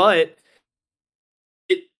either, but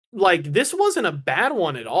this wasn't a bad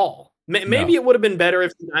one at all. Maybe it would have been better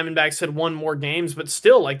if the Diamondbacks had won more games, but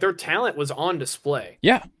still, like their talent was on display.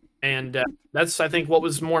 Yeah, and that's I think what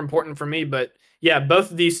was more important for me. But yeah,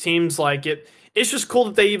 both of these teams, like it's just cool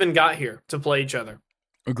that they even got here to play each other.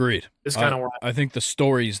 Agreed. It's kind of I think the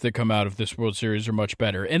stories that come out of this World Series are much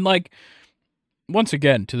better. And like, once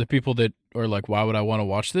again, to the people that are like, why would I want to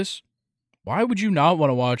watch this? Why would you not want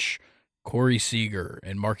to watch Corey Seager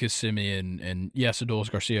and Marcus Semien? And yes,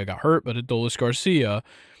 Adolis Garcia got hurt, but Adolis Garcia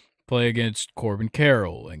play against Corbin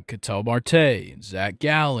Carroll and Ketel Marte and Zach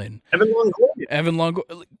Gallen. Evan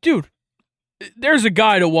Longoria. Dude, there's a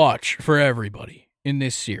guy to watch for everybody in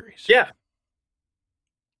this series. Yeah.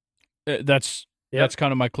 That's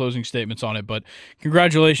kind of my closing statements on it, but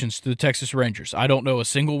congratulations to the Texas Rangers. I don't know a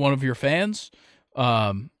single one of your fans,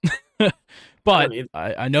 but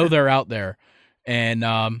I know they're out there,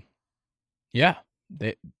 and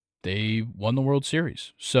they won the World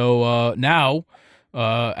Series. So now,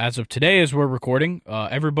 as of today, as we're recording,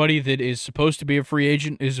 everybody that is supposed to be a free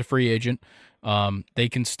agent is a free agent. They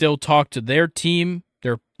can still talk to their team,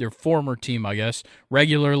 their former team, I guess,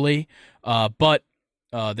 regularly, but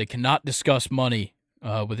they cannot discuss money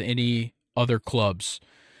with any other clubs.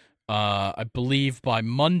 I believe by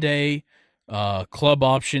Monday, club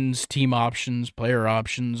options, team options, player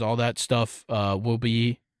options, all that stuff will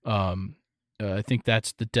be. I think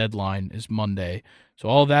that's the deadline is Monday. So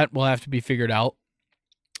all that will have to be figured out.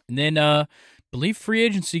 And then I believe free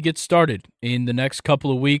agency gets started in the next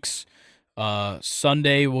couple of weeks.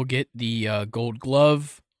 Sunday we'll get the Gold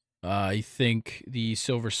Glove. I think the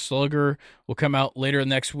Silver Slugger will come out later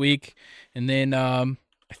next week. And then I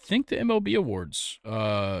think the MLB Awards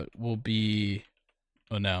will be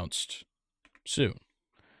announced soon.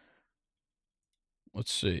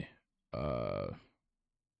 Let's see. So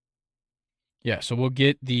we'll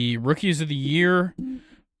get the Rookies of the Year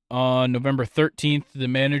on November 13th, the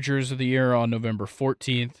Managers of the Year on November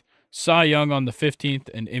 14th, Cy Young on the 15th,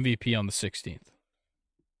 and MVP on the 16th.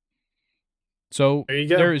 So there you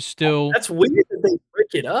go. There is still... That's weird that they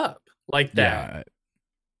break it up like that. Yeah.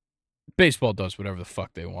 Baseball does whatever the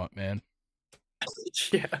fuck they want, man.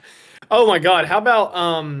 Yeah. Oh my God. How about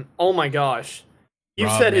oh my gosh. You've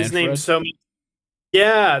Rob said his Manfred? name so many.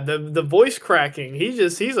 Yeah, the voice cracking. He's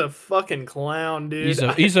a fucking clown, dude.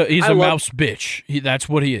 He's a mouse bitch. That's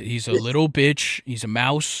what he is. He's a little bitch. He's a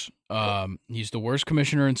mouse. He's the worst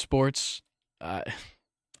commissioner in sports. Man.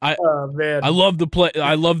 I love the play.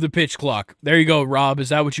 I love the pitch clock. There you go, Rob. Is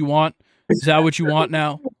that what you want? Is that what you want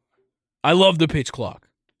now? I love the pitch clock.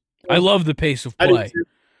 I love the pace of I do play. too.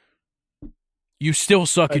 You still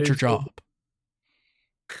suck I at do your too. job.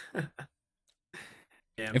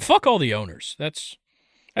 Yeah. And fuck all the owners. That's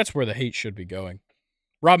where the hate should be going.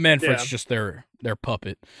 Rob Manfred's Yeah. just their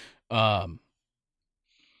puppet. I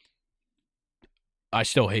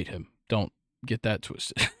still hate him. Don't get that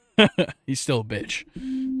twisted. He's still a bitch.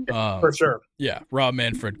 For sure. Yeah, Rob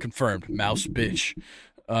Manfred confirmed. Mouse bitch.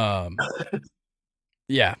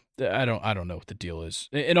 Yeah, I don't know what the deal is.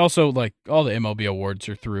 And also, like, all the MLB awards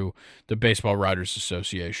are through the Baseball Writers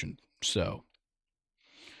Association. So,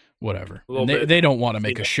 whatever. A little And bit. they don't want to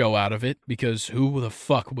make Yeah. a show out of it because who the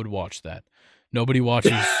fuck would watch that? Nobody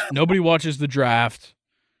watches the draft.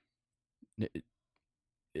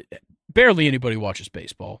 Barely anybody watches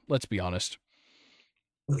baseball. Let's be honest.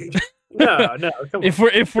 No, come on.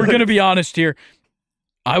 If we're gonna be honest here,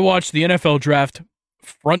 I watch the NFL draft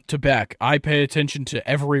front to back. I pay attention to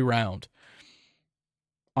every round.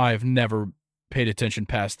 I've never paid attention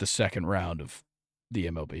past the second round of the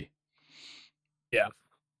MLB. Yeah.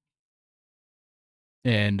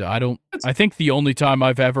 And I think the only time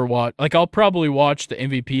I've ever watched, like, I'll probably watch the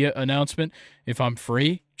MVP announcement if I'm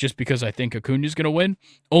free, just because I think Acuna's going to win.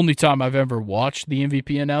 Only time I've ever watched the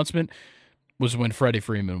MVP announcement was when Freddie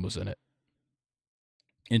Freeman was in it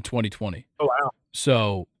in 2020. Oh, wow.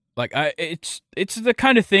 So, like, it's the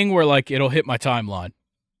kind of thing where, like, it'll hit my timeline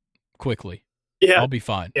quickly. Yeah. I'll be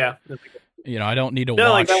fine. Yeah. You know, I don't need to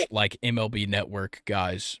No, watch like like MLB Network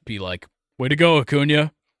guys be like, "Way to go,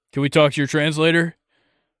 Acuna! Can we talk to your translator?"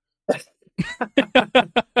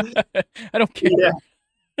 I don't care. Yeah.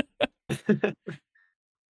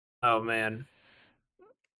 Oh, man.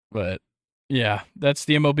 But yeah, that's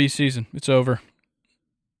the MLB season. It's over.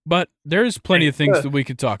 But there's plenty of things that we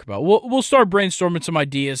can talk about. We'll start brainstorming some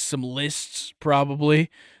ideas, some lists probably.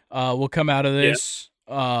 Will come out of this.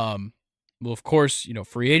 Well, of course, you know,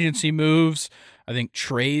 free agency moves. I think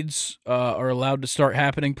trades are allowed to start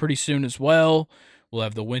happening pretty soon as well. We'll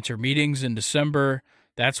have the winter meetings in December.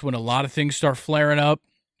 That's when a lot of things start flaring up.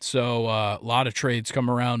 So a lot of trades come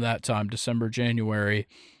around that time, December, January.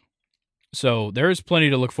 So there is plenty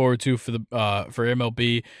to look forward to for the for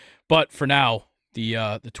MLB. But for now, the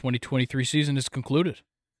 2023 season is concluded.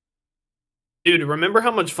 Dude, remember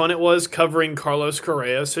how much fun it was covering Carlos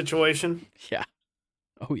Correa's situation? Yeah.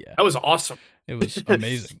 Oh yeah. That was awesome. It was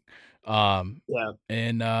amazing. Yeah.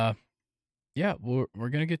 And yeah, we're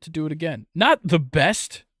gonna get to do it again. Not the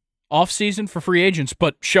best off season for free agents,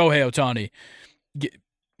 but Shohei Ohtani.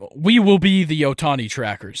 We will be the Ohtani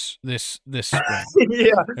trackers this spring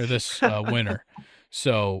Yeah. or this winter.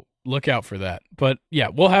 So look out for that. But yeah,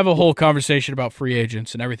 we'll have a whole conversation about free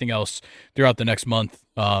agents and everything else throughout the next month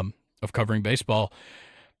of covering baseball.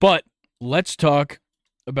 But let's talk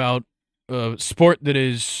about a sport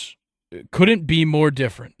that couldn't be more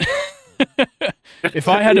different. If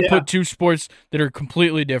I had to put two sports that are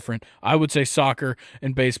completely different, I would say soccer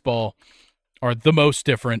and baseball are the most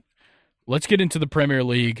different. Let's get into the Premier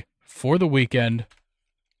League for the weekend.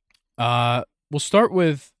 We'll start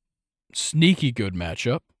with sneaky good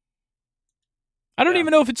matchup. I don't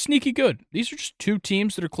even know if it's sneaky good. These are just two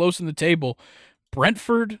teams that are close in the table.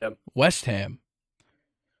 Brentford, West Ham.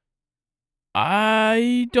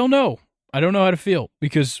 I don't know. I don't know how to feel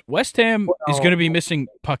because West Ham is going to be missing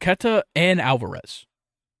Paqueta and Alvarez.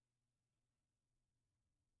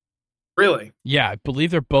 Really? Yeah, I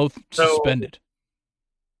believe they're both suspended.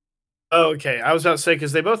 Oh, okay. I was about to say,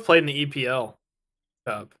 because they both played in the EPL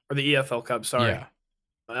Cup, or the EFL Cup, sorry,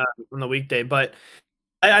 on the weekday. But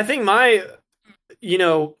I think my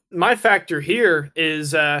factor here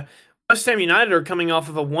is West Ham United are coming off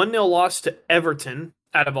of a 1-0 loss to Everton,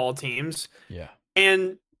 out of all teams. Yeah.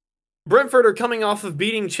 And Brentford are coming off of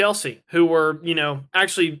beating Chelsea, who were,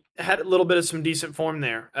 actually had a little bit of some decent form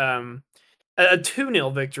there. A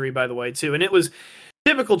 2-0 victory, by the way, too. And it was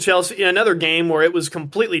typical Chelsea, another game where it was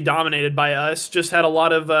completely dominated by us, just had a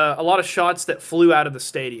lot of shots that flew out of the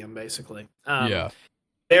stadium, basically. Very,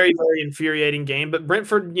 very infuriating game. But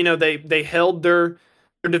Brentford, they held their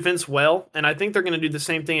defense well, and I think they're going to do the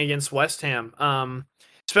same thing against West Ham.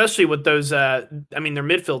 Especially with those, their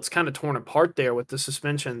midfield's kind of torn apart there with the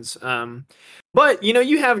suspensions. But,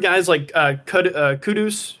 you have guys like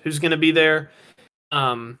Kudus, who's going to be there.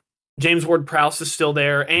 James Ward-Prowse is still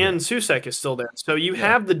there, and Susek is still there. So you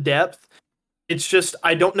have the depth. It's just,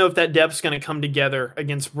 I don't know if that depth's going to come together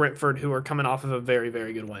against Brentford, who are coming off of a very,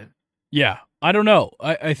 very good win. Yeah, I don't know.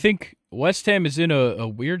 I think West Ham is in a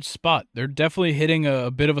weird spot. They're definitely hitting a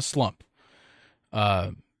bit of a slump.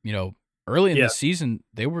 Early in the season,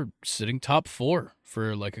 they were sitting top 4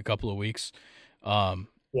 for like a couple of weeks.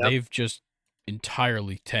 Yep. They've just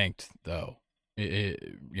entirely tanked, though.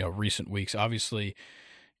 Recent weeks. Obviously,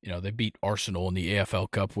 they beat Arsenal in the AFL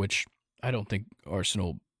Cup, which I don't think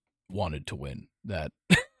Arsenal wanted to win that.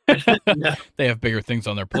 No. They have bigger things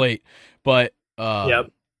on their plate. But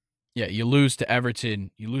Yep. yeah, you lose to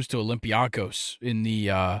Everton, you lose to Olympiacos in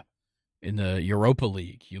the Europa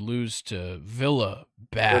League. You lose to Villa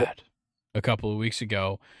bad a couple of weeks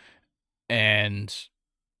ago. And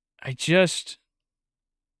I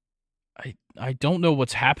don't know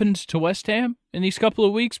what's happened to West Ham in these couple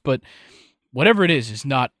of weeks, but whatever it is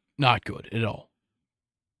not good at all.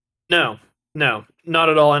 No, not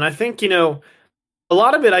at all. And I think, a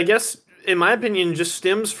lot of it, I guess, in my opinion, just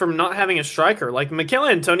stems from not having a striker. Like Mikel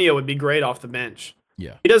Antonio would be great off the bench.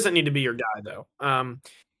 Yeah. He doesn't need to be your guy, though.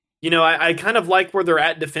 I kind of like where they're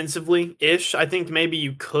at defensively-ish. I think maybe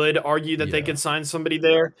you could argue that they could sign somebody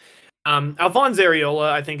there. Alphonse Areola,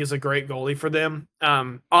 I think, is a great goalie for them.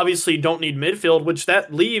 Obviously, don't need midfield, which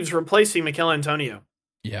that leaves replacing Mikel Antonio.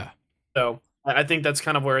 Yeah. So I think that's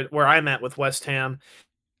kind of where I'm at with West Ham.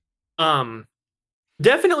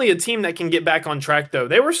 Definitely a team that can get back on track, though.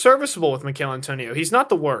 They were serviceable with Mikel Antonio. He's not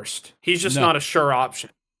the worst. He's just not a sure option.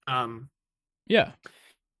 Yeah.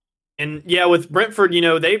 And yeah, with Brentford,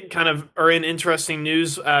 they kind of are in interesting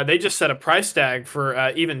news. They just set a price tag for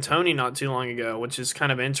Even Tony not too long ago, which is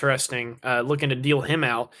kind of interesting, looking to deal him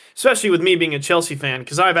out, especially with me being a Chelsea fan,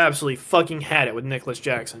 because I've absolutely fucking had it with Nicholas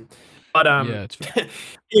Jackson. But yeah, it's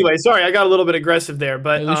anyway, sorry, I got a little bit aggressive there.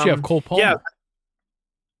 But at least you have Cole Palmer. Yeah,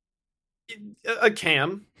 a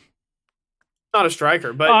cam. Not a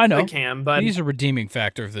striker, but I know. a cam. But he's a redeeming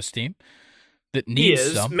factor of this team that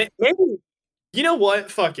needs some. Maybe. You know what?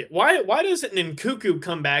 Fuck it. Why doesn't Nkunku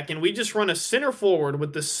come back and we just run a center forward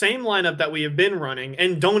with the same lineup that we have been running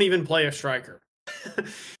and don't even play a striker?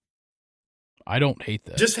 I don't hate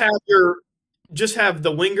that. Just have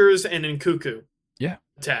the wingers and Nkunku. Yeah.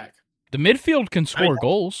 Attack. The midfield can score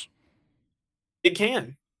goals. It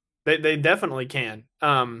can. They definitely can.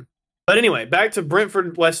 But anyway, back to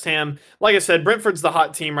Brentford, West Ham. Like I said, Brentford's the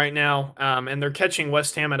hot team right now, and they're catching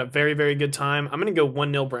West Ham at a very, very good time. I'm going to go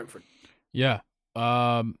 1-0 Brentford. Yeah.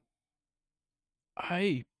 I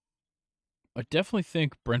definitely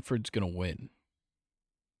think Brentford's going to win.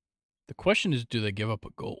 The question is, do they give up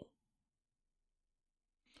a goal?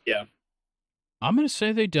 Yeah. I'm going to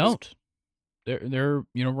say they don't. They're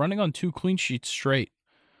running on 2 clean sheets straight.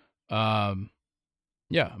 Yeah, I'm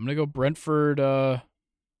going to go Brentford. I'm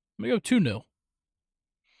going to go 2-0.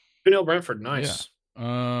 2-0 Brentford. Nice.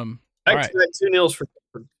 Yeah. Back to that 2-0s for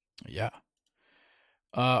Brentford. Yeah.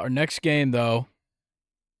 Our next game, though,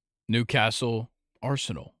 Newcastle,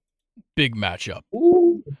 Arsenal. Big matchup.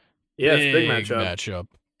 Ooh. Yes, big matchup.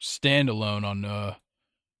 Standalone on, I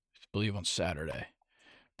believe, on Saturday.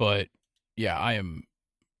 But, yeah, I'm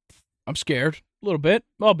scared a little bit,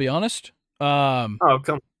 I'll be honest. Come.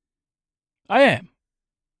 I am.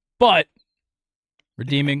 But,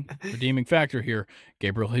 redeeming factor here,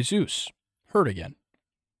 Gabriel Jesus, hurt again.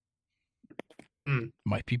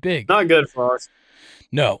 Might be big. Not good for us.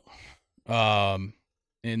 No. And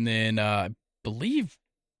then I believe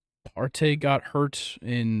Partey got hurt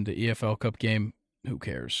in the EFL Cup game. Who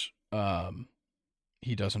cares?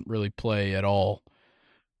 He doesn't really play at all.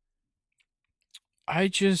 I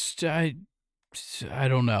don't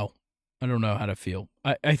know. I don't know how to feel.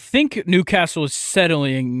 I think Newcastle is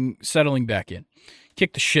settling back in.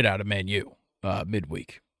 Kicked the shit out of Man U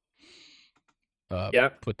midweek.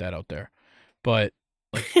 Put that out there. But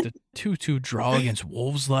like the 2-2 draw against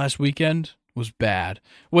Wolves last weekend was bad,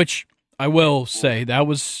 which I will say that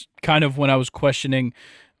was kind of when I was questioning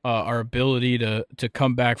our ability to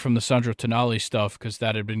come back from the Sandro Tonali stuff, because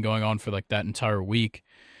that had been going on for like that entire week.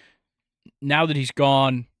 Now that he's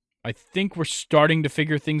gone, I think we're starting to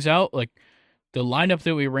figure things out. Like the lineup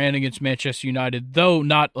that we ran against Manchester United, though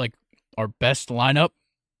not like our best lineup,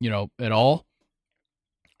 at all.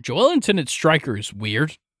 Joelinton at striker is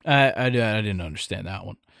weird. I didn't understand that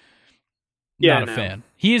one. Yeah, not a fan.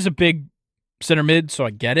 He is a big center mid, so I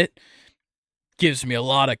get it. Gives me a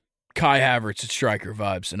lot of Kai Havertz at striker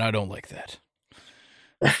vibes, and I don't like that.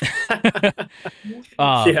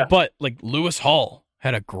 Yeah. But like Lewis Hall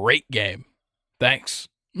had a great game. Thanks.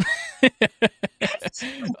 Yeah.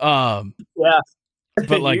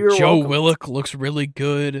 But like You're Joe welcome. Willock looks really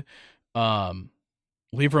good.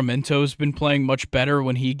 Livramento's been playing much better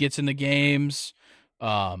when he gets in the games.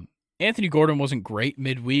 Anthony Gordon wasn't great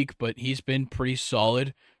midweek, but he's been pretty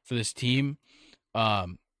solid for this team. I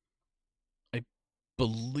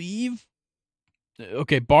believe.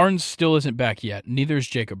 Okay, Barnes still isn't back yet. Neither is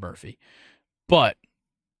Jacob Murphy. But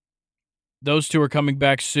those two are coming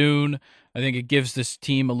back soon. I think it gives this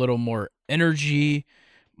team a little more energy.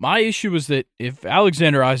 My issue is that if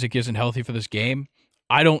Alexander Isaac isn't healthy for this game,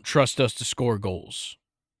 I don't trust us to score goals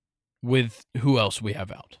with who else we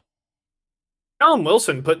have out. Callum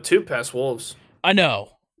Wilson put 2 past Wolves. I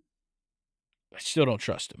know. I still don't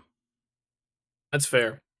trust him. That's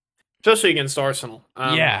fair. Especially against Arsenal.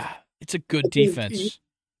 Yeah, it's a good defense.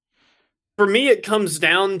 For me, it comes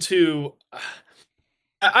down to...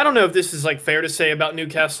 I don't know if this is like fair to say about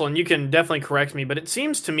Newcastle, and you can definitely correct me, but it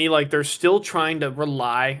seems to me like they're still trying to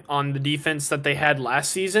rely on the defense that they had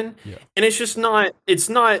last season, and it's just not. It's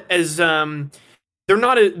not as they're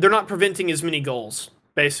not preventing as many goals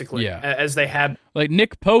basically as they had. Like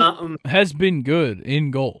Nick Pope has been good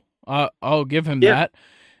in goal. I'll give him that.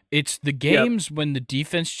 It's the games when the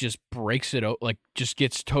defense just breaks it out, like just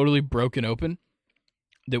gets totally broken open,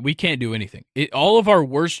 that we can't do anything. All of our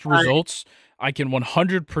worst results, I can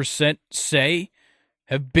 100% say,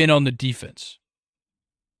 have been on the defense.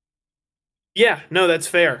 Yeah, no, that's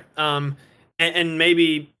fair. And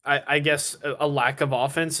maybe, I guess, a lack of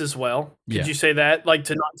offense as well. Could you say that? Like,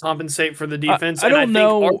 to not compensate for the defense? I don't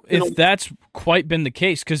know if that's quite been the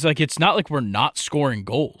case, because like, it's not like we're not scoring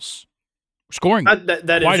goals. We're scoring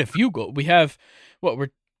quite a few goals. We have, we're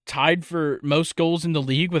tied for most goals in the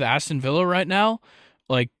league with Aston Villa right now.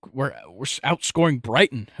 Like, we're outscoring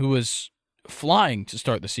Brighton, who was flying to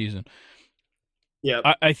start the season. Yeah,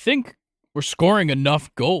 I think we're scoring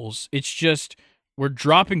enough goals. It's just we're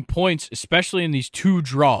dropping points, especially in these 2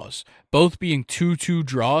 draws, both being 2-2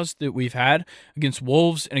 draws that we've had against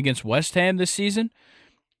Wolves and against West Ham this season.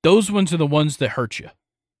 Those ones are the ones that hurt you.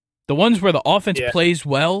 The ones where the offense plays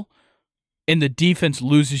well and the defense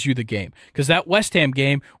loses you the game. Because that West Ham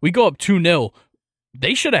game, we go up 2-0.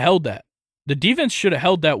 They should have held that. The defense should have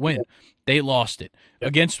held that win. They lost it.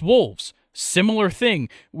 Against Wolves, similar thing.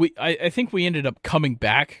 I think we ended up coming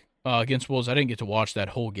back against Wolves. I didn't get to watch that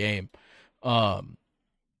whole game. But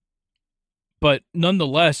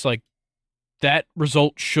nonetheless, like, that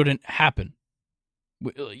result shouldn't happen.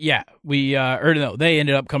 They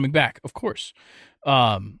ended up coming back, of course.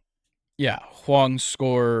 Huang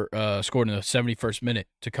scored in the 71st minute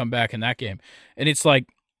to come back in that game. And it's like,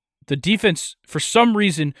 the defense, for some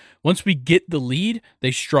reason, once we get the lead,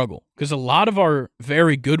 they struggle. Because a lot of our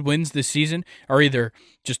very good wins this season are either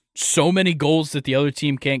just so many goals that the other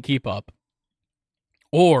team can't keep up,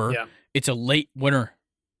 or it's a late winner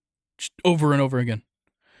just over and over again.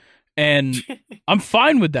 And I'm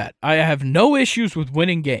fine with that. I have no issues with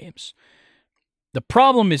winning games. The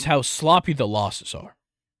problem is how sloppy the losses are,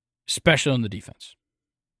 especially on the defense.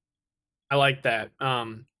 I like that.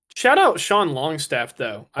 Shout out Sean Longstaff,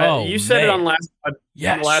 though. You said it on the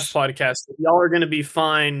last podcast. Y'all are going to be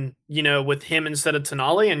fine, with him instead of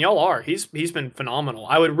Tonali, and y'all are. He's been phenomenal.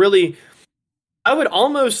 I would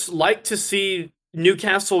almost like to see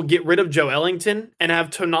Newcastle get rid of Joe Ellington and have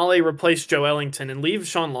Tonali replace Joe Ellington and leave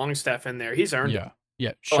Sean Longstaff in there. He's earned it.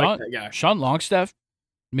 Yeah. Sean Longstaff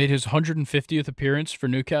made his 150th appearance for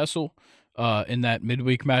Newcastle in that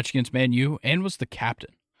midweek match against Man U and was the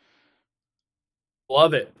captain.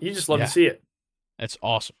 Love it. You just love to see it. That's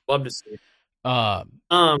awesome. Love to see it.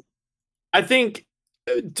 I think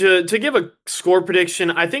to give a score prediction,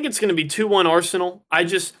 I think it's going to be 2-1 Arsenal.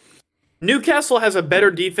 Newcastle has a better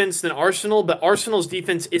defense than Arsenal, but Arsenal's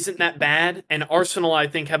defense isn't that bad, and Arsenal, I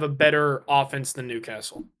think, have a better offense than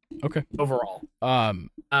Newcastle. Okay. Overall. I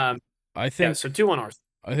think so 2-1 Arsenal.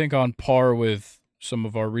 I think on par with some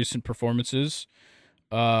of our recent performances.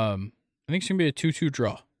 I think it's going to be a 2-2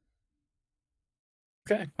 draw.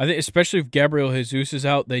 Okay. I think, especially if Gabriel Jesus is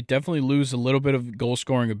out, they definitely lose a little bit of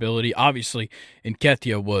goal-scoring ability. Obviously,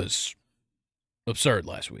 Nketiah was absurd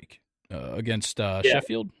last week against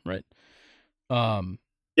Sheffield, right?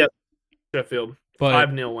 Yep, Sheffield.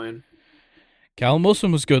 5-0 win. Callum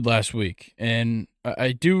Wilson was good last week, and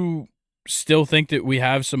I do still think that we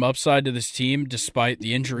have some upside to this team despite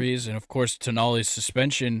the injuries and, of course, Tonali's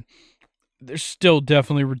suspension. There's still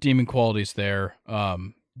definitely redeeming qualities there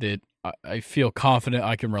that I feel confident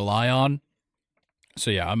I can rely on. So,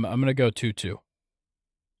 yeah, I'm going to go 2-2. All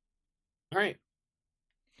right.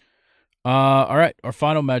 All right. Our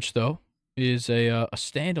final match, though, is a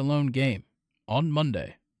standalone game on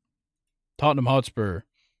Monday. Tottenham Hotspur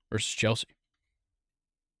versus Chelsea.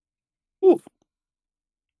 Oof.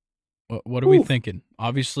 What are we thinking?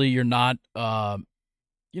 Obviously, you're not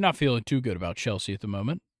feeling too good about Chelsea at the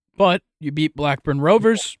moment, but you beat Blackburn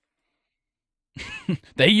Rovers.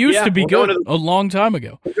 They used to be good a long time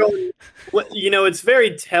ago. It's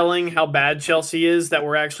very telling how bad Chelsea is that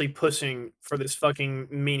we're actually pushing for this fucking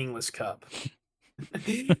meaningless cup.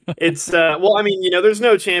 It's well, I mean, there's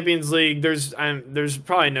no Champions League. There's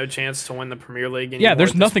probably no chance to win the Premier League Yeah, anymore there's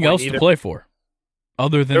at this nothing point else to either. play for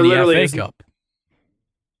other than There the literally FA is. Cup.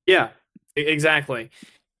 Yeah, exactly.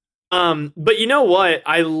 But you know what?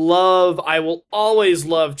 I will always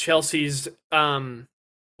love Chelsea's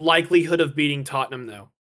likelihood of beating Tottenham, though.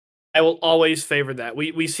 I will always favor that.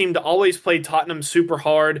 We seem to always play Tottenham super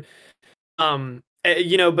hard. But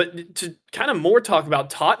to kind of more talk about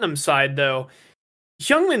Tottenham's side, though,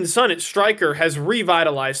 Heung-min Son at striker has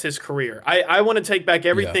revitalized his career. I want to take back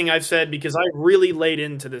everything I've said because I really laid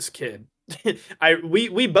into this kid.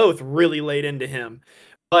 We both really laid into him.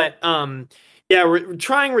 But trying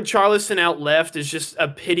Richarlison out left is just a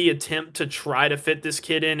pity attempt to try to fit this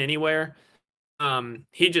kid in anywhere.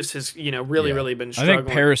 He just has, really been struggling. I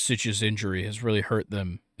think Perisic's injury has really hurt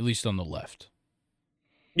them, at least on the left.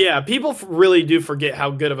 Yeah, people really do forget how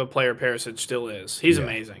good of a player Perisic still is. He's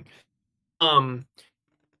amazing.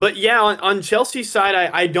 But yeah, on Chelsea's side,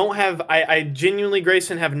 I genuinely,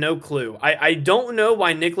 Grayson, have no clue. I don't know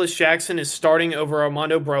why Nicholas Jackson is starting over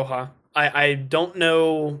Armando Broja. I don't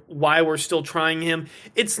know why we're still trying him.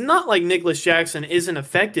 It's not like Nicholas Jackson isn't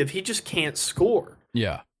effective. He just can't score.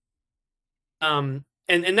 Yeah. And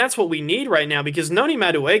that's what we need right now because Noni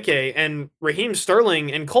Madueke and Raheem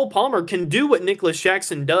Sterling and Cole Palmer can do what Nicholas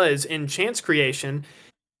Jackson does in chance creation.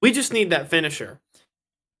 We just need that finisher.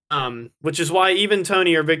 Which is why even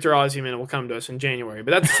Tony or Victor Osimhen will come to us in January.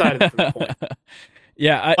 But that's decided from the point.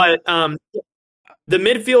 Yeah. The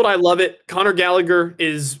midfield, I love it. Conor Gallagher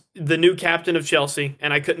is the new captain of Chelsea,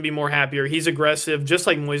 and I couldn't be more happier. He's aggressive, just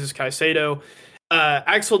like Moises Caicedo.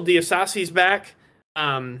 Axel Disasi's back.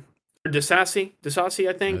 Disasi,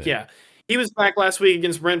 I think. Right. Yeah. He was back last week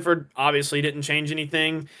against Brentford. Obviously didn't change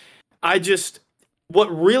anything. What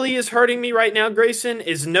really is hurting me right now, Grayson,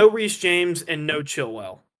 is no Reece James and no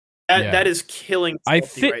Chilwell. That is killing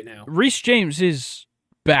Chelsea right now. Reece James is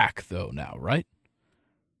back, though, now, right?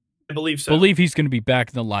 I believe so. I believe he's going to be back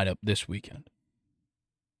in the lineup this weekend.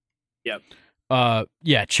 Yep.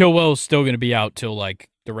 Chilwell's still going to be out till at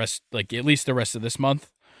least the rest of this month.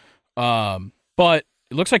 But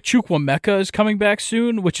it looks like Chukwuemeka is coming back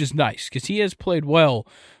soon, which is nice because he has played well,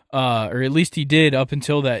 or at least he did up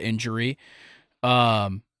until that injury.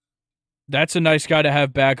 That's a nice guy to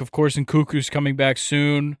have back. Of course, Nkunku's coming back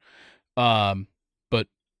soon. But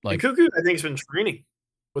Nkunku, I think, has been training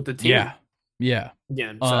with the team. Yeah.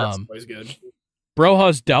 Again, so that's always good.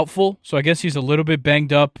 Broja's doubtful, so I guess he's a little bit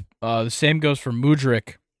banged up. The same goes for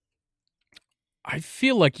Mudryk. I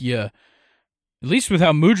feel like at least with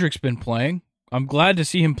how Mudryk's been playing, I'm glad to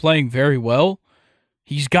see him playing very well.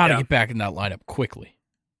 He's got to get back in that lineup quickly,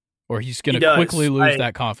 or he's going to quickly lose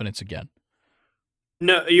that confidence again.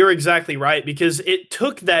 No, you're exactly right, because it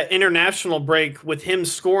took that international break with him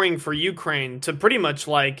scoring for Ukraine to pretty much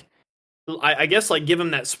I guess give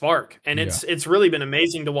him that spark. And it's really been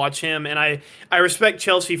amazing to watch him. And I respect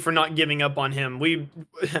Chelsea for not giving up on him.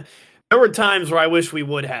 There were times where I wish we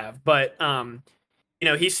would have, but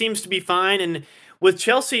he seems to be fine. And with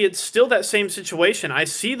Chelsea, it's still that same situation. I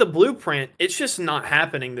see the blueprint. It's just not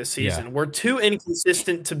happening this season. Yeah. We're too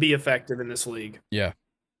inconsistent to be effective in this league. Yeah.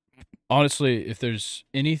 Honestly, if there's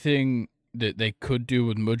anything that they could do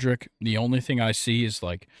with Mudryk, the only thing I see is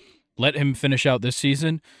let him finish out this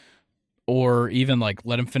season, or even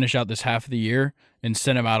let him finish out this half of the year and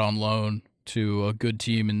send him out on loan to a good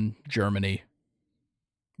team in Germany.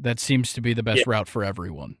 That seems to be the best route for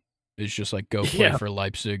everyone. It's just go play for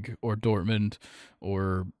Leipzig or Dortmund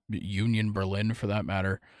or Union Berlin for that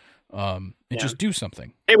matter, and just do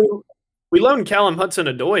something. Hey, we loaned Callum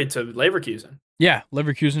Hudson-Odoi to Leverkusen. Yeah,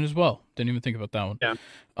 Leverkusen as well. Didn't even think about that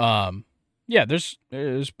one. Yeah.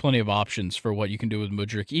 There's plenty of options for what you can do with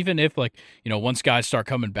Mudryk, even if once guys start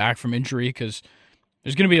coming back from injury, because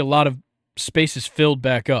there's going to be a lot of spaces filled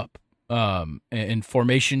back up, and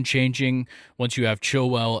formation changing once you have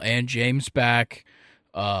Chilwell and James back.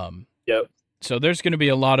 Yep. So there's going to be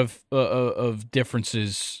a lot of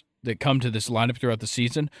differences that come to this lineup throughout the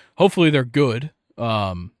season. Hopefully they're good,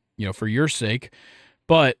 for your sake,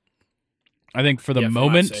 but I think for the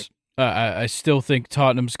moment, I still think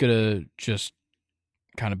Tottenham's going to just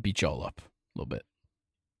kind of beat y'all up a little bit.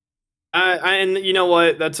 And you know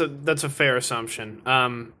what? That's a fair assumption.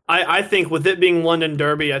 I think with it being London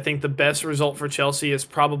Derby, I think the best result for Chelsea is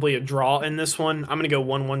probably a draw in this one. I'm going to go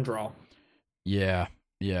 1-1 draw. Yeah.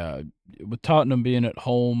 With Tottenham being at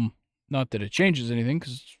home, not that it changes anything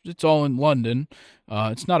because it's all in London.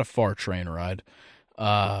 It's not a far train ride.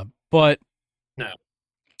 But no.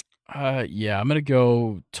 I'm going to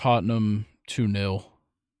go Tottenham 2-0.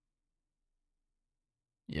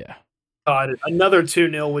 Yeah. God, another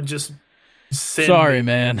 2-0 would just Sorry,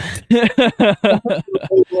 man.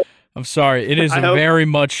 I'm sorry. It is I hope. very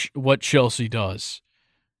much what Chelsea does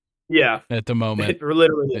Yeah, at the moment. it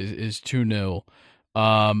literally. Is 2-0.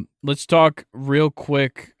 Let's talk real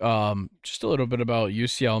quick, just a little bit about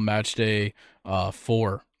UCL match day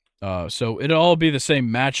 4. So it'll all be the same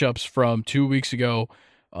matchups from 2 weeks ago,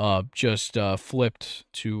 just flipped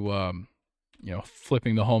to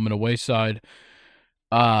flipping the home and away side.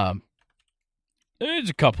 There's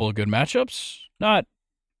a couple of good matchups, not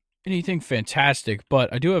anything fantastic,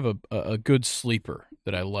 but I do have a good sleeper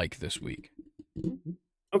that I like this week.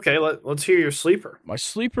 Okay, let's hear your sleeper. My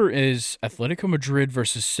sleeper is Atletico Madrid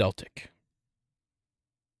versus Celtic.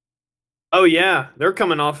 Oh yeah, they're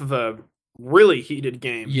coming off of a really heated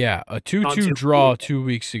game. Yeah, a 2-2 draw 2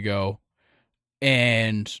 weeks ago.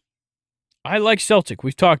 And I like Celtic.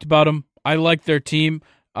 We've talked about them. I like their team.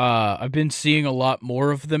 I've been seeing a lot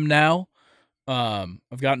more of them now.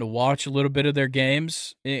 I've gotten to watch a little bit of their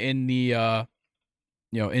games in the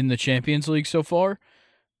in the Champions League so far.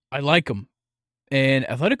 I like them. And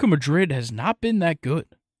Atletico Madrid has not been that good.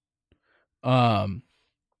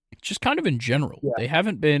 Just kind of in general. Yeah. They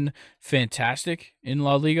haven't been fantastic in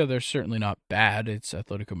La Liga. They're certainly not bad. It's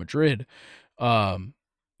Atletico Madrid.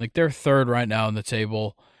 Like they're third right now in the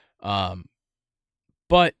table.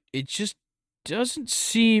 But it just doesn't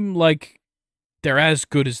seem like they're as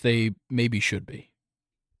good as they maybe should be.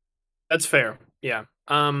 That's fair. Yeah.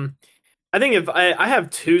 I think if I have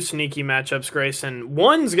two sneaky matchups, Grayson.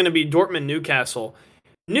 One's going to be Dortmund Newcastle.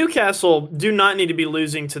 Newcastle do not need to be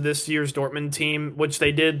losing to this year's Dortmund team, which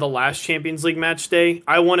they did the last Champions League match day.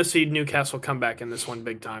 I want to see Newcastle come back in this one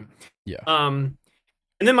big time. Yeah. And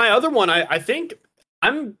then my other one, I think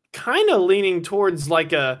I'm kind of leaning towards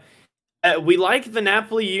like we like the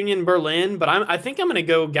Napoli Union Berlin, but I think I'm going to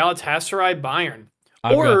go Galatasaray Bayern.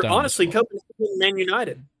 Or honestly, Copenhagen Man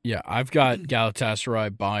United. Yeah, I've got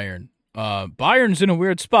Galatasaray Bayern. Bayern's in a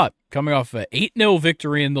weird spot, coming off an 8-0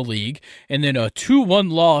 victory in the league, and then a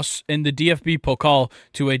 2-1 loss in the DFB Pokal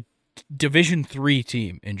to a Division 3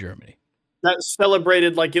 team in Germany. That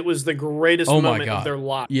celebrated like it was the greatest moment of their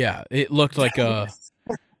life. Yeah, it looked like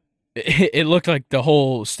it looked like the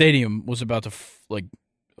whole stadium was about to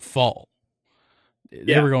fall.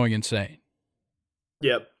 They were going insane.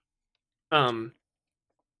 Yep.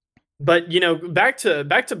 But back to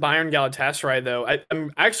Bayern Galatasaray though.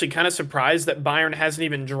 I'm actually kind of surprised that Bayern hasn't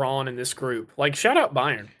even drawn in this group. Like shout out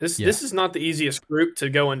Bayern. This is not the easiest group to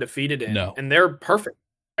go undefeated in. No. And they're perfect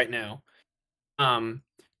right now. I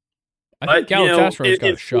think Galatasaray's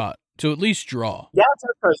got a shot to at least draw.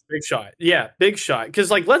 Galatasaray's big shot. Yeah, big shot. Because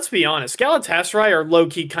like let's be honest, Galatasaray are low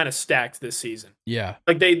key kind of stacked this season. Yeah.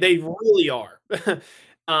 Like they really are.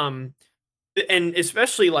 And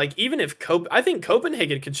especially like even if I think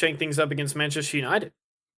Copenhagen could shake things up against Manchester United.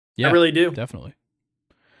 Yeah, I really do. Definitely.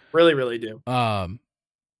 Really, really do.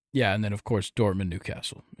 Yeah, and then of course Dortmund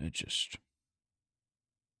Newcastle.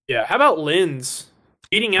 Yeah. How about Linz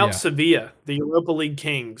beating out Sevilla, the Europa League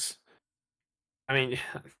Kings? I mean,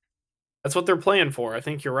 that's what they're playing for. I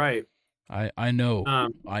think you're right. I know.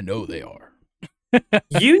 I know they are.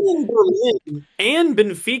 Union Berlin and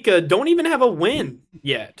Benfica don't even have a win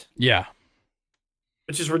yet. Yeah.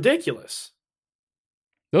 Which is ridiculous.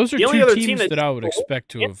 Those are two teams that I would expect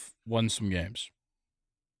to have won some games.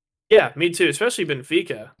 Yeah, me too, especially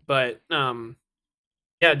Benfica. But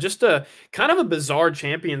just a kind of a bizarre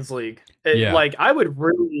Champions League. Like I would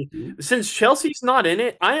really, since Chelsea's not in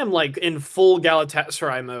it, I am like in full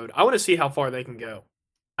Galatasaray mode. I want to see how far they can go.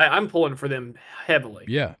 I'm pulling for them heavily.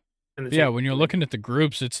 Yeah. Yeah, when you're looking at the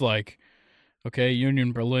groups, it's like, okay,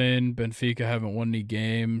 Union Berlin, Benfica haven't won any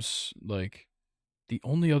games. Like, the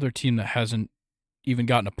only other team that hasn't even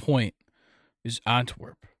gotten a point is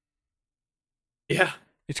Antwerp. Yeah.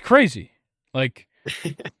 It's crazy. Like,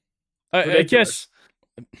 I guess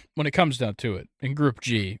when it comes down to it, in Group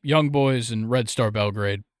G, Young Boys and Red Star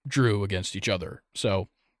Belgrade drew against each other. So,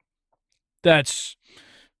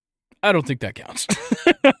 I don't think that counts.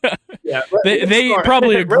 Yeah, they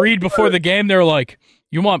probably agreed before the game. They're like,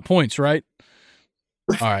 you want points, right?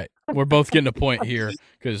 All right. We're both getting a point here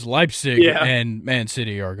because Leipzig and Man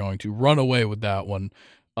City are going to run away with that one.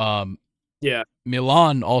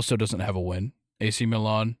 Milan also doesn't have a win. AC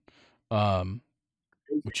Milan,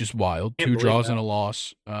 which is wild. 2 draws and a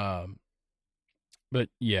loss. But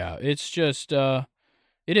yeah, it's just it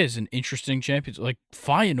is an interesting Champions. Like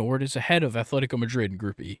Feyenoord is ahead of Atletico Madrid in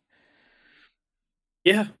Group E.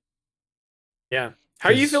 Yeah. Yeah. How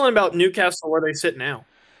are you feeling about Newcastle where they sit now?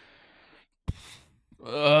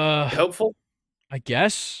 Hopeful? I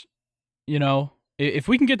guess. If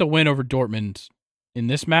we can get the win over Dortmund in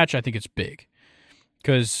this match, I think it's big.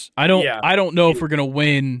 because I don't Yeah. know if we're gonna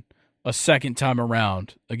win a second time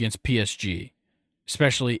around against PSG,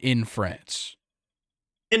 especially in France.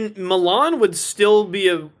 And Milan would still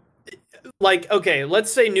be okay,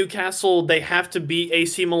 let's say Newcastle, they have to beat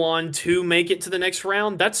AC Milan to make it to the next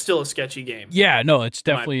round. That's still a sketchy game. Yeah, no, it's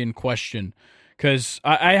definitely in question because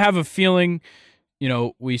I have a feeling,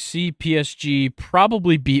 we see PSG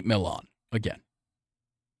probably beat Milan again.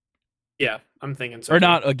 Yeah, I'm thinking so. Or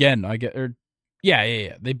not again.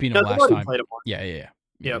 Yeah. They beat them last time.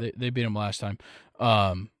 Yeah. They beat them last time.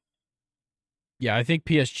 Yeah, I think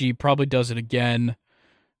PSG probably does it again,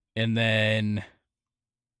 and then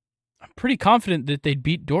I'm pretty confident that they'd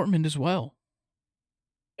beat Dortmund as well.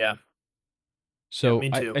 Yeah. So me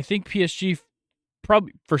too. I think PSG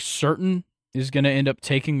probably for certain is going to end up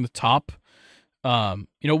taking the top.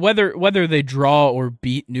 Whether they draw or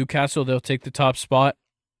beat Newcastle, they'll take the top spot.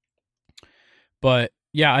 But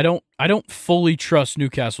yeah, I don't fully trust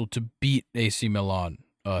Newcastle to beat AC Milan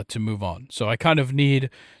to move on. So I kind of need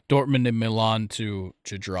Dortmund and Milan to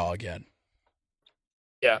draw again.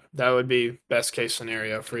 Yeah, that would be best case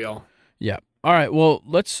scenario for y'all. Yeah. All right. Well,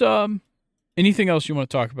 let's anything else you want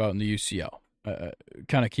to talk about in the UCL?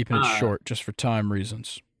 Kind of keeping it short just for time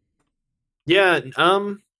reasons. Yeah.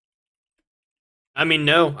 I mean,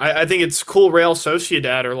 no. I think it's cool. Real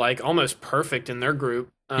Sociedad are like almost perfect in their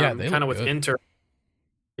group. Yeah, they kind of look with good. Inter.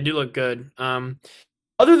 They do look good.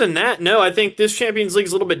 Other than that, no. I think this Champions League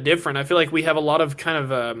is a little bit different. I feel like we have a lot of kind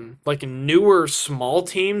of like newer small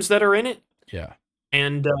teams that are in it. Yeah.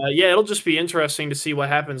 And it'll just be interesting to see what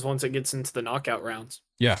happens once it gets into the knockout rounds.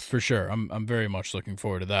 Yeah, for sure. I'm very much looking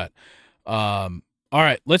forward to that. All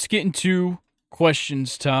right, let's get into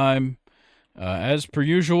questions time. As per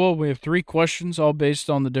usual, we have 3 questions, all based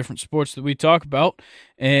on the different sports that we talk about,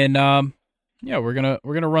 and we're gonna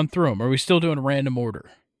run through them. Are we still doing random order?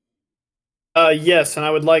 Yes, and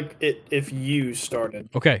I would like it if you started.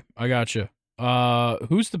 Okay, I gotcha.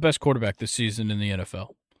 Who's the best quarterback this season in the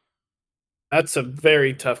NFL? That's a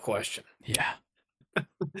very tough question. Yeah.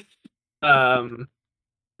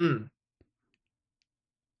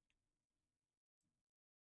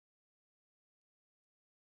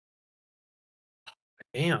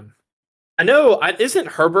 Damn. I know. Isn't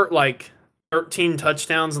Herbert like 13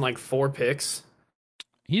 touchdowns and like 4 picks?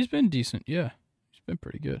 He's been decent. Yeah, he's been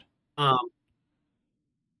pretty good. I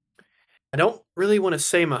don't really want to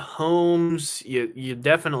say Mahomes. You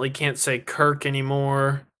definitely can't say Kirk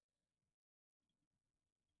anymore.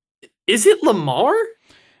 Is it Lamar?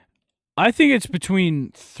 I think it's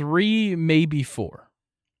between 3, maybe 4.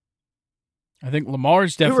 I think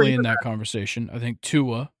Lamar's definitely in that conversation. I think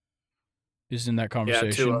Tua is in that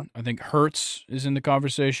conversation. Yeah, Tua. I think Hurts is in the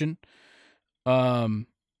conversation. And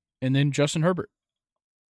then Justin Herbert.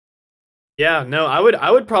 Yeah, no, I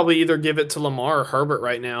would probably either give it to Lamar or Herbert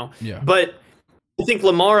right now. Yeah. But I think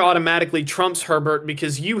Lamar automatically trumps Herbert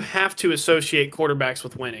because you have to associate quarterbacks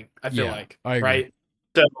with winning, I feel like. I agree. Right?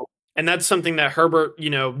 So, and that's something that Herbert,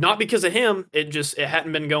 not because of him, it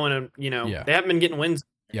hadn't been going to, they haven't been getting wins.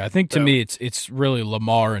 Yeah, I think to me it's really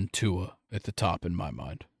Lamar and Tua at the top in my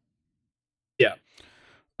mind. Yeah.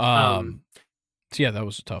 So yeah, that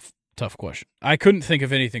was a tough question. I couldn't think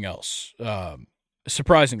of anything else.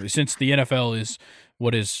 Surprisingly, since the NFL is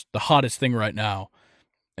what is the hottest thing right now,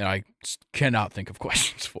 and I cannot think of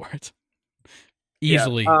questions for it.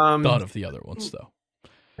 Easily thought of the other ones though.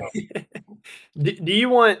 Do you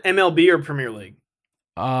want MLB or Premier League?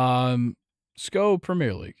 Let's go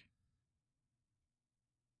Premier League.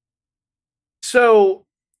 So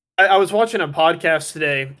I was watching a podcast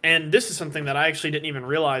today, and this is something that I actually didn't even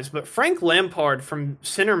realize, but Frank Lampard from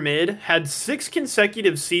center mid had 6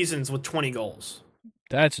 consecutive seasons with 20 goals.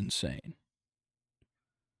 That's insane.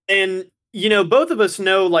 And, both of us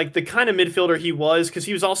know like the kind of midfielder he was because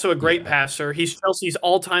he was also a great passer. He's Chelsea's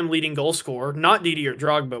all-time leading goal scorer, not Didier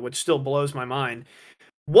Drogba, which still blows my mind.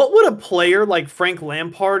 What would a player like Frank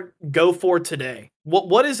Lampard go for today?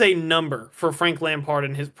 What is a number for Frank Lampard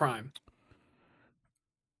in his prime?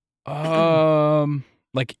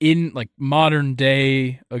 Like in modern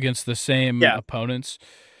day against the same opponents.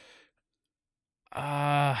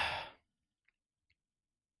 I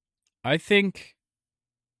think.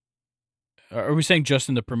 Are we saying just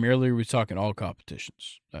in the Premier League? Or are we talking all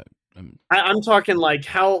competitions? I'm talking like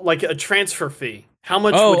a transfer fee. How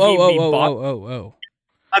much would he be bought?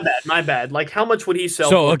 My bad. Like how much would he sell?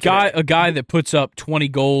 So a guy that puts up 20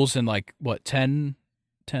 goals and 10,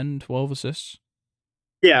 12 assists.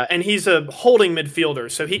 Yeah, and he's a holding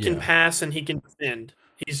midfielder, so he can pass and he can defend.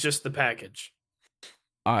 He's just the package.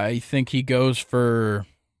 I think he goes for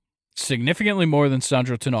significantly more than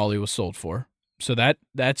Sandro Tonali was sold for. So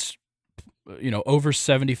that's over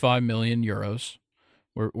 75 million euros.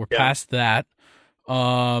 We're past that.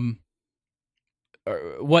 What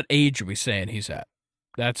age are we saying he's at?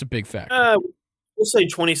 That's a big factor. We'll say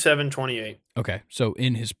 27, 28. Okay, so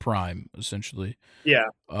in his prime, essentially. Yeah.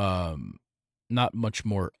 Not much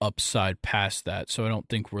more upside past that, so I don't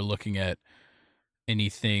think we're looking at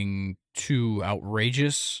anything too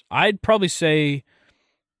outrageous. I'd probably say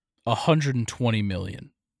 120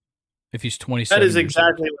 million if he's 27. That is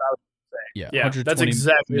exactly what I would say. Yeah, Yeah, 120 that's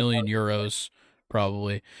exactly million euros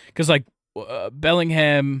probably. Because like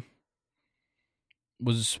Bellingham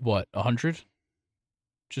was what, 100?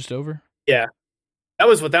 Just over? Yeah. That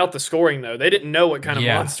was without the scoring, though. They didn't know what kind of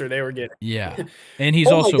monster they were getting. Yeah. And he's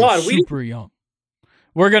also super young.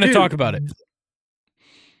 We're going to talk about it.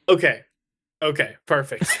 Okay,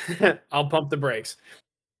 perfect. I'll pump the brakes.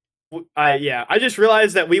 I just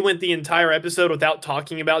realized that we went the entire episode without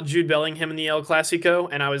talking about Jude Bellingham in the El Clasico,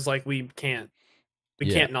 and I was like, we can't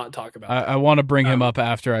not talk about it. I want to bring him up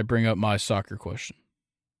after I bring up my soccer question.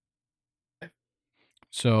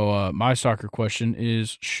 So my soccer question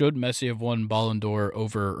is, should Messi have won Ballon d'Or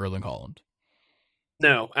over Erling Haaland?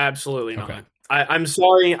 No, absolutely not. I'm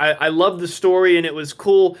sorry. I love the story, and it was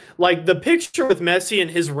cool. Like, the picture with Messi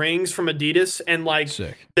and his rings from Adidas, and like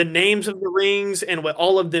the names of the rings and what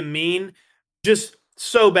all of them mean, just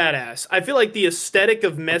so badass. I feel like the aesthetic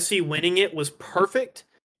of Messi winning it was perfect,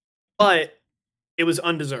 but it was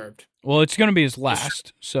undeserved. Well, it's going to be his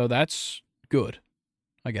last, so that's good,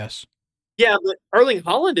 I guess. Yeah, but Erling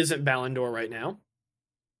Haaland isn't Ballon d'Or right now,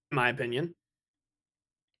 in my opinion.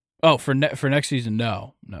 Oh, for next season,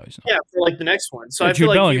 no, he's not. Yeah, for like the next one. So I feel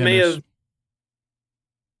like Bellingham you may have.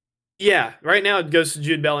 Yeah, right now it goes to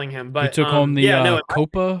Jude Bellingham, but he took home the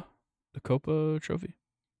Copa trophy,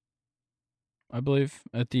 I believe,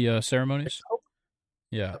 at the ceremonies.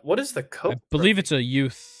 Yeah. What is the Copa? I believe it's a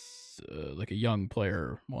youth, like a young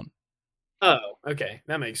player one. Oh, okay,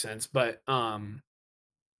 that makes sense. But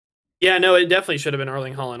yeah, no, it definitely should have been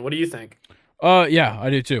Erling Haaland. What do you think? Yeah,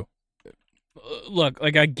 I do too. Look,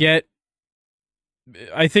 like I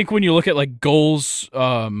think when you look at like goals,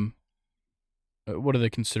 what do they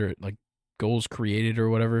consider it? Like goals created or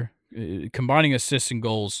whatever, combining assists and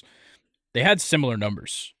goals, they had similar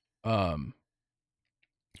numbers,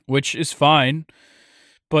 which is fine.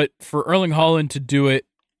 But for Erling Haaland to do it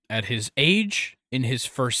at his age, in his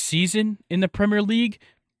first season in the Premier League,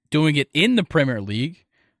 doing it in the Premier League,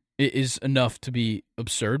 it is enough to be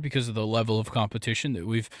absurd because of the level of competition that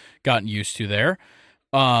we've gotten used to there.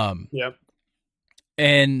 Yep.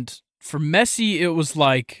 And for Messi, it was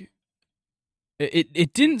like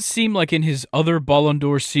it didn't seem like in his other Ballon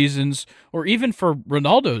d'Or seasons, or even for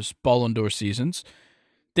Ronaldo's Ballon d'Or seasons,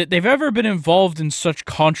 that they've ever been involved in such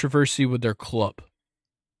controversy with their club.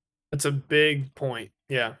 That's a big point.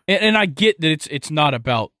 Yeah. And I get that it's not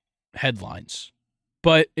about headlines.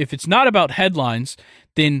 But if it's not about headlines,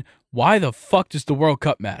 then why the fuck does the World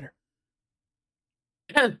Cup matter?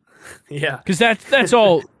 Yeah. Because that's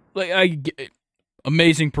all. Like,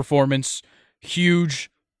 amazing performance, huge,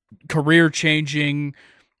 career-changing,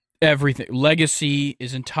 everything. Legacy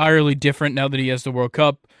is entirely different now that he has the World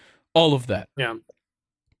Cup. All of that. Yeah.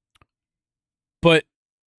 But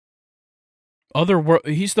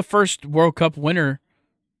he's the first World Cup winner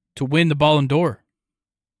to win the Ballon d'Or.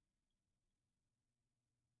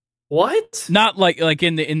 What? Not like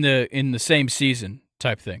in the same season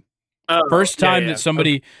type thing. Oh, First time that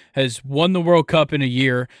somebody has won the World Cup in a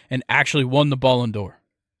year and actually won the Ballon d'Or.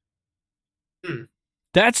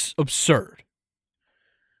 That's absurd.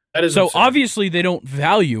 That is so absurd. Obviously they don't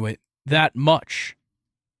value it that much.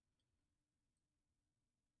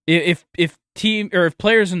 If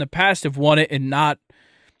players in the past have won it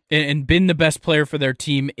and been the best player for their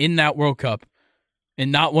team in that World Cup and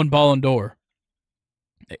not won Ballon d'Or,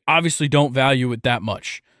 they obviously don't value it that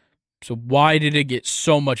much. So why did it get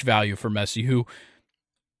so much value for Messi, who,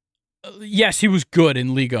 yes, he was good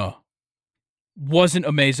in Liga, wasn't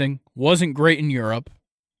amazing, wasn't great in Europe.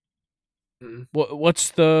 What's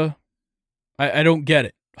the... I don't get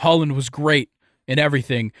it. Haaland was great in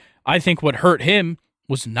everything. I think what hurt him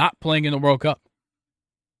was not playing in the World Cup.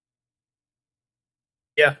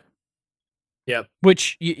 Yeah. Yeah.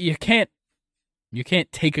 Which you can't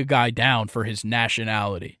take a guy down for his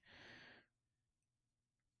nationality.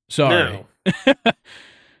 Sorry. No.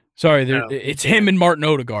 Sorry, it's him and Martin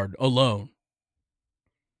Odegaard alone.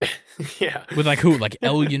 Yeah. With like who? Like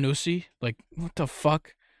El Yunusi? Like, what the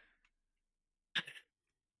fuck?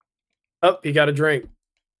 Oh, he got a drink.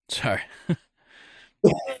 Sorry.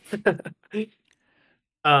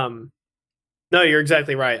 No, you're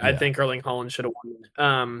exactly right. Yeah. I think Erling Haaland should have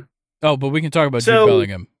won it. But we can talk about Jude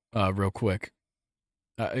Bellingham real quick,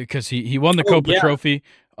 because he won the Oh, Copa yeah. Trophy,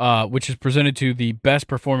 which is presented to the best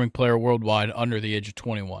performing player worldwide under the age of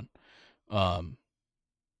 21. Um,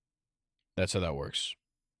 that's how that works.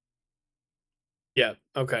 Yeah.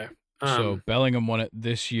 Okay. So Bellingham won it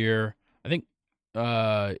this year. I think.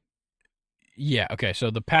 Yeah. Okay.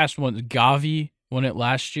 So the past one, Gavi won it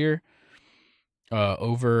last year.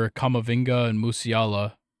 Over Kamavinga and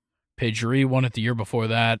Musiala. Pedri won it the year before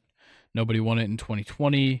that. Nobody won it in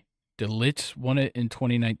 2020. De Ligt won it in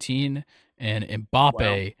 2019, and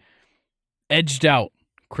Mbappe edged out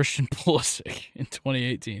Christian Pulisic in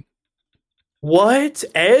 2018. What?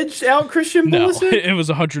 Edged out Christian No, Pulisic? it was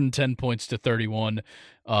 110 points to 31.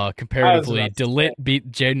 I was Comparatively, about to De Ligt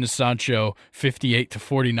beat Jadon Sancho 58 to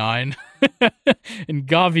 49, and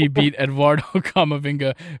Gavi beat Eduardo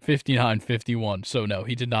Camavinga 59-51. So no,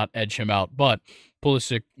 he did not edge him out, but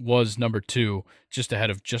Pulisic was number 2, just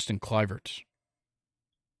ahead of Justin Kluivert.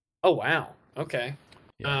 Oh wow. Okay.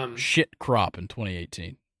 Yeah, shit crop in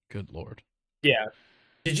 2018. Good lord. Yeah.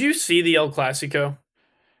 Did you see the El Clasico?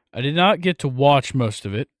 I did not get to watch most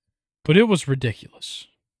of it, but it was ridiculous.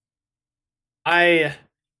 It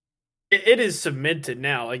is cemented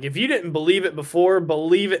now. Like if you didn't believe it before,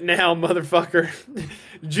 believe it now, motherfucker.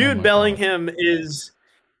 Jude Bellingham is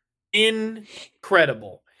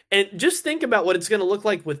incredible. And just think about what it's going to look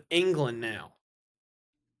like with England now.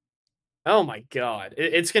 Oh my god,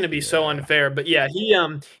 it's going to be so unfair. But yeah,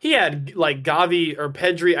 he had like Gavi or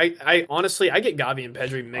Pedri. I honestly I get Gavi and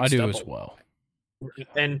Pedri mixed up. I do as well.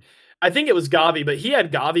 And I think it was Gavi, but he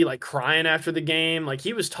had Gavi like crying after the game. Like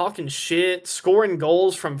he was talking shit, scoring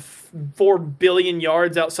goals from 4 billion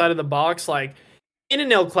yards outside of the box. Like in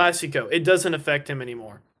an El Clasico, it doesn't affect him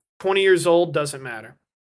anymore. 20 years old doesn't matter.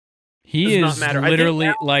 He is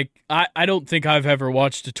literally like I don't think I've ever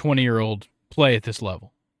watched a 20-year-old play at this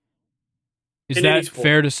level. Is that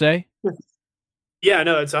fair to say? Yeah,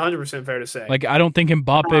 no, it's 100% fair to say. Like I don't think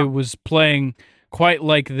Mbappe was playing quite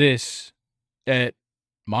like this at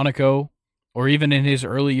Monaco or even in his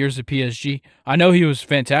early years at PSG. I know he was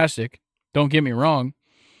fantastic. Don't get me wrong.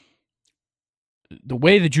 The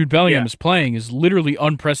way that Jude Bellingham is playing is literally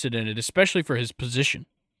unprecedented, especially for his position.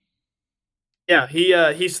 Yeah,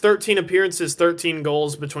 he's 13 appearances, 13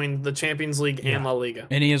 goals between the Champions League and La Liga.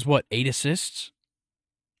 And he has 8 assists?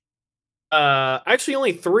 Actually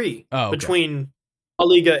only 3 between La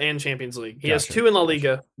Liga and Champions League. He has 2 in La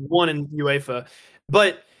Liga, 1 in UEFA.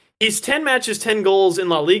 But he's 10 matches, 10 goals in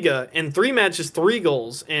La Liga, and 3 matches, 3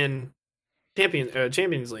 goals in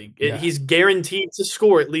Champions League. He's guaranteed to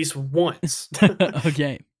score at least once a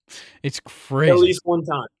game. It's crazy. At least one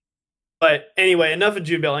time. But anyway, enough of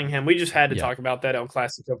Jude Bellingham. We just had to talk about that El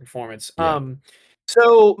Clasico performance.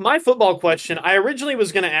 So my football question, I originally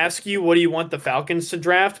was going to ask you, what do you want the Falcons to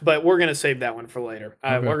draft? But we're going to save that one for later.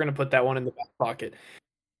 We're going to put that one in the back pocket.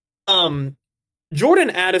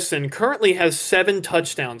 Jordan Addison currently has 7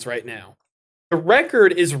 touchdowns right now. The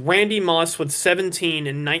record is Randy Moss with 17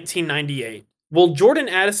 in 1998. Will Jordan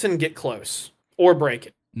Addison get close or break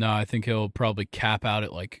it? No, I think he'll probably cap out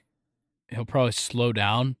at he'll probably slow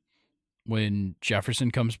down when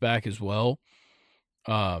Jefferson comes back as well.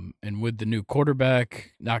 And with the new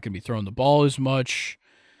quarterback, not going to be throwing the ball as much.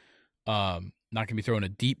 Not going to be throwing a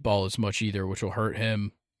deep ball as much either, which will hurt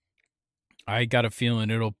him. I got a feeling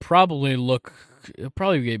it'll probably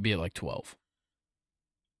be at 12.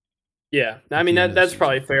 Yeah, I mean that's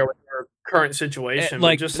probably fair with your current situation.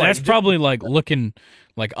 That's probably looking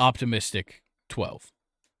optimistic 12.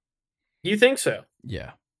 You think so?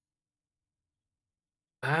 Yeah.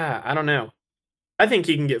 I don't know. I think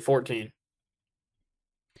he can get 14.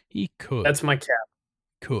 He could. That's my cap.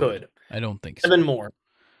 Could. I don't think so. 7 more.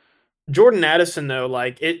 Jordan Addison, though,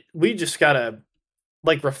 we just gotta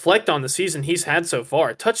reflect on the season he's had so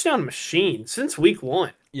far. Touchdown machine since week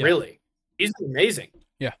 1. Yeah. Really, he's amazing.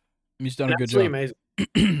 Yeah, he's done a good job. Amazing. All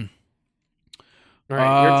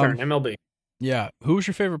right, your turn. MLB. Yeah, who was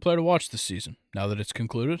your favorite player to watch this season? Now that it's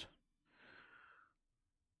concluded.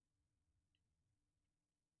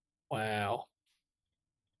 Wow.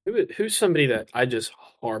 Who's somebody that I just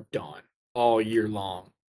harped on all year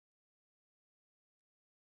long?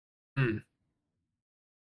 Damn,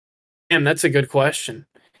 that's a good question.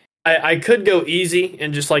 I could go easy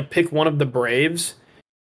and just pick one of the Braves.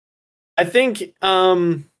 I think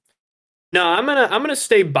no, I'm gonna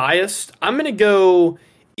stay biased. I'm gonna go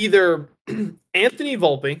either Anthony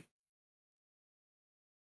Volpe,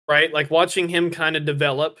 right? Like watching him kind of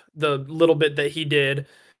develop the little bit that he did,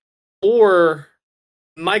 or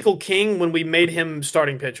Michael King when we made him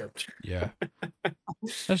starting pitcher. Yeah,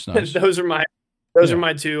 that's nice. Those are my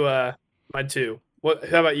two. What?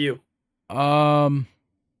 How about you?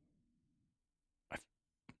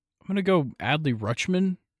 gonna go Adley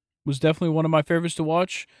Rutschman was definitely one of my favorites to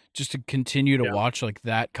watch, just to continue to watch like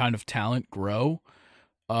that kind of talent grow.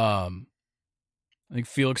 I think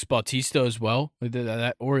Felix Bautista as well.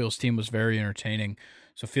 That Orioles team was very entertaining.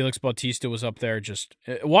 So Felix Bautista was up there. Just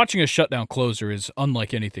watching a shutdown closer is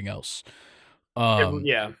unlike anything else.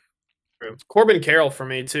 Yeah, true. Corbin Carroll for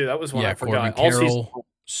me too. That was one I forgot. Corbin Carroll,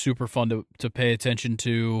 super fun to pay attention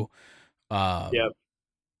to. Yep.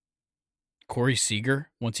 Corey Seager,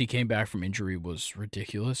 once he came back from injury, was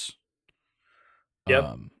ridiculous.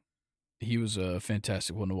 Yep. He was a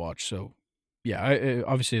fantastic one to watch. So, yeah,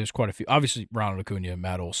 obviously there's quite a few. Obviously, Ronald Acuna,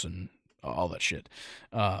 Matt Olson, all that shit.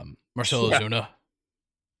 Marcell Ozuna,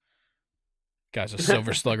 guy's a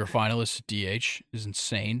Silver Slugger finalist. DH is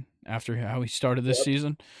insane after how he started this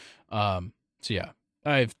season. So yeah,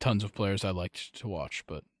 I have tons of players I liked to watch,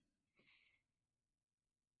 but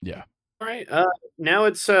yeah. All right. Now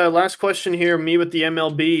it's last question here. Me with the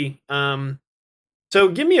MLB. So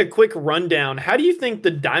give me a quick rundown. How do you think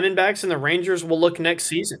the Diamondbacks and the Rangers will look next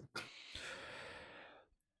season?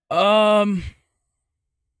 I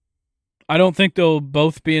don't think they'll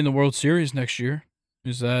both be in the World Series next year.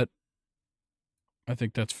 I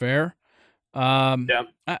think that's fair. Yeah.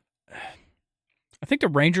 I think the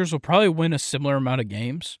Rangers will probably win a similar amount of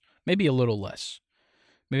games, maybe a little less,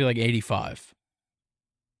 maybe like 85.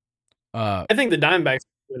 I think the Diamondbacks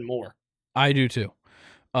win more. I do too.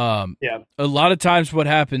 Yeah. A lot of times what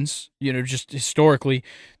happens, just historically,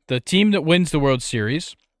 the team that wins the World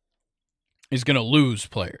Series is going to lose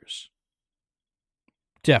players.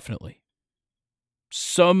 Definitely.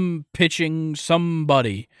 Some pitching,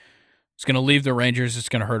 somebody is going to leave the Rangers. It's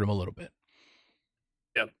going to hurt them a little bit.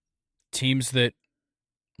 Yep. Teams that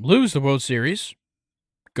lose the World Series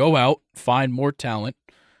go out, find more talent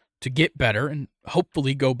to get better, and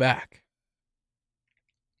hopefully go back.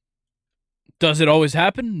 Does it always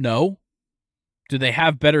happen? No. Do they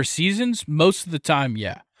have better seasons? Most of the time,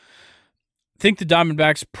 yeah. I think the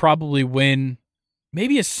Diamondbacks probably win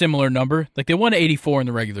maybe a similar number. Like they won 84 in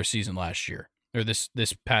the regular season last year, or this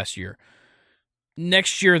past year.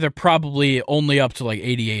 Next year, they're probably only up to like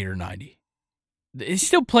 88 or 90. They're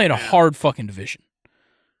still playing a hard fucking division.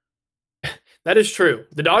 That is true.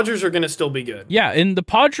 The Dodgers are going to still be good. Yeah, and the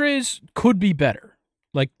Padres could be better.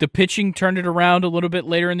 Like the pitching turned it around a little bit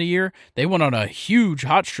later in the year. They went on a huge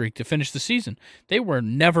hot streak to finish the season. They were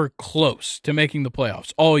never close to making the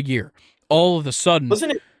playoffs all year. All of a sudden,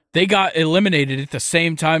 they got eliminated at the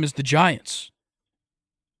same time as the Giants.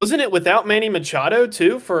 Wasn't it without Manny Machado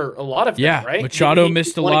too for a lot of them, right? Machado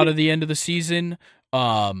missed a lot of the end of the season.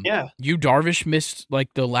 Yu Darvish missed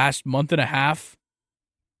like the last month and a half.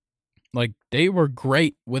 Like they were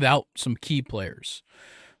great without some key players.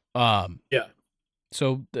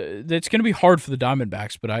 So it's going to be hard for the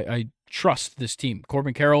Diamondbacks, but I trust this team.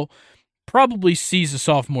 Corbin Carroll probably sees a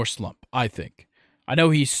sophomore slump, I think. I know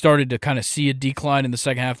he started to kind of see a decline in the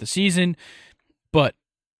second half of the season, but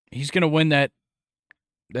he's going to win that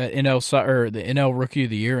NL or the NL Rookie of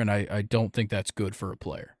the Year, and I don't think that's good for a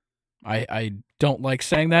player. I don't like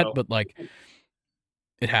saying that, but like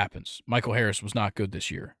it happens. Michael Harris was not good this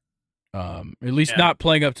year. At least not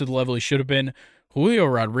playing up to the level he should have been. Julio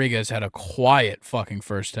Rodriguez had a quiet fucking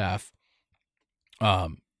first half.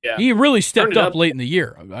 He really stepped up late in the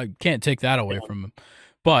year. I can't take that away from him.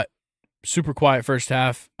 But super quiet first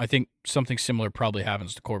half. I think something similar probably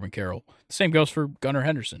happens to Corbin Carroll. The same goes for Gunnar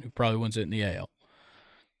Henderson, who probably wins it in the AL.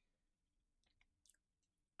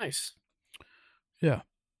 Nice. Yeah.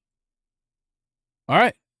 All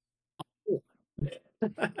right.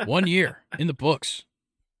 1 year in the books.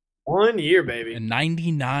 1 year, baby. And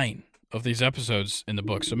 99 of these episodes in the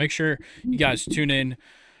book. So make sure you guys tune in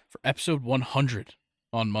for episode 100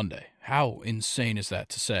 on Monday. How insane is that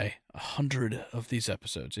to say? 100 of these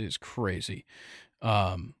episodes. It is crazy.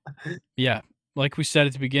 Yeah, like we said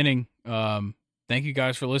at the beginning, thank you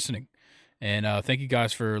guys for listening. And thank you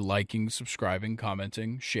guys for liking, subscribing,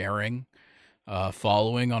 commenting, sharing,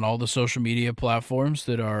 following on all the social media platforms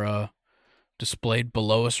that are displayed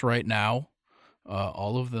below us right now.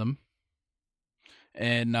 All of them.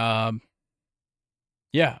 And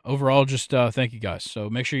yeah, overall, just thank you guys. So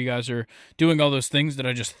make sure you guys are doing all those things that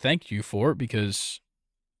I just thanked you for, because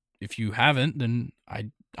if you haven't, then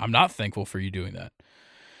I'm not thankful for you doing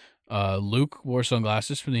that. Luke wore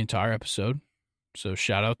sunglasses for the entire episode, so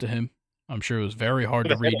shout out to him. I'm sure it was very hard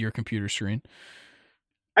to read your computer screen.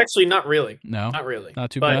 Actually, not really. No, not really.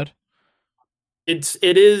 Not too bad. It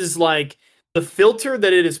is like the filter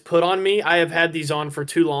that it has put on me. I have had these on for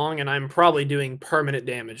too long, and I'm probably doing permanent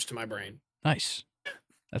damage to my brain. Nice.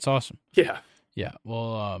 That's awesome. Yeah. Yeah.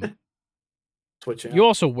 Well, Switch out. You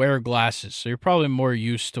also wear glasses, so you're probably more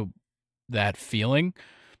used to that feeling,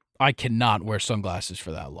 I cannot wear sunglasses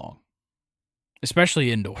for that long,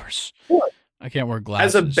 especially indoors. Sure. I can't wear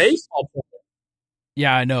glasses. As a baseball player.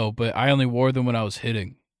 Yeah, I know, but I only wore them when I was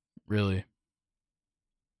hitting, really.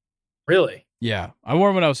 Really? Yeah, I wore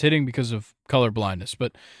them when I was hitting because of color blindness,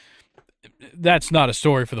 but that's not a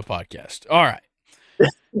story for the podcast. All right.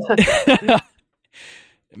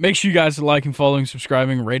 Make sure you guys are liking, following,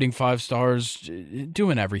 subscribing, rating 5 stars,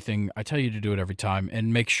 doing everything. I tell you to do it every time.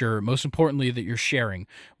 And make sure, most importantly, that you're sharing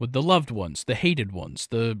with the loved ones, the hated ones,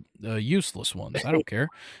 the useless ones. I don't care.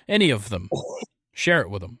 Any of them. Share it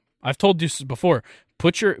with them. I've told you this before.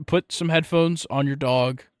 Put some headphones on your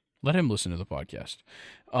dog. Let him listen to the podcast.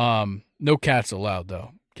 No cats allowed,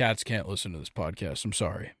 though. Cats can't listen to this podcast. I'm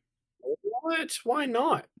sorry. What? Why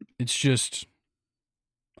not? It's just,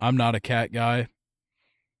 I'm not a cat guy.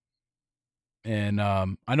 And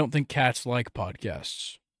I don't think cats like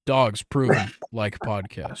podcasts. Dogs, proven, like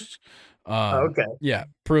podcasts. Okay. Yeah,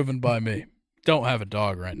 proven by me. Don't have a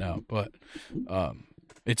dog right now, but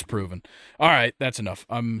it's proven. All right, that's enough.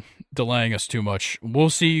 I'm delaying us too much.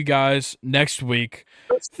 We'll see you guys next week.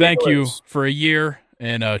 Thank you for a year,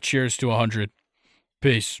 and cheers to 100.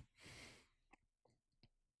 Peace.